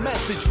transmitted a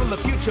message from the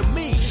future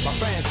me. My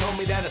friends told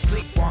me that I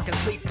sleepwalk and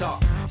sleep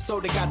talk, so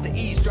they got the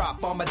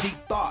eavesdrop on my deep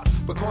thoughts,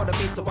 recording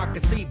me so I can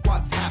see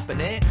what's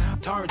happening.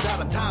 Turns out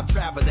I'm time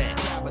traveling.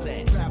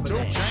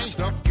 To change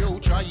the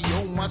future,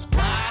 you must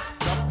grasp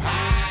the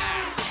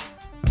past.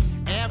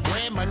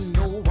 Every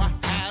maneuver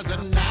has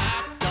an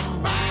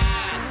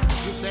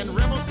aftermath. You send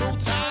rebels through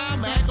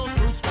time, echoes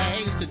through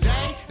space.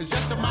 Today is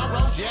just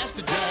tomorrow's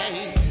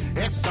yesterday.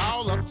 It's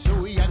all up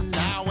to you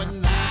now,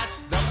 and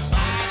that's the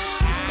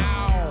fact.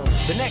 Ow.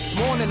 The next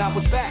morning I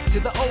was back to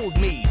the old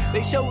me.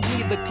 They showed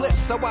me the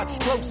clips I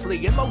watched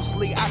closely, and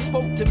mostly I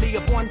spoke to me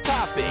of one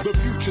topic. The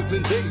future's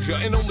in danger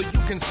and only you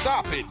can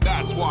stop it.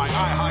 That's why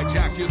I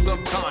hijacked your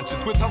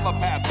subconscious with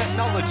telepath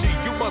technology.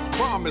 You must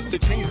promise to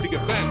change the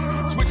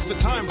events. Switch the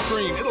time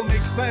stream, it'll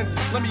make sense.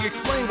 Let me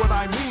explain what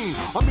I mean.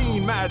 A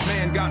mean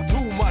madman got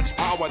too much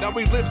power. Now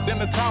he lives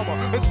in a tower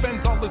and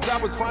spends all his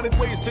hours finding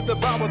ways to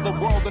devour the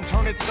world and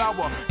turn it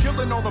sour.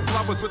 Killing all the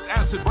flowers with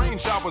acid rain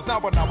showers. Now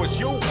when I was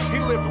you, he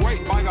lived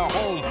right by our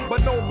home,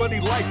 but nobody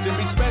liked him.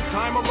 He spent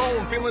time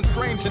alone, feeling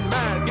strange and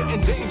mad,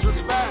 getting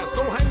dangerous fast.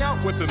 Go hang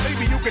out with him,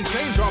 maybe you can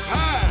change our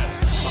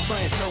past. My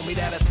friends told me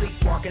that I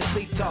sleepwalk and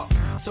sleep talk,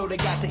 so they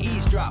got to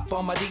eavesdrop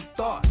on my deep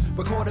thoughts,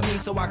 recording me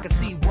so I can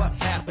see what's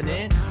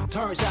happening.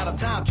 Turns out I'm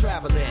time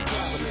traveling.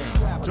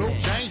 To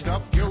change the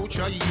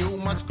future, you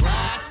must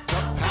grasp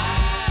the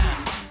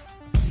past.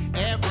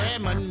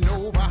 Every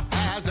maneuver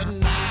has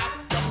an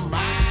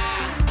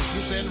aftermath.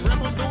 You send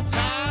ripples through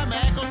time,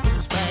 echoes through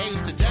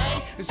space.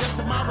 Today is just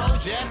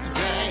tomorrow's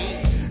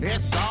yesterday.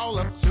 It's all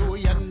up to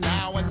you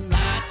now, and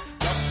that's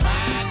the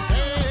fact.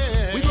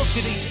 Hey. We looked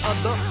at each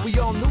other, we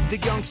all knew the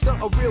youngster,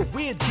 a real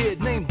weird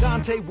kid named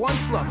Dante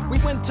Onceler. We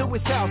went to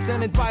his house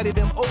and invited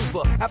him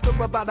over. After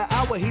about an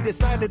hour, he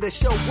decided to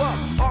show up.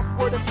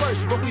 Awkward at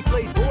first, but we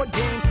played board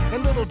games,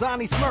 and little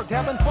Donnie smirked,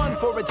 having fun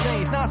for a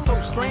change. Not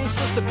so strange,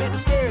 just a bit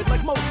scared,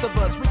 like most of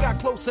us. We got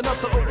close enough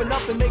to open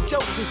up and make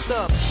jokes and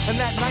stuff. And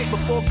that night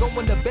before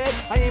going to bed,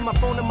 I aimed my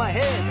phone in my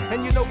head,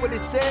 and you know what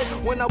it said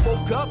when I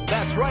woke up?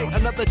 That's right,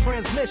 another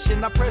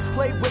transmission. I pressed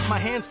play with my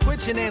hands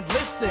twitching and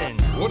listen.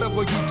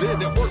 Whatever you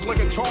did, it worked like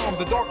a charm.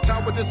 The dark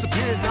tower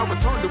disappeared, now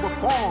returned to a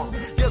farm.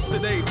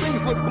 Yesterday,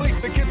 things looked bleak,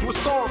 the kids were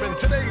starving.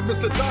 Today,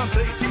 Mr.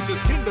 Dante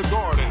teaches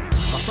kindergarten.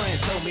 My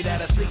friends told me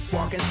that I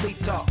sleepwalk and sleep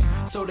talk,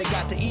 so they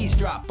got to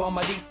eavesdrop on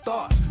my deep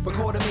thoughts,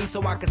 recording me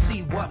so I can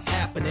see what's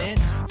happening.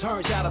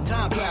 Turns out I'm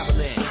time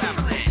traveling.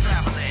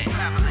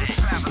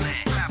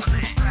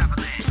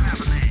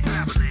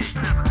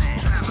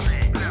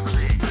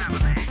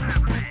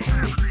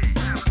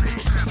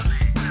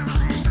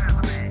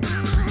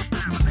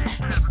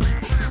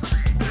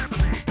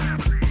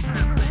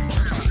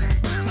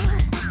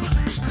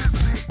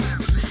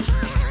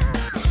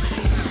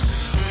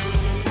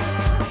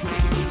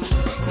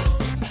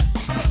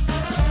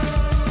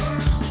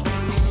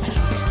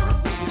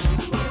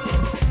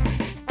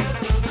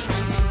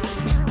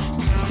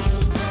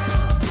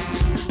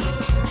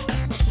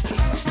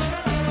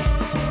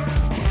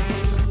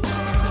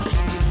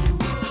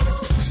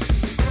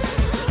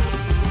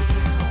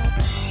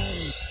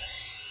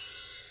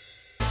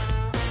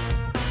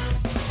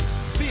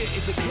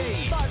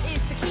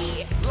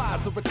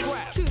 Of a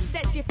trap. Truth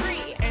sets you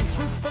free. And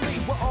truthfully,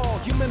 we're all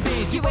human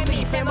beings. You and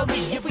me,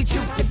 family, if we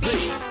choose to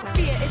be.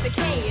 Fear is a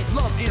cage.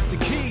 Love is the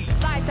key.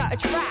 Lies are a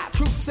trap.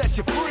 Truth sets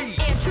you free.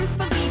 And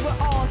truthfully, we're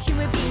all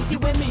human beings. You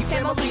and me,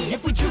 family,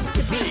 if we choose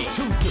to be.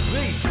 Choose to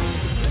be.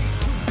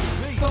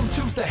 Some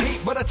choose to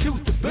hate, but I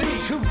choose to be.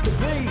 Choose to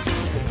be.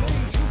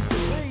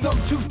 Some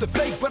choose to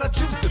fake, but I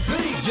choose to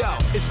be. Yo,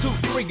 it's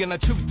 2-3 and I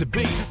choose to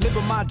be.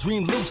 Living my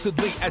dream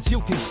lucidly, as you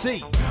can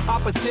see.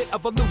 Opposite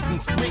of a losing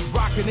streak,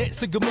 rocking it,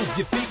 so you move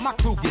your feet, my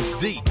crew gets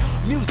deep.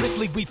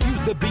 Musically, we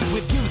fuse the beat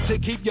with views to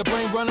keep your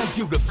brain running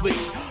beautifully.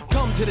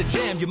 Come to the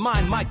jam, your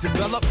mind might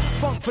develop.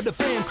 Funk for the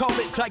fam, call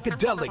it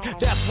psychedelic.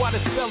 That's why the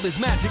spell is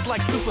magic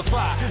like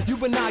stupefy. You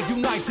and I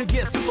unite to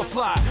get super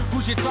fly.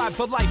 Who's your tribe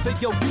for life? Hey,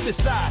 yo, you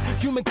decide.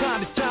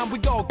 Humankind, it's time we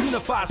all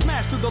unify.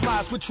 Smash through the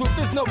lies with truth,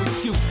 there's no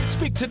excuse.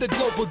 Speak to the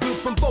global dude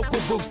from vocal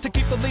booths to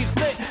keep the leaves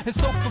lit and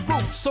soak the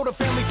roots so the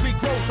family tree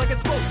grows like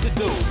it's supposed to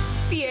do.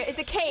 Fear is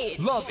a cage.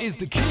 Love is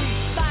the key.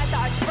 Lies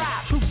are a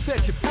trap. Truth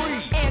sets you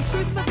free. And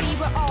truthfully,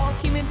 we're all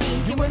human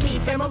beings. You and me,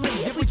 family,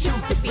 if we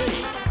choose to be.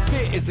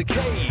 Fear is a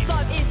cage.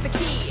 Love is the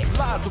key.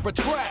 Lies are a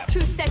trap.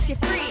 Truth sets you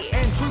free.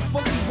 And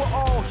truthfully, we're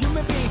all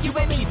human beings. You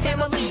and me,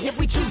 family, if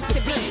we choose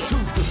to be.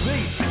 Choose to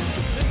be.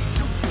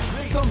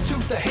 Some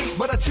choose to hate,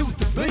 but I choose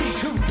to be.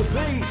 Choose to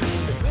be.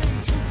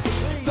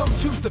 Some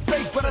choose to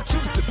fake, but I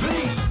choose to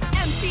be.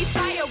 MC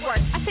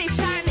fireworks, I say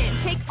shining.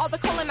 Take all the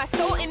coal in my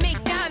soul and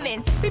make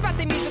diamonds. We brought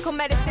the musical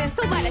medicine,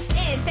 so let us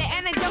in. The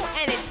antidote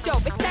and it's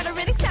dope, etc.,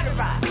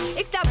 etc.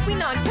 Except we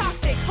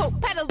non-toxic,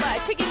 hope peddler.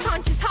 Take your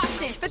conscious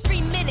hostage for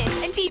 3 minutes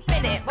and deep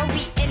in it when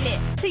we in it.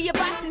 Till you're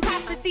blasting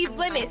past perceived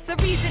limits. The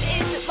reason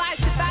is that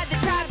lives survive the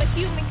tribe, but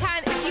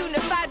humankind is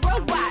unified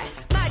worldwide.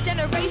 My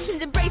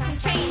generation's embracing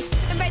change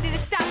and ready to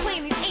stop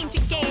playing these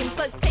ancient games.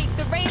 Let's take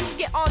the reins and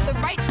get on the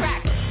right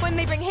track. When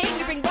they bring hate,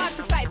 we bring love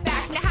to fight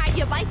back. Now how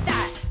you like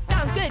that?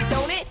 Sound good,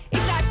 don't it?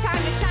 It's our time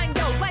to shine,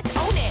 yo, let's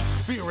own it.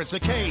 Fear is a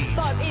cage.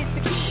 Love is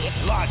the key.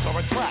 Lies are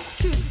a trap.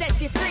 Truth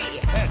sets you free.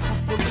 And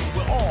truthfully,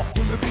 we're all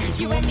human beings.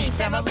 You and me,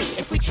 family,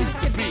 if we choose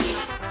to be.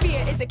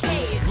 Fear is a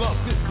cage.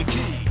 Love is the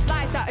key.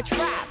 Lies are a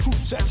trap.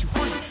 Truth sets you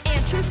free.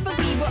 And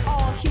truthfully, we're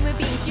all human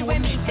beings. You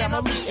and me,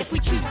 family, if we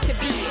choose to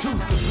be.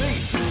 Choose to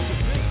be.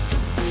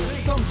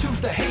 Some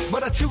choose to hate,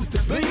 but I choose to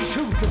be.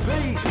 Choose to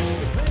be.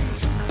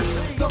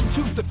 Some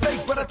choose to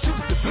fake, but I choose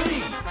to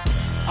be.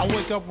 I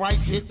wake up right,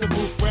 hit the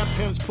booth, grab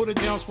pens, put it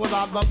down, it's what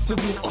I love to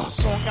do.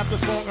 Song after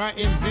song, I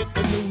invent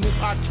the newness.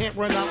 I can't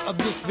run out of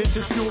this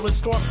vintage fuel. It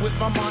starts with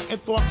my mind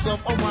and thoughts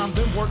of around,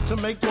 then work to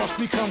make thoughts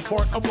become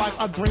part of life.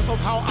 I dream of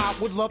how I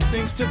would love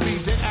things to be,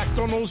 then act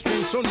on those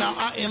dreams. So now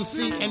I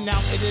MC, and now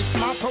it is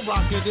my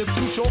prerogative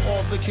to show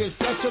all the kids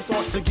that your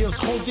thoughts are gifts,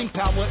 holding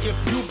power. If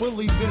you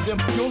believe in them,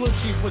 you'll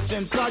achieve what's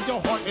inside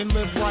your heart and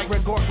live right,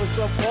 regardless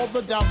of all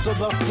the doubts of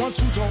the ones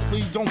who don't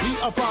lead. Don't be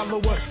a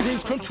follower.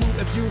 Dreams come true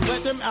if you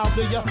let them out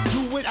there.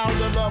 Do it out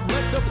of love,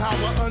 let the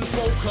power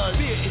unfold, cause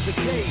fear is a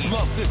cage.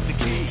 Love is the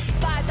key.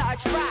 Lies are a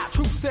trap.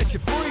 Truth sets you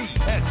free.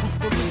 And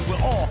truthfully,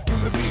 we're all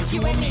human beings.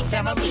 You and me,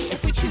 family,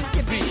 if we choose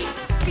to be.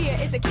 Fear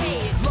is a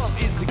cage. Love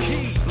is the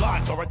key.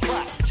 Lies are a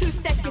trap.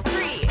 Truth sets you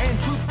free. And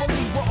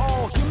truthfully, we're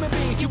all human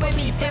beings. You and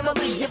me,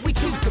 family, if we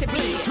choose to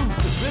be. Choose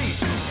to be.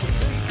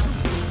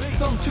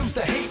 Some choose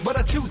to hate, but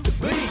I choose to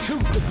be.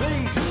 Choose to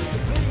be.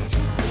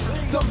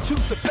 Some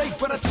choose to fake,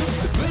 but I choose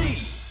to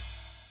be.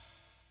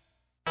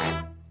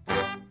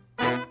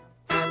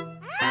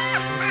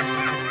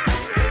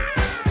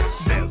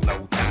 There's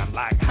no time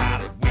like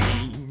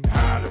Halloween,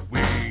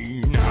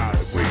 Halloween,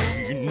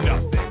 Halloween.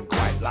 Nothing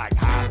quite like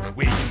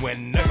Halloween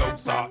when the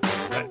ghosts are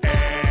in the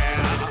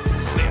air.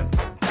 There's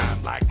no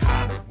time like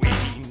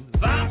Halloween.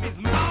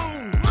 Zombies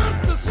moan,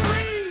 monsters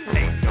scream.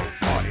 Ain't no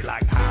party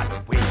like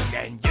Halloween,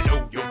 and you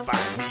know you'll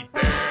find me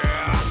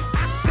there.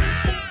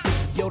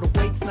 Yo, the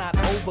wait's not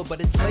over, but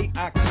it's late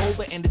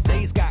October and the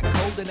days got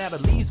colder. Now the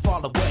leaves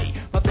fall away.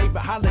 My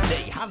favorite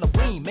holiday,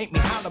 Halloween, make me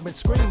holler and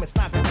scream. It's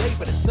not today,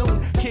 but it's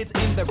soon. Kids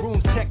in their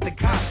rooms check the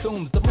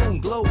costumes. The moon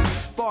glows,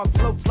 fog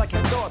floats like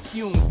exhaust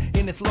fumes.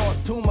 In this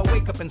lost tomb, I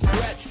wake up and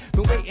stretch.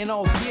 Been waiting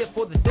all year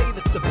for the day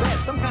that's the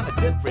best. I'm kinda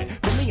different.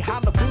 For me,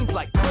 Halloween's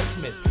like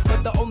Christmas,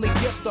 but the only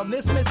gift on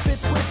this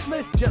misfits wish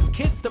list, just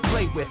kids to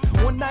play with.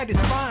 One night is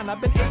fine. I've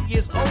been 8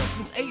 years old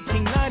since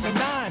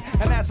 1899,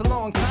 and that's a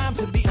long time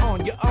to be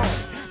on your own.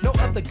 No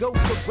other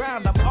ghosts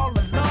around, I'm all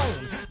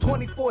alone.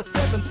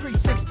 24/7,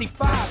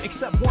 365,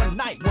 except one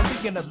night when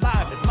being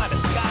alive is my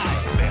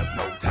disguise. There's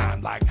no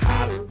time like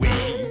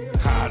Halloween,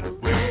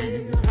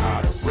 Halloween,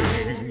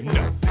 Halloween.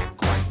 Nothing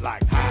quite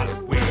like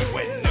Halloween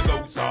when the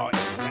ghosts are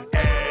in the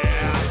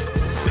air.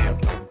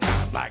 There's no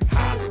time like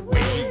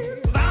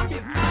Halloween.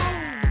 Zombies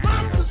moan,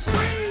 monsters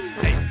scream.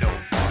 Ain't no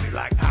party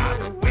like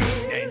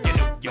Halloween, and you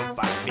know you'll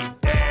find me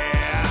there.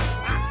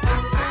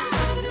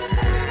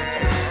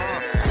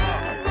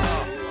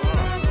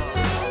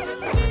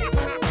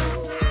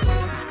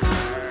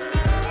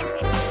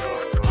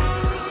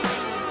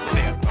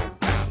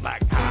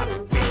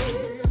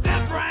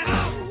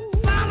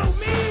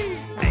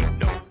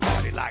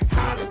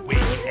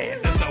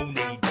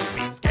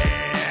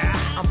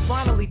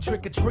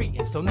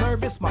 Trick-or-treating, so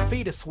nervous, my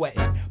feet are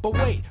sweating. But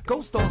wait,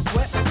 ghosts don't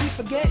sweat, I keep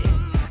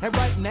forgetting. And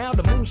right now,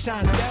 the moon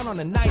shines down on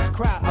a nice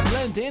crowd. I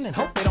blend in and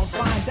hope they don't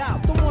find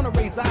out. Don't wanna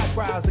raise raise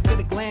eyebrows or get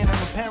a glance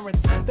from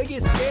parents. They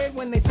get scared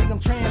when they see I'm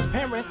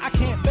transparent. I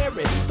can't bear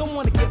it, don't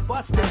wanna get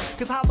busted.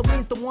 Cause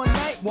Halloween's the one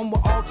night when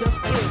we're all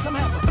just kids. I'm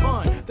having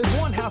fun, there's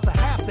one house I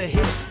have to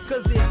hit.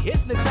 Cause it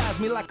hypnotized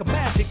me like a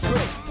magic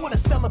trick. What a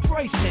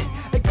celebration,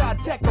 they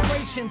got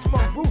decorations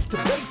from roof to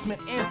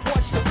basement and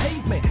porch to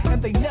pavement.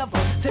 And they never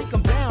take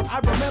them down, I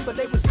remember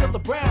they were still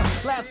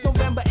around last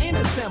November and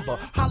December.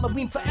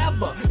 Halloween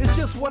forever is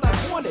just what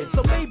I wanted.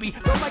 So maybe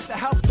they'll like the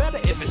house better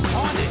if it's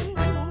haunted.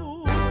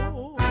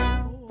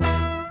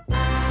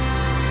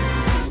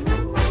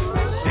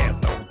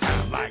 There's no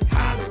time like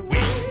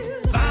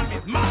Halloween.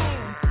 Zombies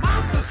moan,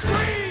 monsters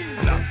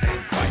scream.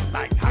 Nothing quite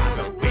like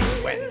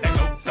Halloween when the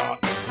ghosts are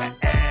in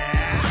the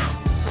air.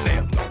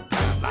 There's no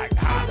time like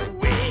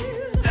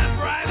Halloween. Step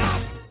right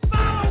up,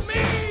 follow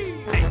me.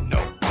 Ain't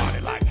no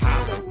party like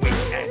Halloween,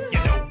 and you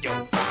know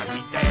you'll find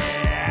me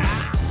there.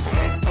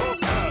 There's no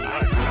time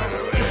like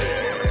Halloween.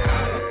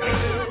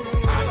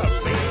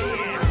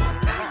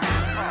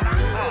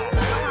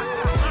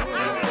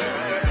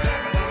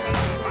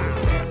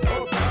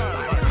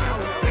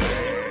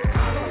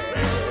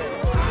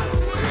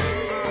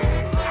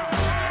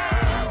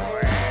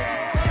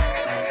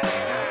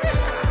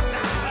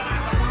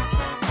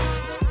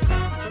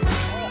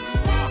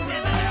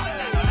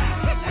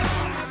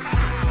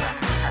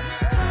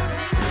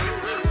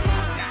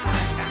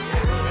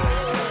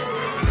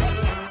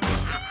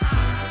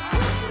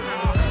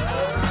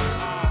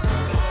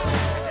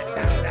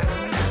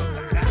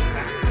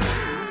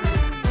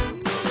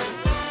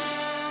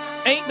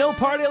 Ain't No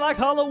Party Like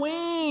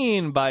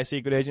Halloween by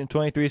Secret Agent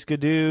 23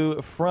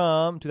 Skidoo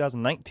from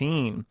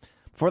 2019.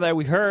 Before that,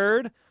 we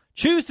heard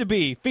Choose to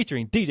Be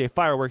featuring DJ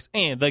Fireworks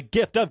and The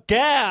Gift of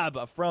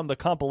Gab from the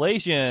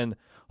compilation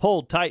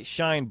Hold Tight,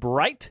 Shine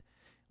Bright.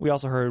 We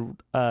also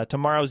heard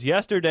Tomorrow's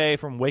Yesterday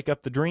from Wake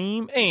Up the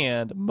Dream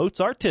and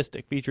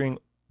Mozartistic featuring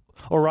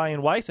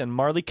Orion Weiss and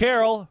Marley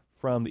Carroll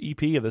from the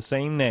EP of the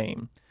same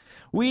name.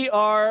 We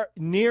are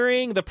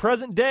nearing the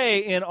present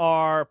day in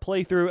our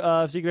playthrough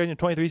of Secret Agent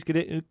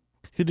 23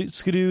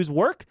 Skidoo's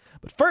work.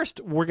 But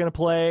first, we're going to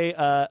play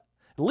at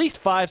least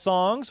 5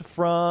 songs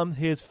from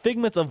his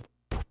Figments of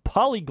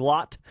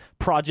Polyglot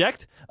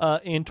project.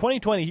 In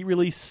 2020, he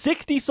released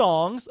 60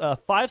 songs, a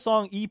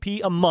 5-song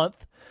EP a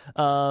month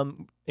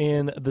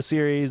in the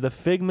series The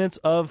Figments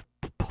of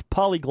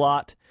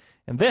Polyglot.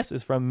 And this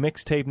is from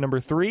mixtape number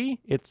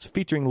 3. It's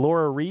featuring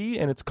Laura Reed,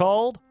 and it's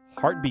called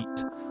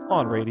Heartbeat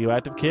on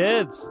Radioactive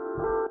Kids.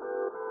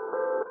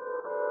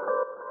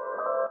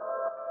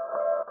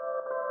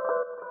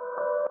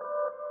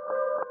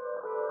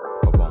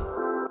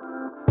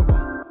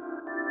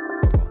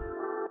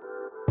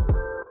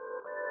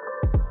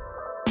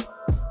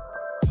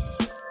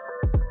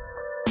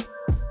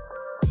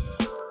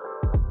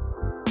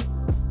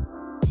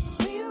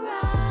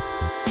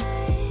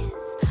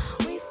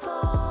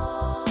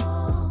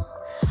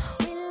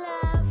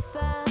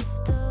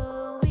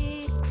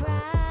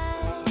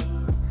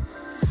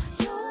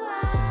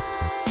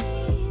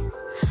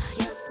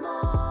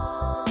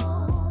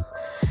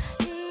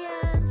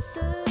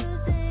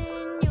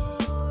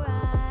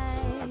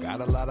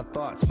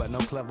 But no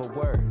clever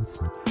words.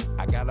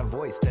 I got a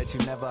voice that you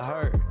never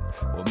heard.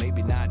 Well,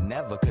 maybe not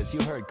never, cause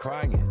you heard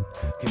crying.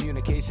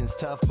 Communication's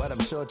tough, but I'm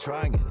sure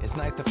trying. It's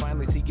nice to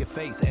finally see your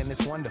face, and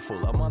it's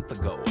wonderful. A month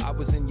ago, I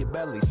was in your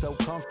belly, so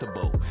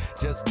comfortable.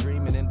 Just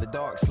dreaming in the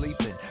dark,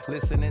 sleeping.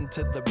 Listening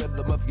to the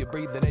rhythm of your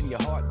breathing and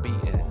your heart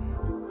beating.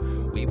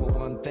 We were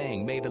one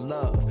thing, made of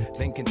love.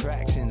 Then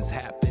contractions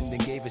happened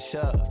and gave a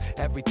shove.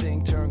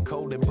 Everything turned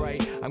cold and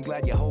bright. I'm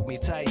glad you hold me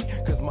tight,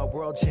 cause my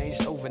world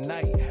changed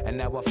overnight. And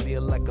now I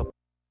feel like a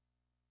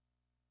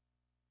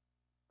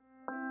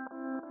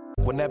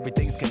when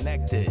everything's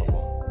connected.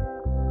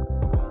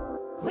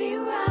 We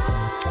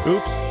rise,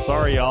 oops,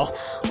 sorry, y'all.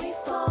 we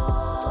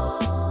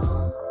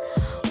fall,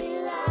 we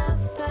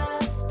laugh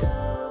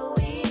after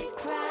we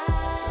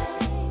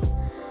cry.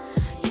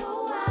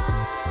 Your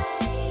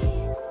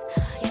eyes,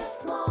 you're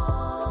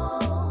small,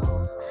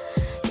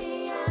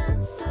 the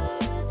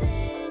answer's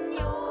in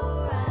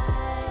your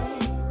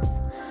eyes.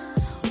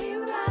 We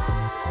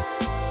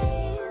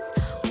rise,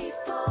 we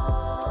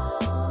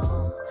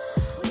fall,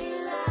 we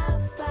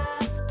laugh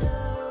after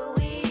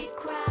we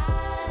cry.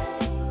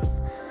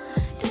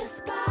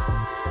 Despite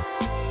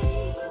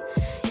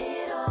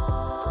it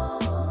all,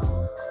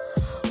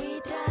 we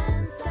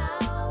dance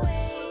our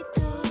way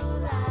through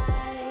life.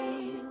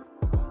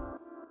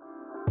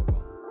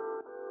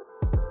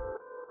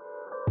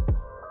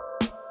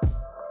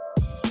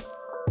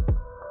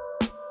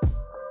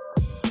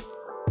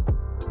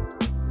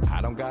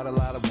 I don't got a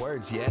lot of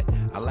words yet.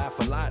 I laugh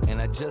a lot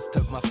and I just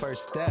took my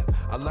first step.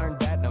 I learned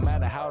that no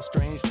matter how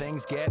strange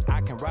things get, I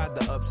can ride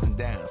the ups and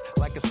downs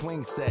like a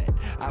swing set.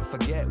 I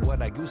forget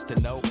what I used to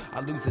know.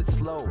 I lose it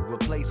slow,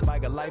 replaced by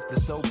a life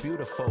that's so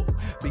beautiful.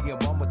 Being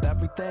one with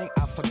everything,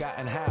 I've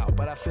forgotten how.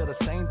 But I feel the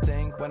same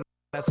thing when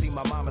I see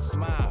my mama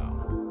smile.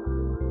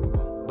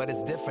 But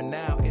it's different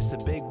now, it's a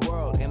big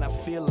world and I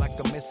feel like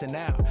I'm missing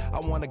out. I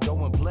wanna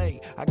go and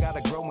play, I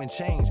gotta grow and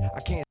change.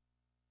 I can't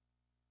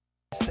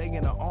Stay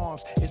in her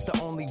arms, it's the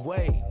only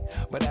way.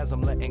 But as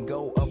I'm letting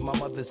go of my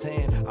mother's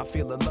hand, I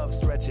feel the love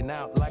stretching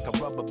out like a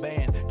rubber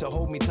band to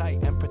hold me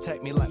tight and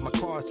protect me like my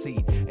car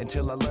seat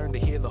until I learn to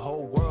hear the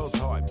whole world's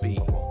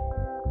heartbeat.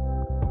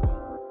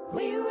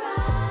 We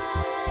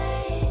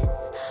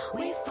rise,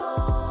 we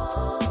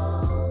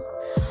fall,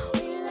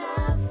 we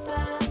laugh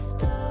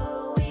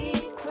after we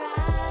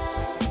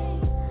cry.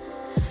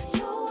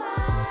 You're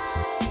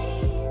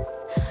wise,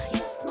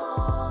 you're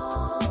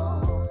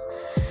small,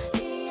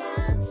 the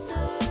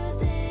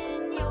answer's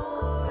in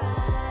your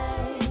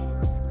eyes.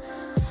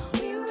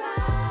 We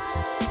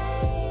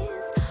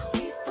rise,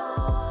 we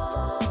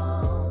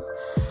fall,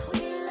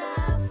 we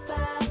laugh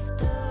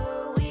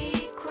after we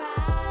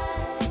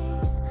cry.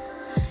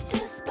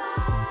 Despite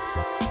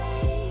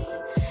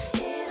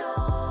it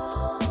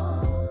all,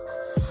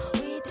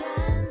 we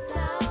dance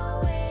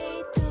our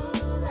way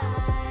through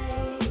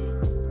life.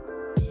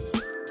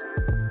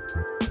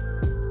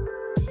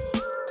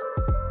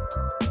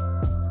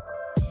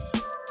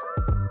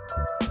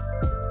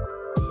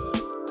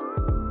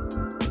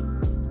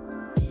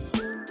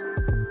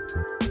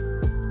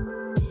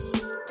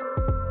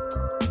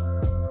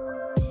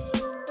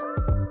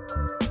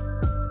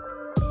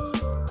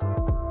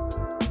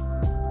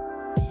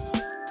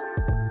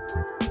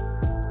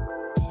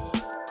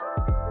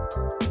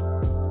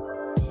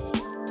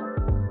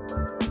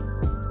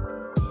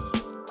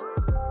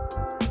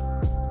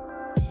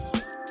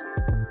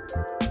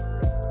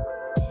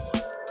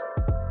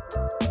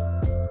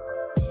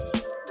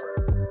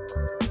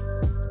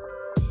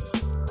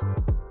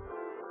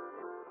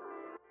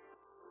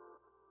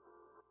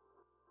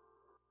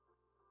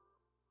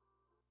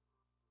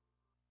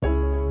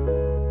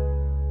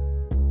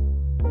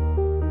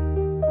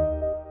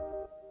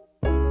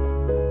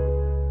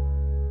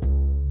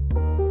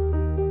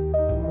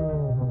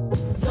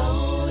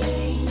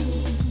 Floating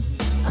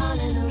on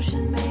an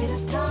ocean made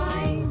of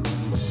time,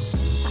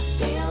 I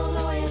feel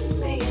the wind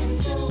begin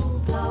to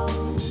blow.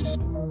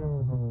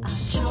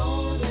 I've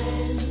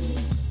chosen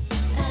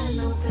an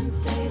open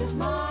state of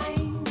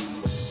mind.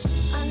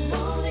 I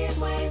know these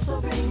waves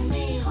will bring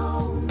me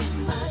home.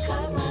 I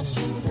cut my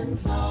strings and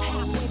flow.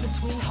 Halfway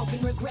between hope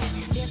and regret,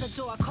 there's a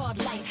door called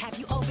life. Have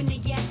you opened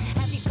it yet?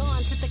 Have you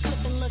gone to the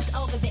cliff and looked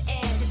over the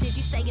edge? Or did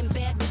you stay in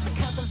bed with the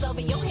covers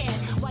over your head?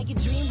 While you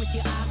dream with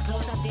your eyes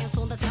closed, I dance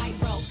on the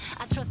tightrope.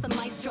 I trust the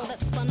maestro that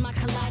spun my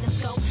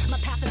kaleidoscope. My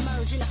path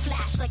emerged in a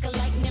flash like a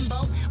lightning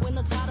bolt. When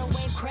the tidal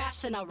wave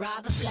crashed, then I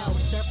ride the flow.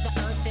 Surf the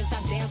earth as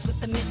I dance with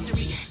the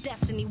mystery.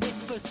 Destiny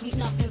whispers sweet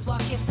nothings while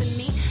kissing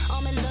me.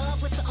 I'm in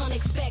love with the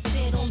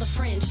unexpected on the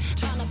fringe,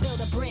 trying to build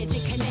a bridge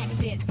and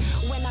connect it.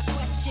 When I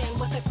question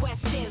what the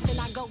quest is, then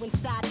I go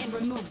inside and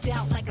remove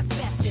doubt like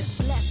asbestos.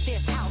 Bless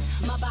this house,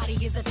 my body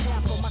is a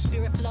temple. My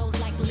spirit flows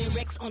like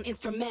lyrics on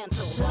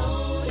instrumentals.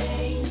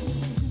 Floating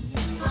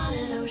on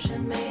an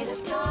ocean made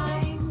of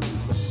time,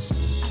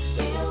 I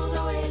feel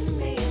the wind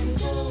begin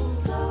to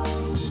blow.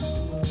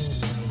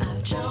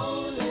 I've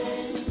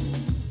chosen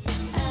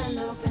an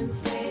open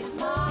state of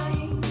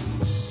mind.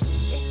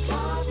 It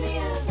taught me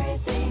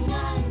everything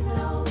I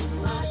know.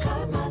 I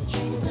cut my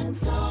strings and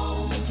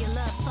flow. If you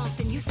love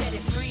something, you set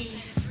it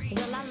free.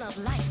 Well, I love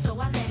life, so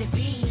I let it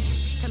be.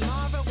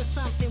 Tomorrow is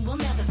something we'll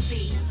never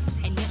see,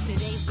 and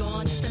yesterday's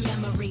gone, just a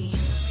memory.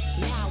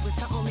 Now is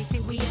the only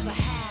thing we ever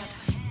have.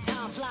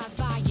 Time flies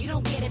by, you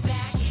don't get it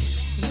back.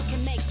 You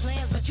can make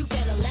plans, but you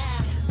better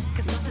laugh,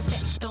 'cause nothing's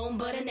set in stone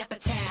but an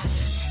epitaph.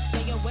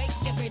 Stay awake,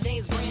 every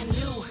day's brand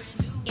new.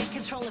 In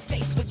control of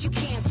fate's what you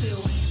can't do.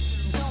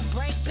 Don't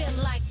break, bend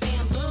like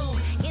bamboo.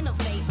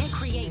 Innovate and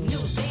create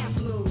new dance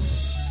moves.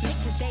 Make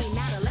today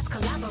nada, let's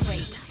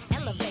collaborate.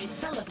 Elevate,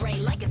 celebrate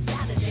like it's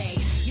Saturday.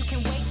 You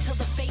can wait till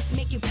the fates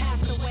make you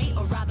pass away,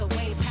 or rather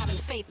waves having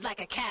faith like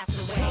a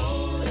castaway.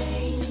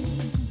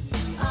 Floating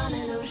on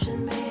an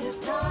ocean made of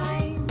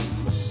time,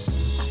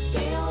 I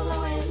feel the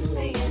wind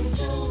begin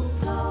to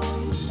blow.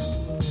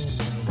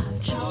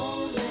 I've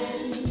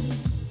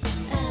chosen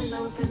an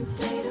open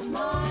state of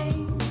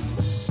mind.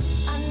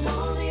 I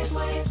know these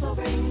waves will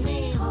bring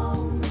me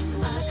home.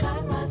 I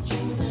cut my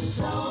strings and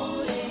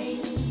floating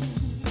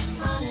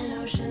on an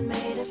ocean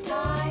made of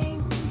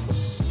time.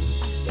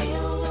 I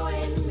feel the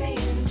wind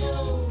begin to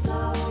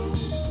blow.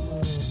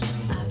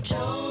 I've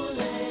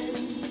chosen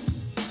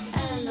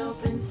an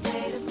open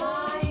state of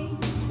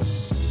mind.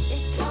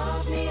 It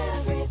taught me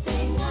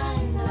everything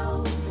I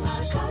know.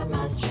 I cut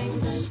my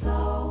strings and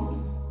flow.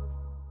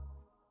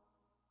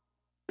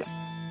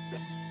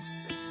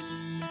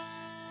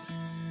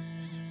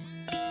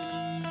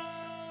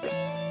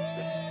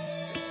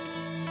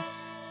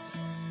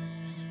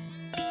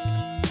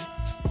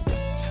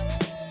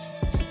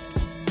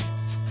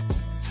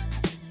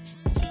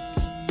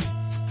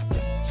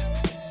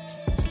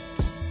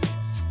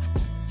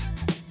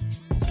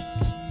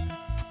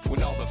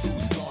 When all the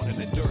food's gone and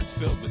the dirt's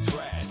filled with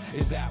trash,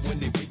 Is that when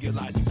they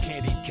realize you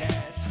can't eat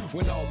cash?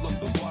 When all of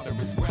the water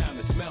is brown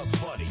and smells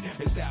funny?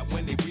 Is that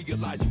when they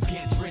realize you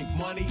can't drink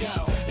money?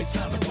 Yo, it's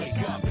time to wake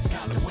up, it's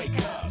time to wake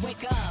up.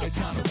 Wake up. It's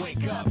time to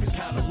wake up, it's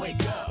time to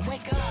wake up.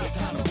 Wake up. It's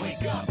time to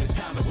wake up, it's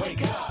time to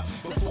wake up.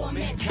 Before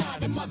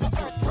mankind and Mother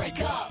Earth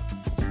break up.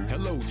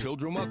 Hello,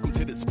 children. Welcome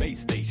to the space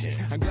station.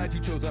 I'm glad you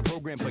chose our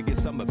program for your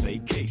summer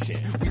vacation.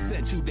 We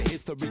sent you the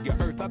history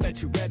of Earth. I bet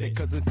you read it,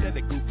 cause instead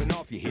of goofing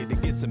off, you're here to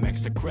get some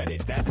extra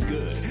credit. That's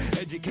good.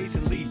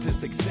 Education lead to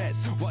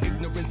success, while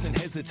ignorance and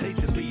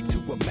hesitation lead to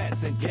a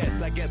mess. And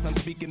yes, I guess I'm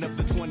speaking of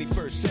the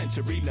 21st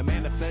century. To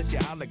manifest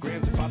your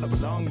holograms and follow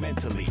along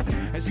mentally.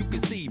 As you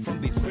can see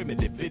from these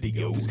primitive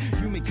videos,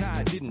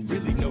 humankind didn't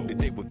really know that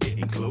they were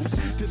getting close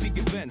to the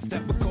events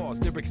that would cause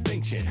their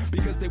extinction,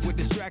 because they were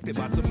distracted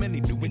by so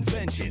many new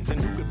inventions. And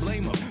who could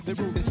blame them? They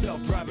rode in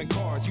self-driving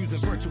cars, using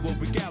virtual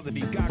reality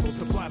goggles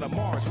to fly to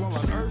Mars. While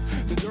on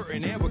Earth, the dirt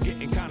and air were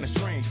getting kinda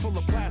strange, full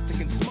of plastic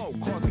and smoke,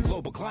 causing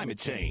global climate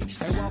change.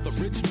 And while the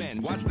rich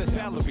men watched their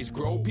salaries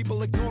grow,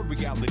 people ignored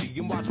reality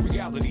and watched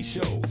reality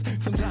shows.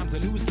 Sometimes a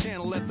news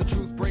channel let the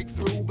truth break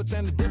through, but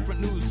then a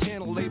different news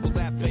channel labeled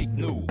that fake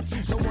news.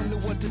 No one knew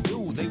what to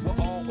do, they were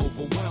all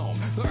overwhelmed.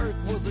 The Earth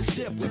was a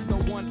ship with no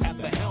one at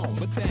the helm.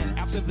 But then,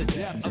 after the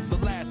death of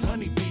the last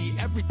honeybee,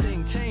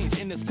 everything changed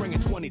in the spring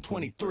of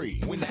 2023.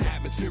 When the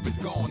atmosphere is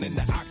gone and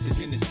the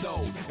oxygen is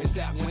sold, is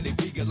that when they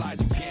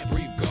realize you can't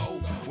breathe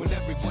gold? When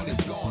everyone is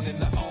gone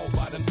and they're all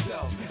by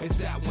themselves, is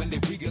that when they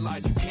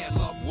realize you can't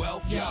love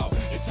wealth? Yo,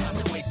 it's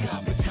time to wake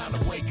up, it's time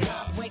to wake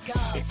up. Wake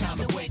up. It's time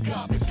to wake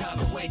up, it's time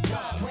to wake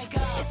up. Wake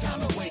up. It's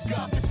time to wake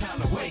up, it's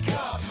time to wake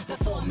up.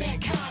 Before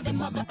mankind and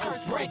Mother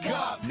Earth break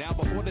up. Now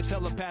before the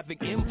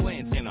telepathic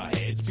implants in our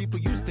heads, people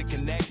used to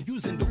connect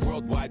using the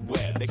World Wide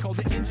Web. They called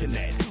it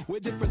internet,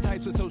 with different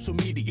types of social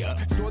media.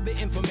 Store the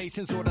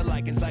information sorta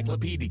like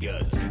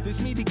encyclopedias. This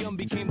medium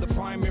became the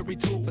primary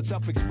tool for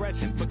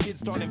self-expression for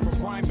kids starting from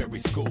primary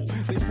school.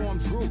 They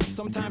formed groups,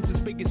 sometimes as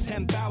big as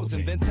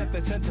 10,000, then sent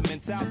their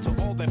sentiments out to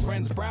all their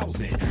friends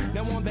browsing.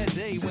 Now on that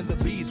day when the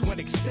bees went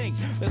extinct,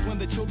 that's when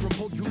the children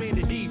pulled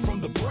humanity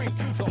from the brink.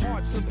 The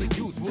hearts of the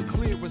youth were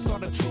clear and saw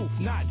the truth,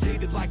 not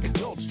jaded like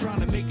adults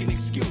trying to make an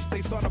excuse.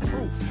 They saw the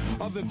proof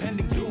of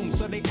impending doom,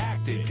 so they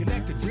acted,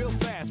 connected real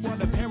fast while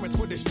their parents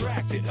were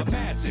distracted. A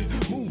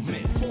massive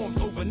movement formed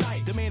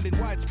overnight, demanding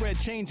widespread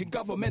change and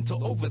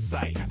governmental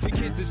oversight. The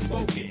kids had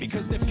spoken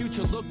because their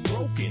future looked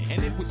broken,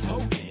 and it was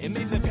potent. It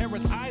made their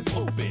parents' eyes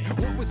open.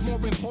 What was more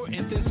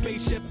important than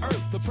spaceship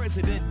Earth? The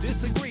president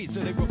disagreed, so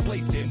they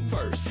replaced him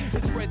first.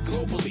 It spread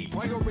globally,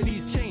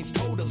 priorities changed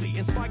totally.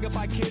 Inspired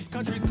by kids,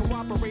 countries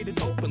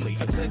cooperated openly.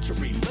 A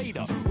century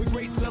later, with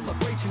great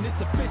celebration,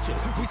 it's official.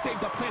 We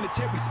saved our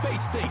planetary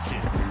space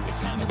station. It's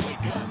time to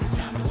wake up, it's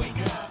time to wake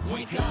up.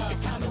 Wake up. It's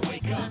time to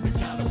wake up, it's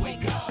time to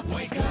wake up.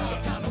 Wake up.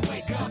 It's time to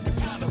wake up, it's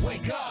time to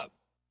wake up.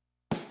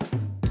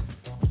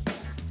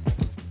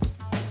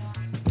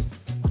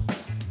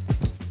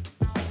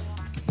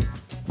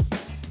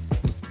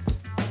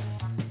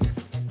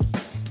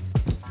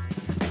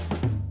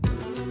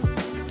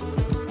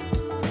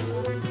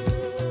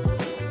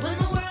 When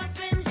the world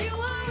spins you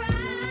around,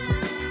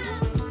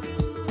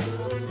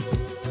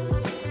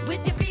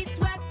 with your feet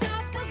swept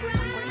off the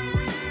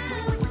ground,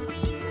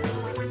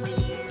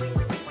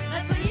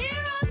 that's when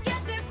heroes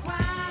get their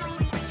crown.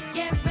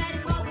 Get ready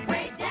for the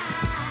breakdown.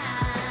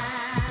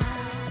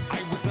 I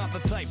was not the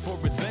type for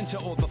adventure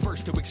or the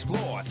first to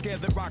explore.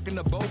 Scared that rocking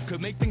the boat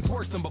could make things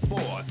worse than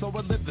before. So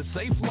I lived a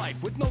safe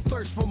life with no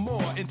thirst for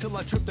more, until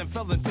I tripped and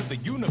fell into the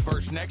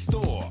universe next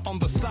door. On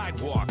the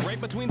sidewalk, right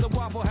between the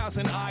Waffle House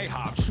and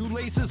IHOP.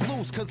 Shoelaces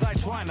loose, cause I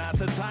try not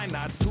to tie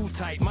knots too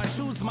tight. My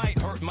shoes might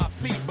hurt my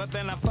feet, but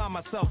then I found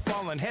myself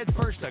falling head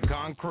first to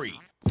concrete.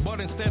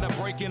 But instead of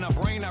breaking a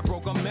brain, I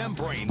broke a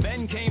membrane.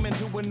 Then came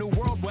into a new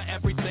world where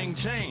everything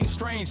changed.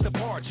 Strange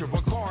departure,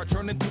 a car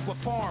turned into a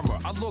farmer.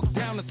 I looked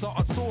down and saw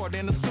a sword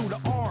and a suit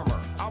of armor.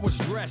 I was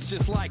dressed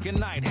just like a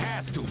knight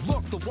has to.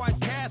 Look, the White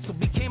Castle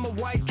became a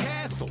White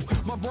Castle.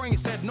 My brain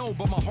said no,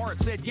 but my heart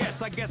said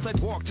yes. I guess I'd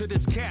walk to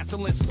this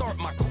castle and start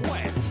my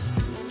quest.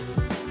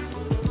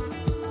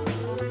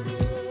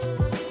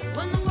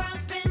 When the world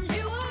spins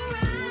you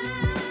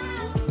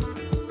around,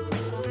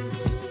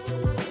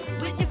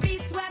 with your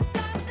feet swept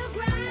off the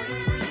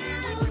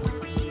ground,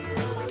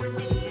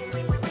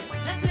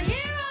 that's when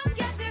heroes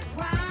get their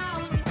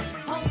crown.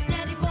 Hold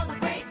steady for the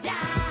breakdown.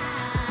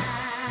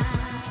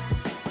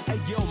 Hey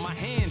yo, my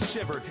hand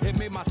shivered, it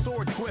made my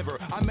sword quiver.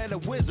 I met a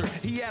wizard,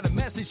 he had a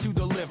message to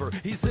deliver.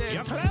 He said,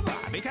 You're clever,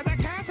 because a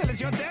castle is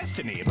your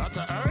destiny. But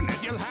to earn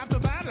it, you'll have to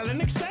battle an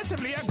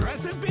excessively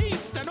aggressive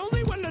beast. And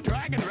only when the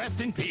dragon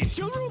rests in peace,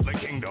 you'll rule the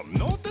kingdom,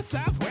 north to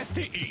south, west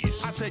to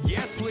east. I said,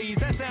 yes, please,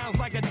 that sounds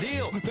like a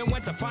deal. Then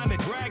went to find a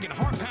dragon,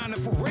 heart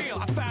pounding for real.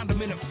 I found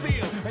him in a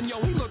field, and yo,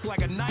 he looked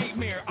like a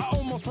nightmare. I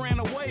almost ran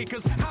away,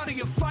 cause how do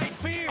you fight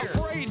fear?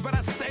 Afraid, but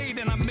I stayed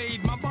and I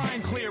made my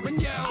mind clear. And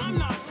yo, I'm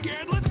not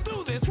scared, let's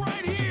do this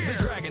right here.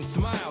 The dragon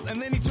smiled,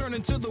 and then he turned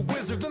into the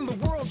wizard. Then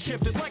the world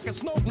shifted like a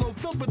snow globe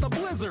filled with a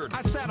blizzard.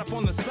 I sat up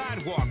on the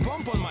sidewalk,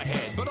 bump on my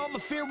head, but all the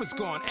fear was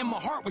gone, and my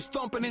heart was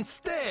thumping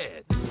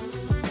instead.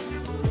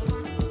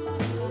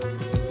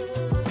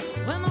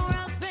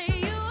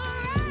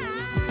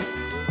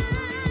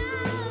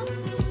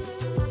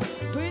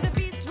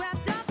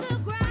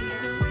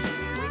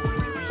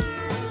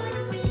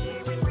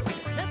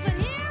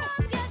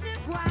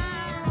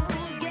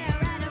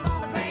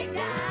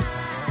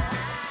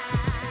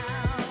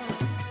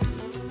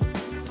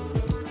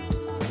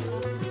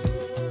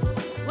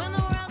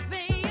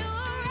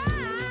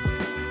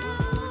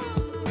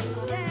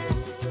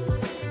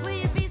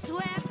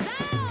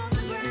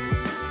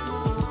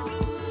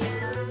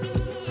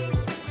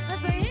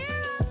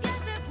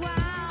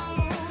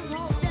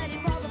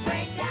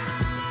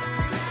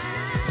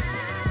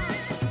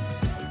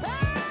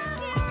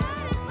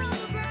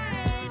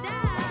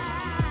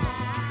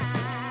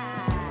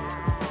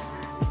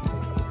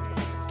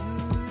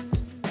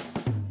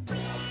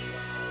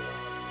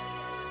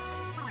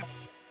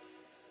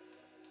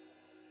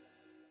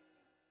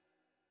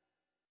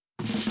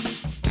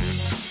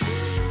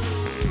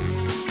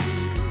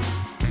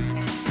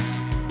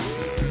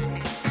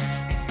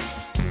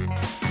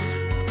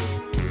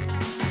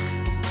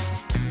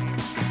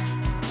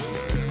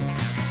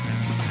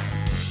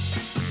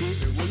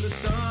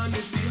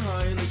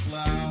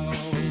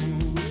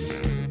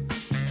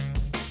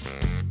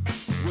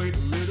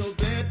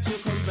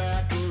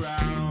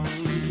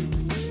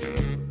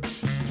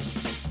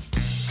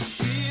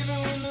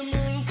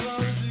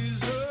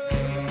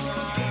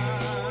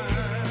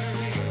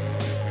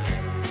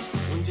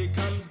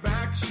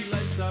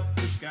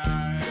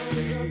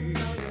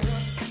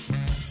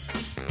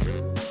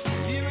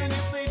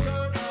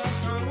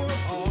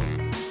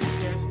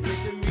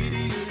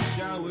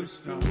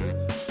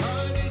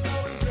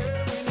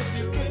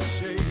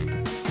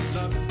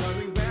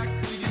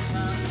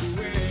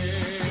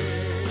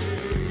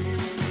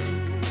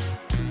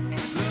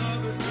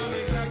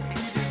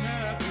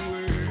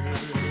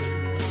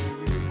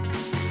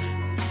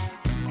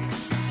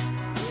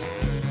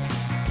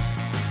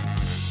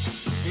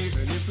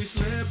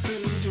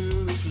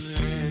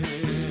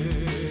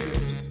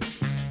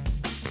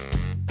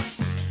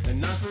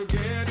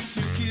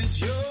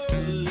 kiss your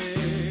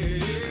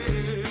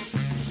lips.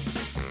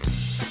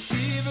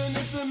 Even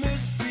if the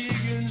mist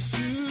begins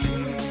to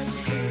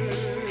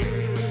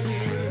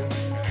drift,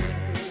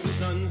 the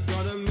sun's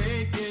gonna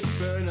make it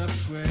burn up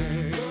quick.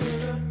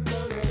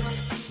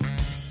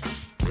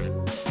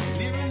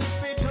 And even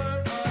if they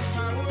turn our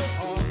power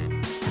off,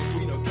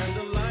 we know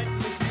candlelight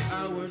makes the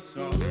hours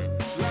soft.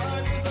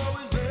 Light is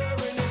always there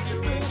in a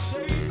different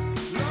shape.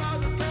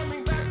 Love is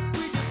coming back,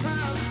 we just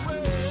have to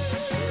wait.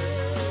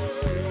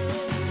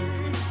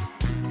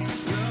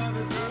 Love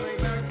is coming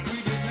back, we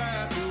just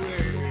have to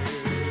wait.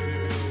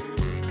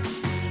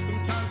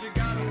 Sometimes you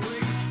gotta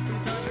wait,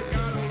 sometimes you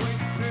gotta wait.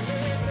 Hey,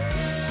 hey,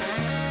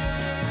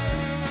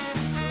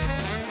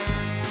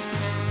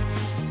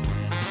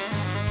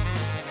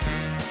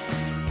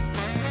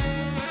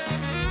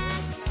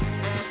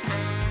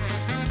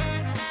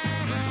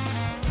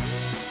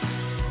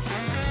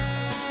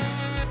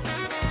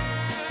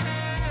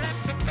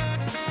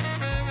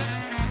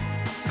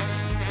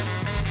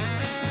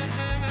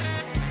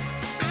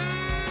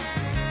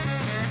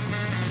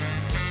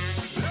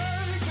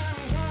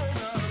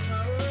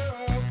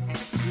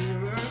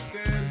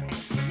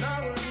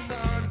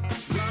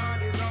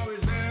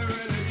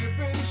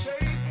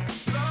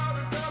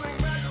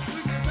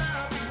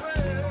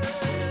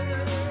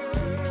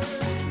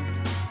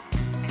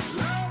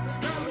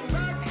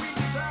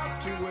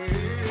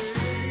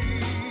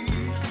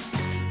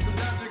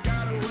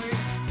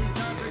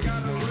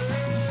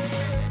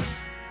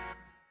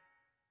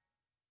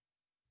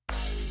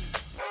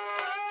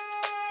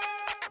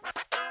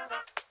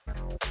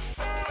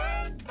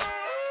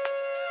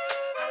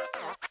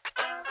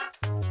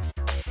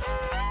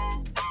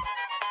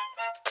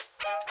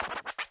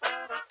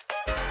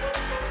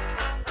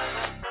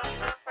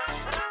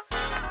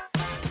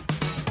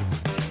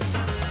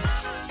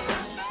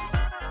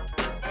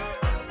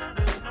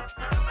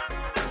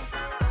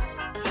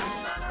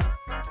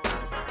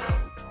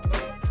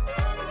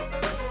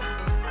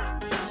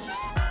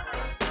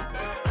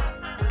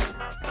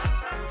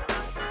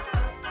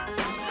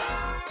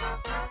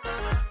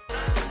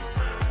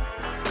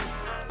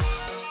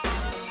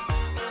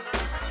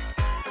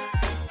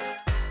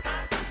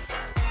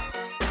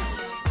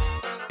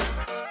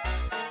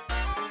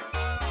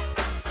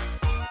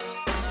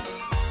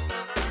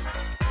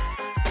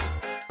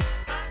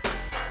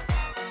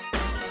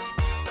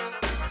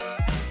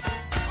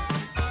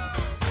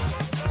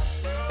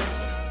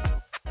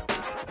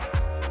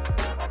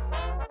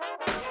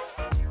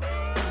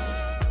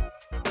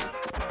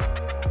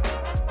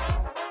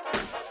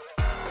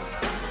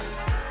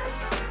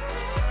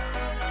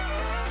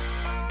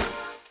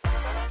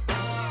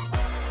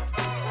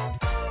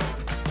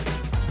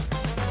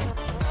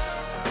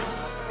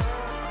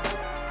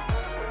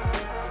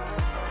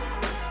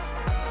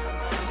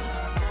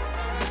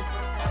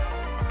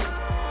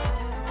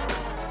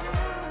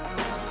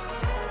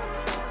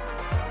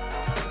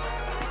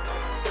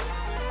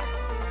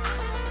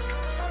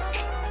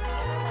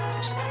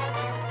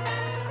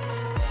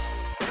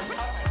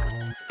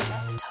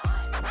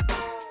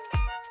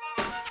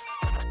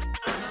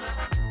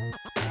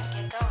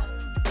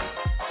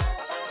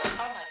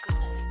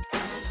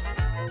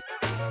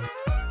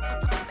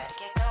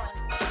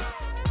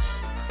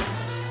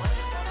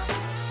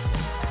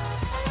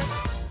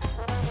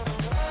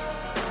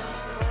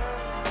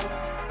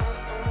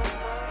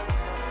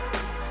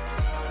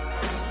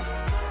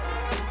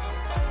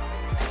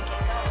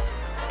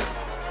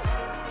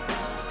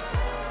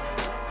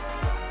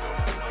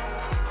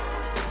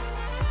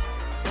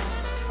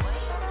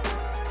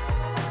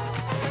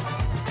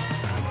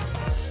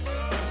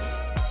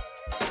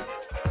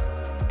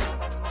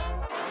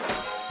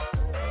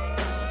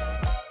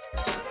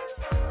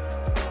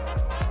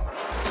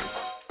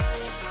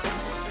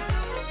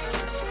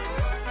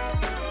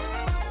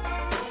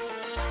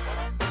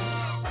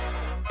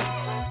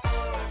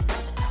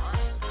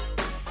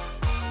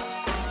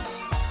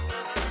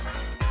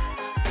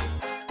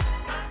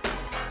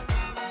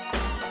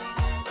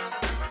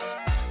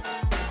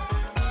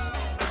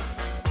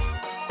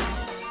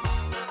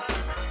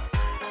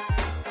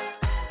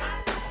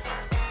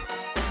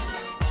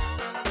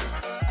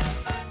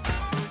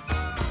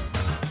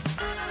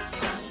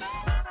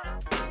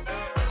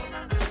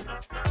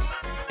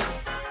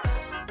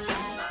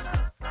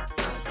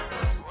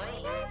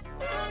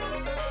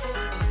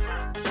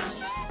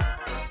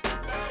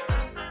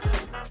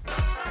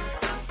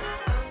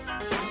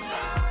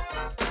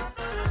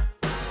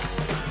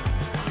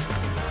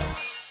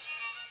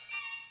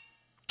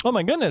 Oh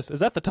my goodness,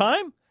 is that the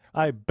time?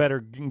 I better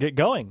get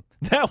going.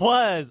 That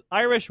was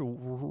Irish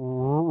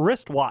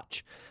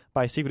Wristwatch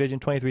by Secret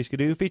Agent 23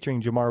 Skidoo, featuring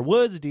Jamar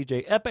Woods,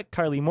 DJ Epic,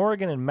 Kylie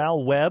Morgan, and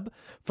Mal Webb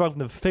from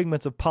the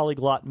Figments of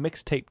Polyglot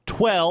mixtape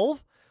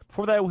 12.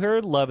 Before that, we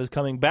heard Love is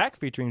Coming Back,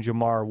 featuring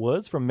Jamar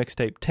Woods from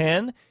mixtape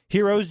 10.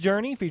 Hero's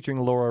Journey, featuring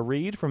Laura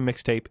Reed from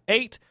mixtape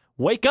 8.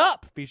 Wake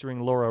Up,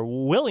 featuring Laura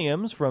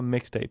Williams from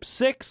mixtape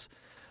 6.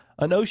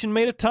 An Ocean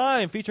Made of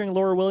Time, featuring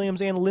Laura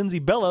Williams and Lindsay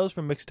Bellows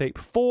from mixtape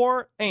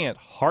 4. And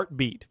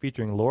Heartbeat,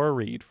 featuring Laura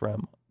Reed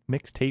from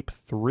mixtape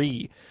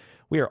 3.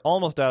 We are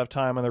almost out of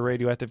time on the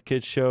Radioactive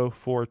Kids show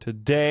for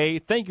today.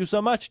 Thank you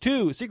so much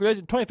to Secret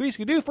Agent 23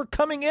 Skidoo for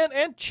coming in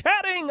and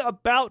chatting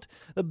about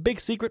the Big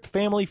Secret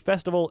Family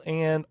Festival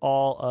and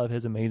all of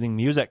his amazing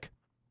music.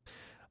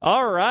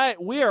 All right,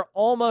 we are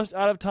almost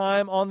out of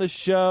time on the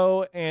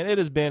show, and it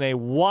has been a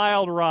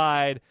wild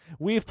ride.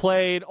 We've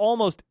played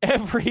almost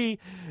every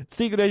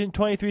Secret Agent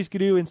 23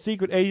 Skidoo and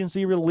Secret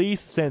Agency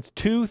release since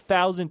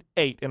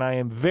 2008, and I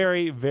am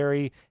very,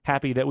 very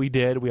happy that we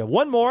did. We have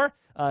one more,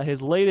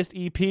 his latest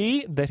EP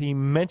that he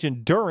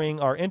mentioned during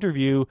our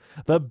interview,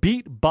 the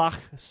Beat Bach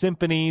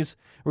Symphonies.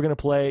 We're going to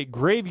play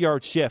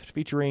Graveyard Shift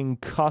featuring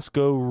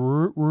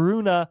Costco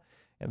Runa,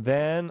 and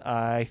then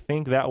I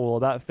think that will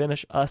about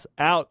finish us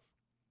out.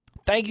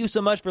 Thank you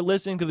so much for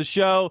listening to the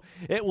show.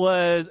 It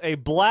was a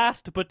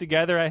blast to put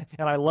together,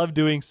 and I love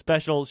doing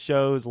special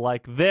shows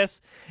like this.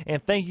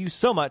 And thank you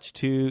so much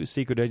to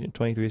Secret Agent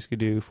 23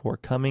 Skidoo for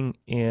coming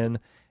in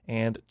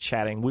and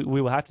chatting. We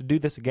will have to do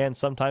this again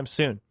sometime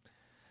soon.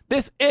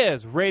 This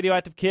is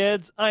Radioactive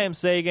Kids. I am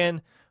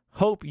Sagan.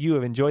 Hope you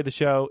have enjoyed the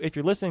show. If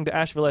you're listening to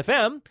Asheville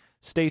FM,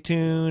 stay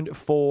tuned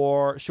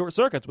for Short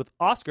Circuits with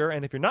Oscar.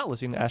 And if you're not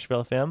listening to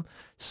Asheville FM,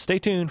 stay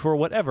tuned for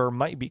whatever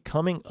might be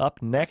coming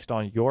up next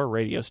on your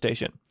radio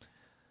station.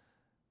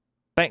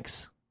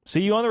 Thanks.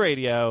 See you on the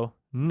radio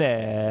next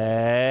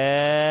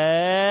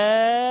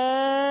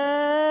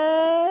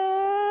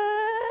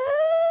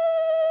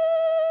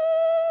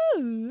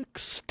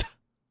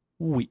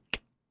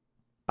week.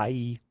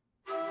 Bye.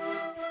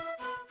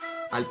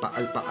 Alpa,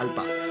 alpa,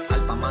 alpa,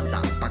 alpa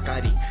manta,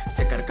 pakari,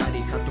 sekarkari,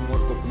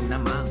 hatumorko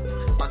kunamang,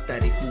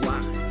 paktari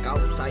kuah,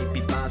 kausai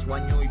pipas,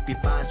 wanyoi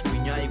pipas,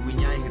 winyai,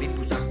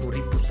 ripusaku,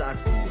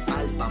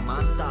 alpa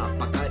manta,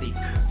 pakari,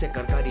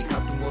 sekarkari,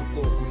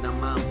 hatumorko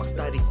kunamang,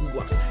 paktari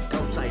kuah,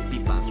 kausai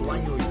pipas,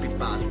 wanyoi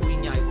pipas,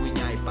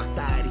 winyai,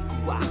 paktari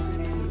kuah.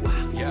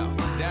 Yeah,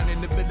 down in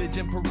the village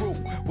in Peru,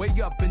 way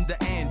up in the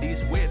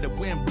Andes, where the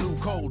wind blew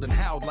cold and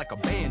howled like a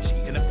banshee.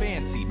 In a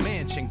fancy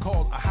mansion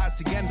called a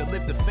hacienda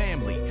lived a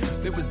family.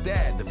 There was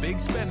dad, the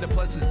big spender,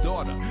 plus his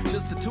daughter.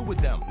 Just the two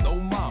of them, no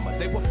mama.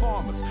 They were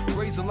farmers,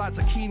 raising lots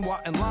of quinoa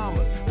and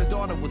llamas. The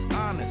daughter was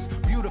honest,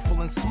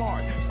 beautiful and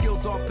smart.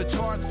 Skills off the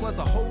charts, plus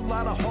a whole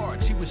lot of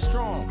heart. She was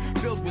strong,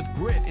 filled with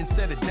grit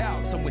instead of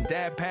doubt. So when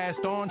dad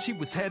passed on, she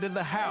was head of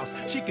the house.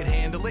 She could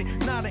handle it,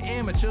 not an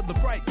amateur, the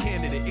bright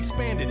candidate.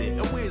 Expanded it,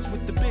 a whiz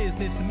with the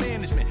business and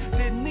management.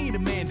 Didn't need a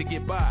man to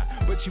get by,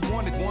 but she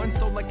wanted one.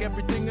 So like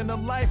everything in her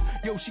life,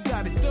 yo, she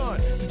got it done.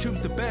 To choose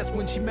the best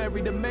when she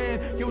married a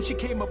man, yo, she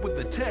came up with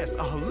a test,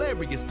 a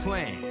hilarious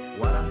plan.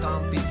 Warang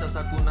kampisa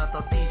sa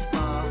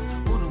kunatatispa,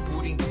 puno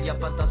puring kilya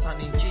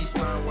pantasanin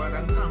chispa.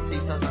 Warang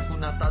kampisa sa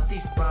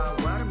kunatatispa,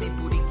 warmi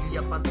puring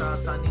kilya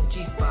pantasanin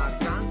chispa.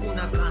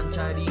 Kanguna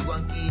kancari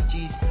wang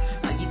kichis,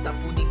 agita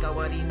puni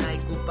kawarinay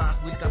kupak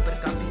wilka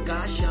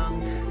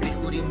perkapikasyang.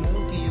 Rikuri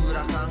mungki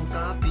yurahang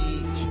kapi.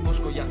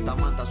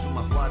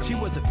 She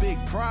was a big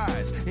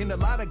prize in a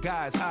lot of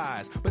guys'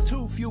 eyes, but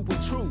too few were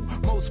true.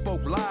 Most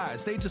spoke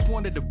lies. They just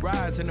wanted to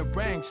rise in the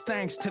ranks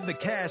thanks to the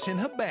cash in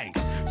her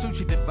banks. So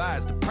she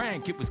devised a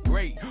prank. It was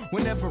great.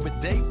 Whenever a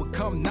date would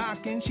come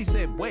knocking, she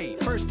said, "Wait,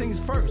 first things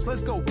first.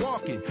 Let's go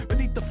walking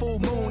beneath the full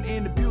moon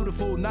in the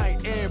beautiful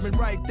night air, and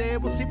right there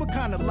we'll see what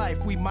kind of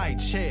life we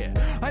might share.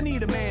 I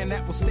need a man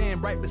that will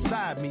stand right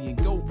beside me and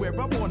go where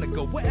I want to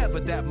go, wherever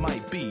that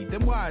might be."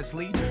 Then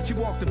wisely, she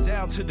walked him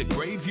down to the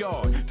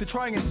graveyard to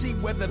try and see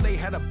whether they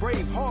had a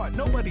brave heart.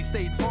 Nobody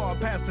stayed far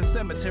past the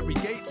cemetery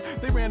gates.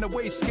 They ran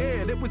away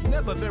scared. It was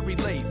never very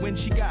late when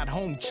she got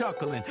home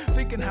chuckling,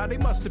 thinking how they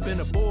must have been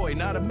a boy,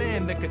 not a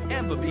man that could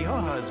ever be her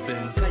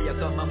husband. Kaya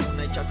ka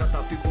mamunay tsaka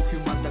tapi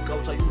kuhyuman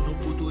tagaw sa yunong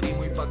puturi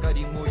mo'y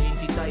pagari mo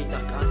hindi tayo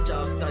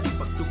takancha. Tari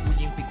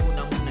pagtukuyin piku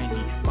na munay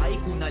ni pai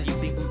kuna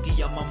limping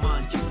kukiya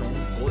mamanchis. Song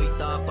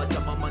koita pacha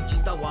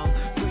mamanchis tawang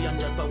tuyan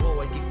just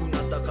tawaw ay kikuna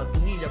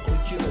takatungilya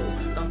koichiro.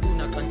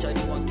 Kangkuna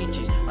kanchari wang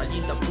kichis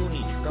alinda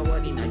puni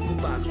kawarin ay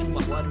kubak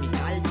sumakwar mi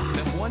kalba.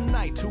 Then one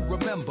night to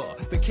remember,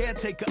 the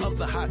caretaker of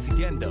the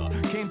hacienda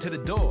came to the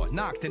door,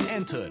 knocked and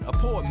entered. A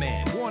poor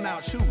man, worn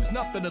out shoes,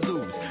 nothing to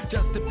lose,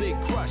 just a big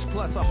crush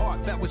plus a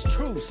heart that was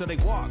true. So they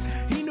walked.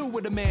 He knew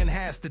what a man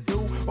has to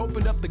do.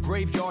 Opened up the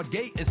graveyard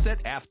gate and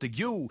said, "After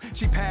you."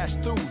 She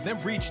passed through, then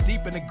reached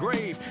deep in the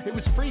grave. It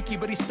was freaky,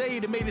 but he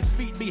stayed and made his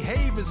feet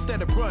behave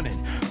instead of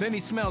running. Then he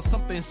smelled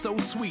something so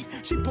sweet.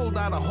 She pulled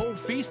out a whole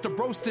feast of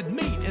roasted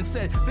meat and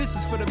said, "This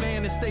is for the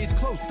man that stays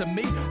close to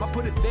me. I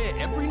put it there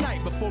every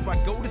night before I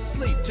go to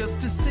sleep, just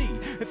to see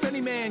if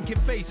any man can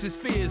face his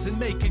fears and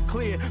make it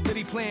clear that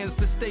he plans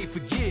to stay for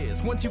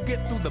years. Once you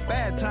get through the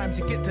bad times,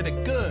 you get to the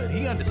good."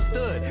 He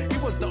understood. He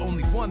was the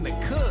only one that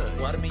could.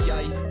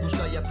 Warmiyay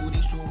kuskaya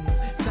purisum,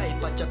 kay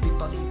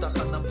pachapipas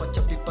utahan ng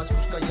pachapipas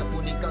kuskaya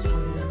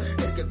punikasum.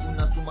 Erke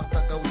kuna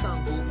sumakta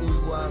kausangu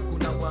ulwa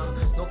kunawang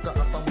noka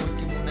apamoy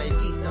kimunay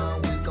kita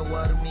wilka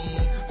warmi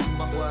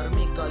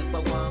sumakwarmi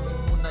kalpawang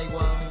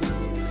munaywang.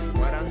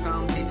 Warang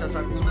kampi sa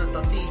sakuna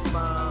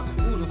tatispa,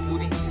 uno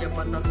puring kilya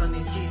patasan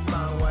ng chispa.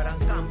 Warang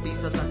kampi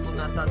sa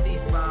sakuna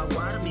tatispa,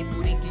 warmi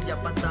puring kilya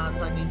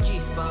patasan ng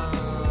chispa.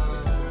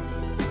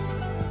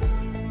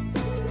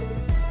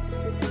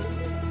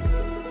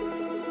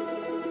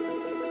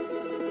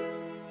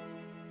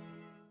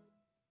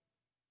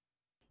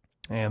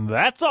 And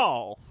that's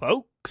all,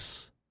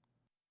 folks.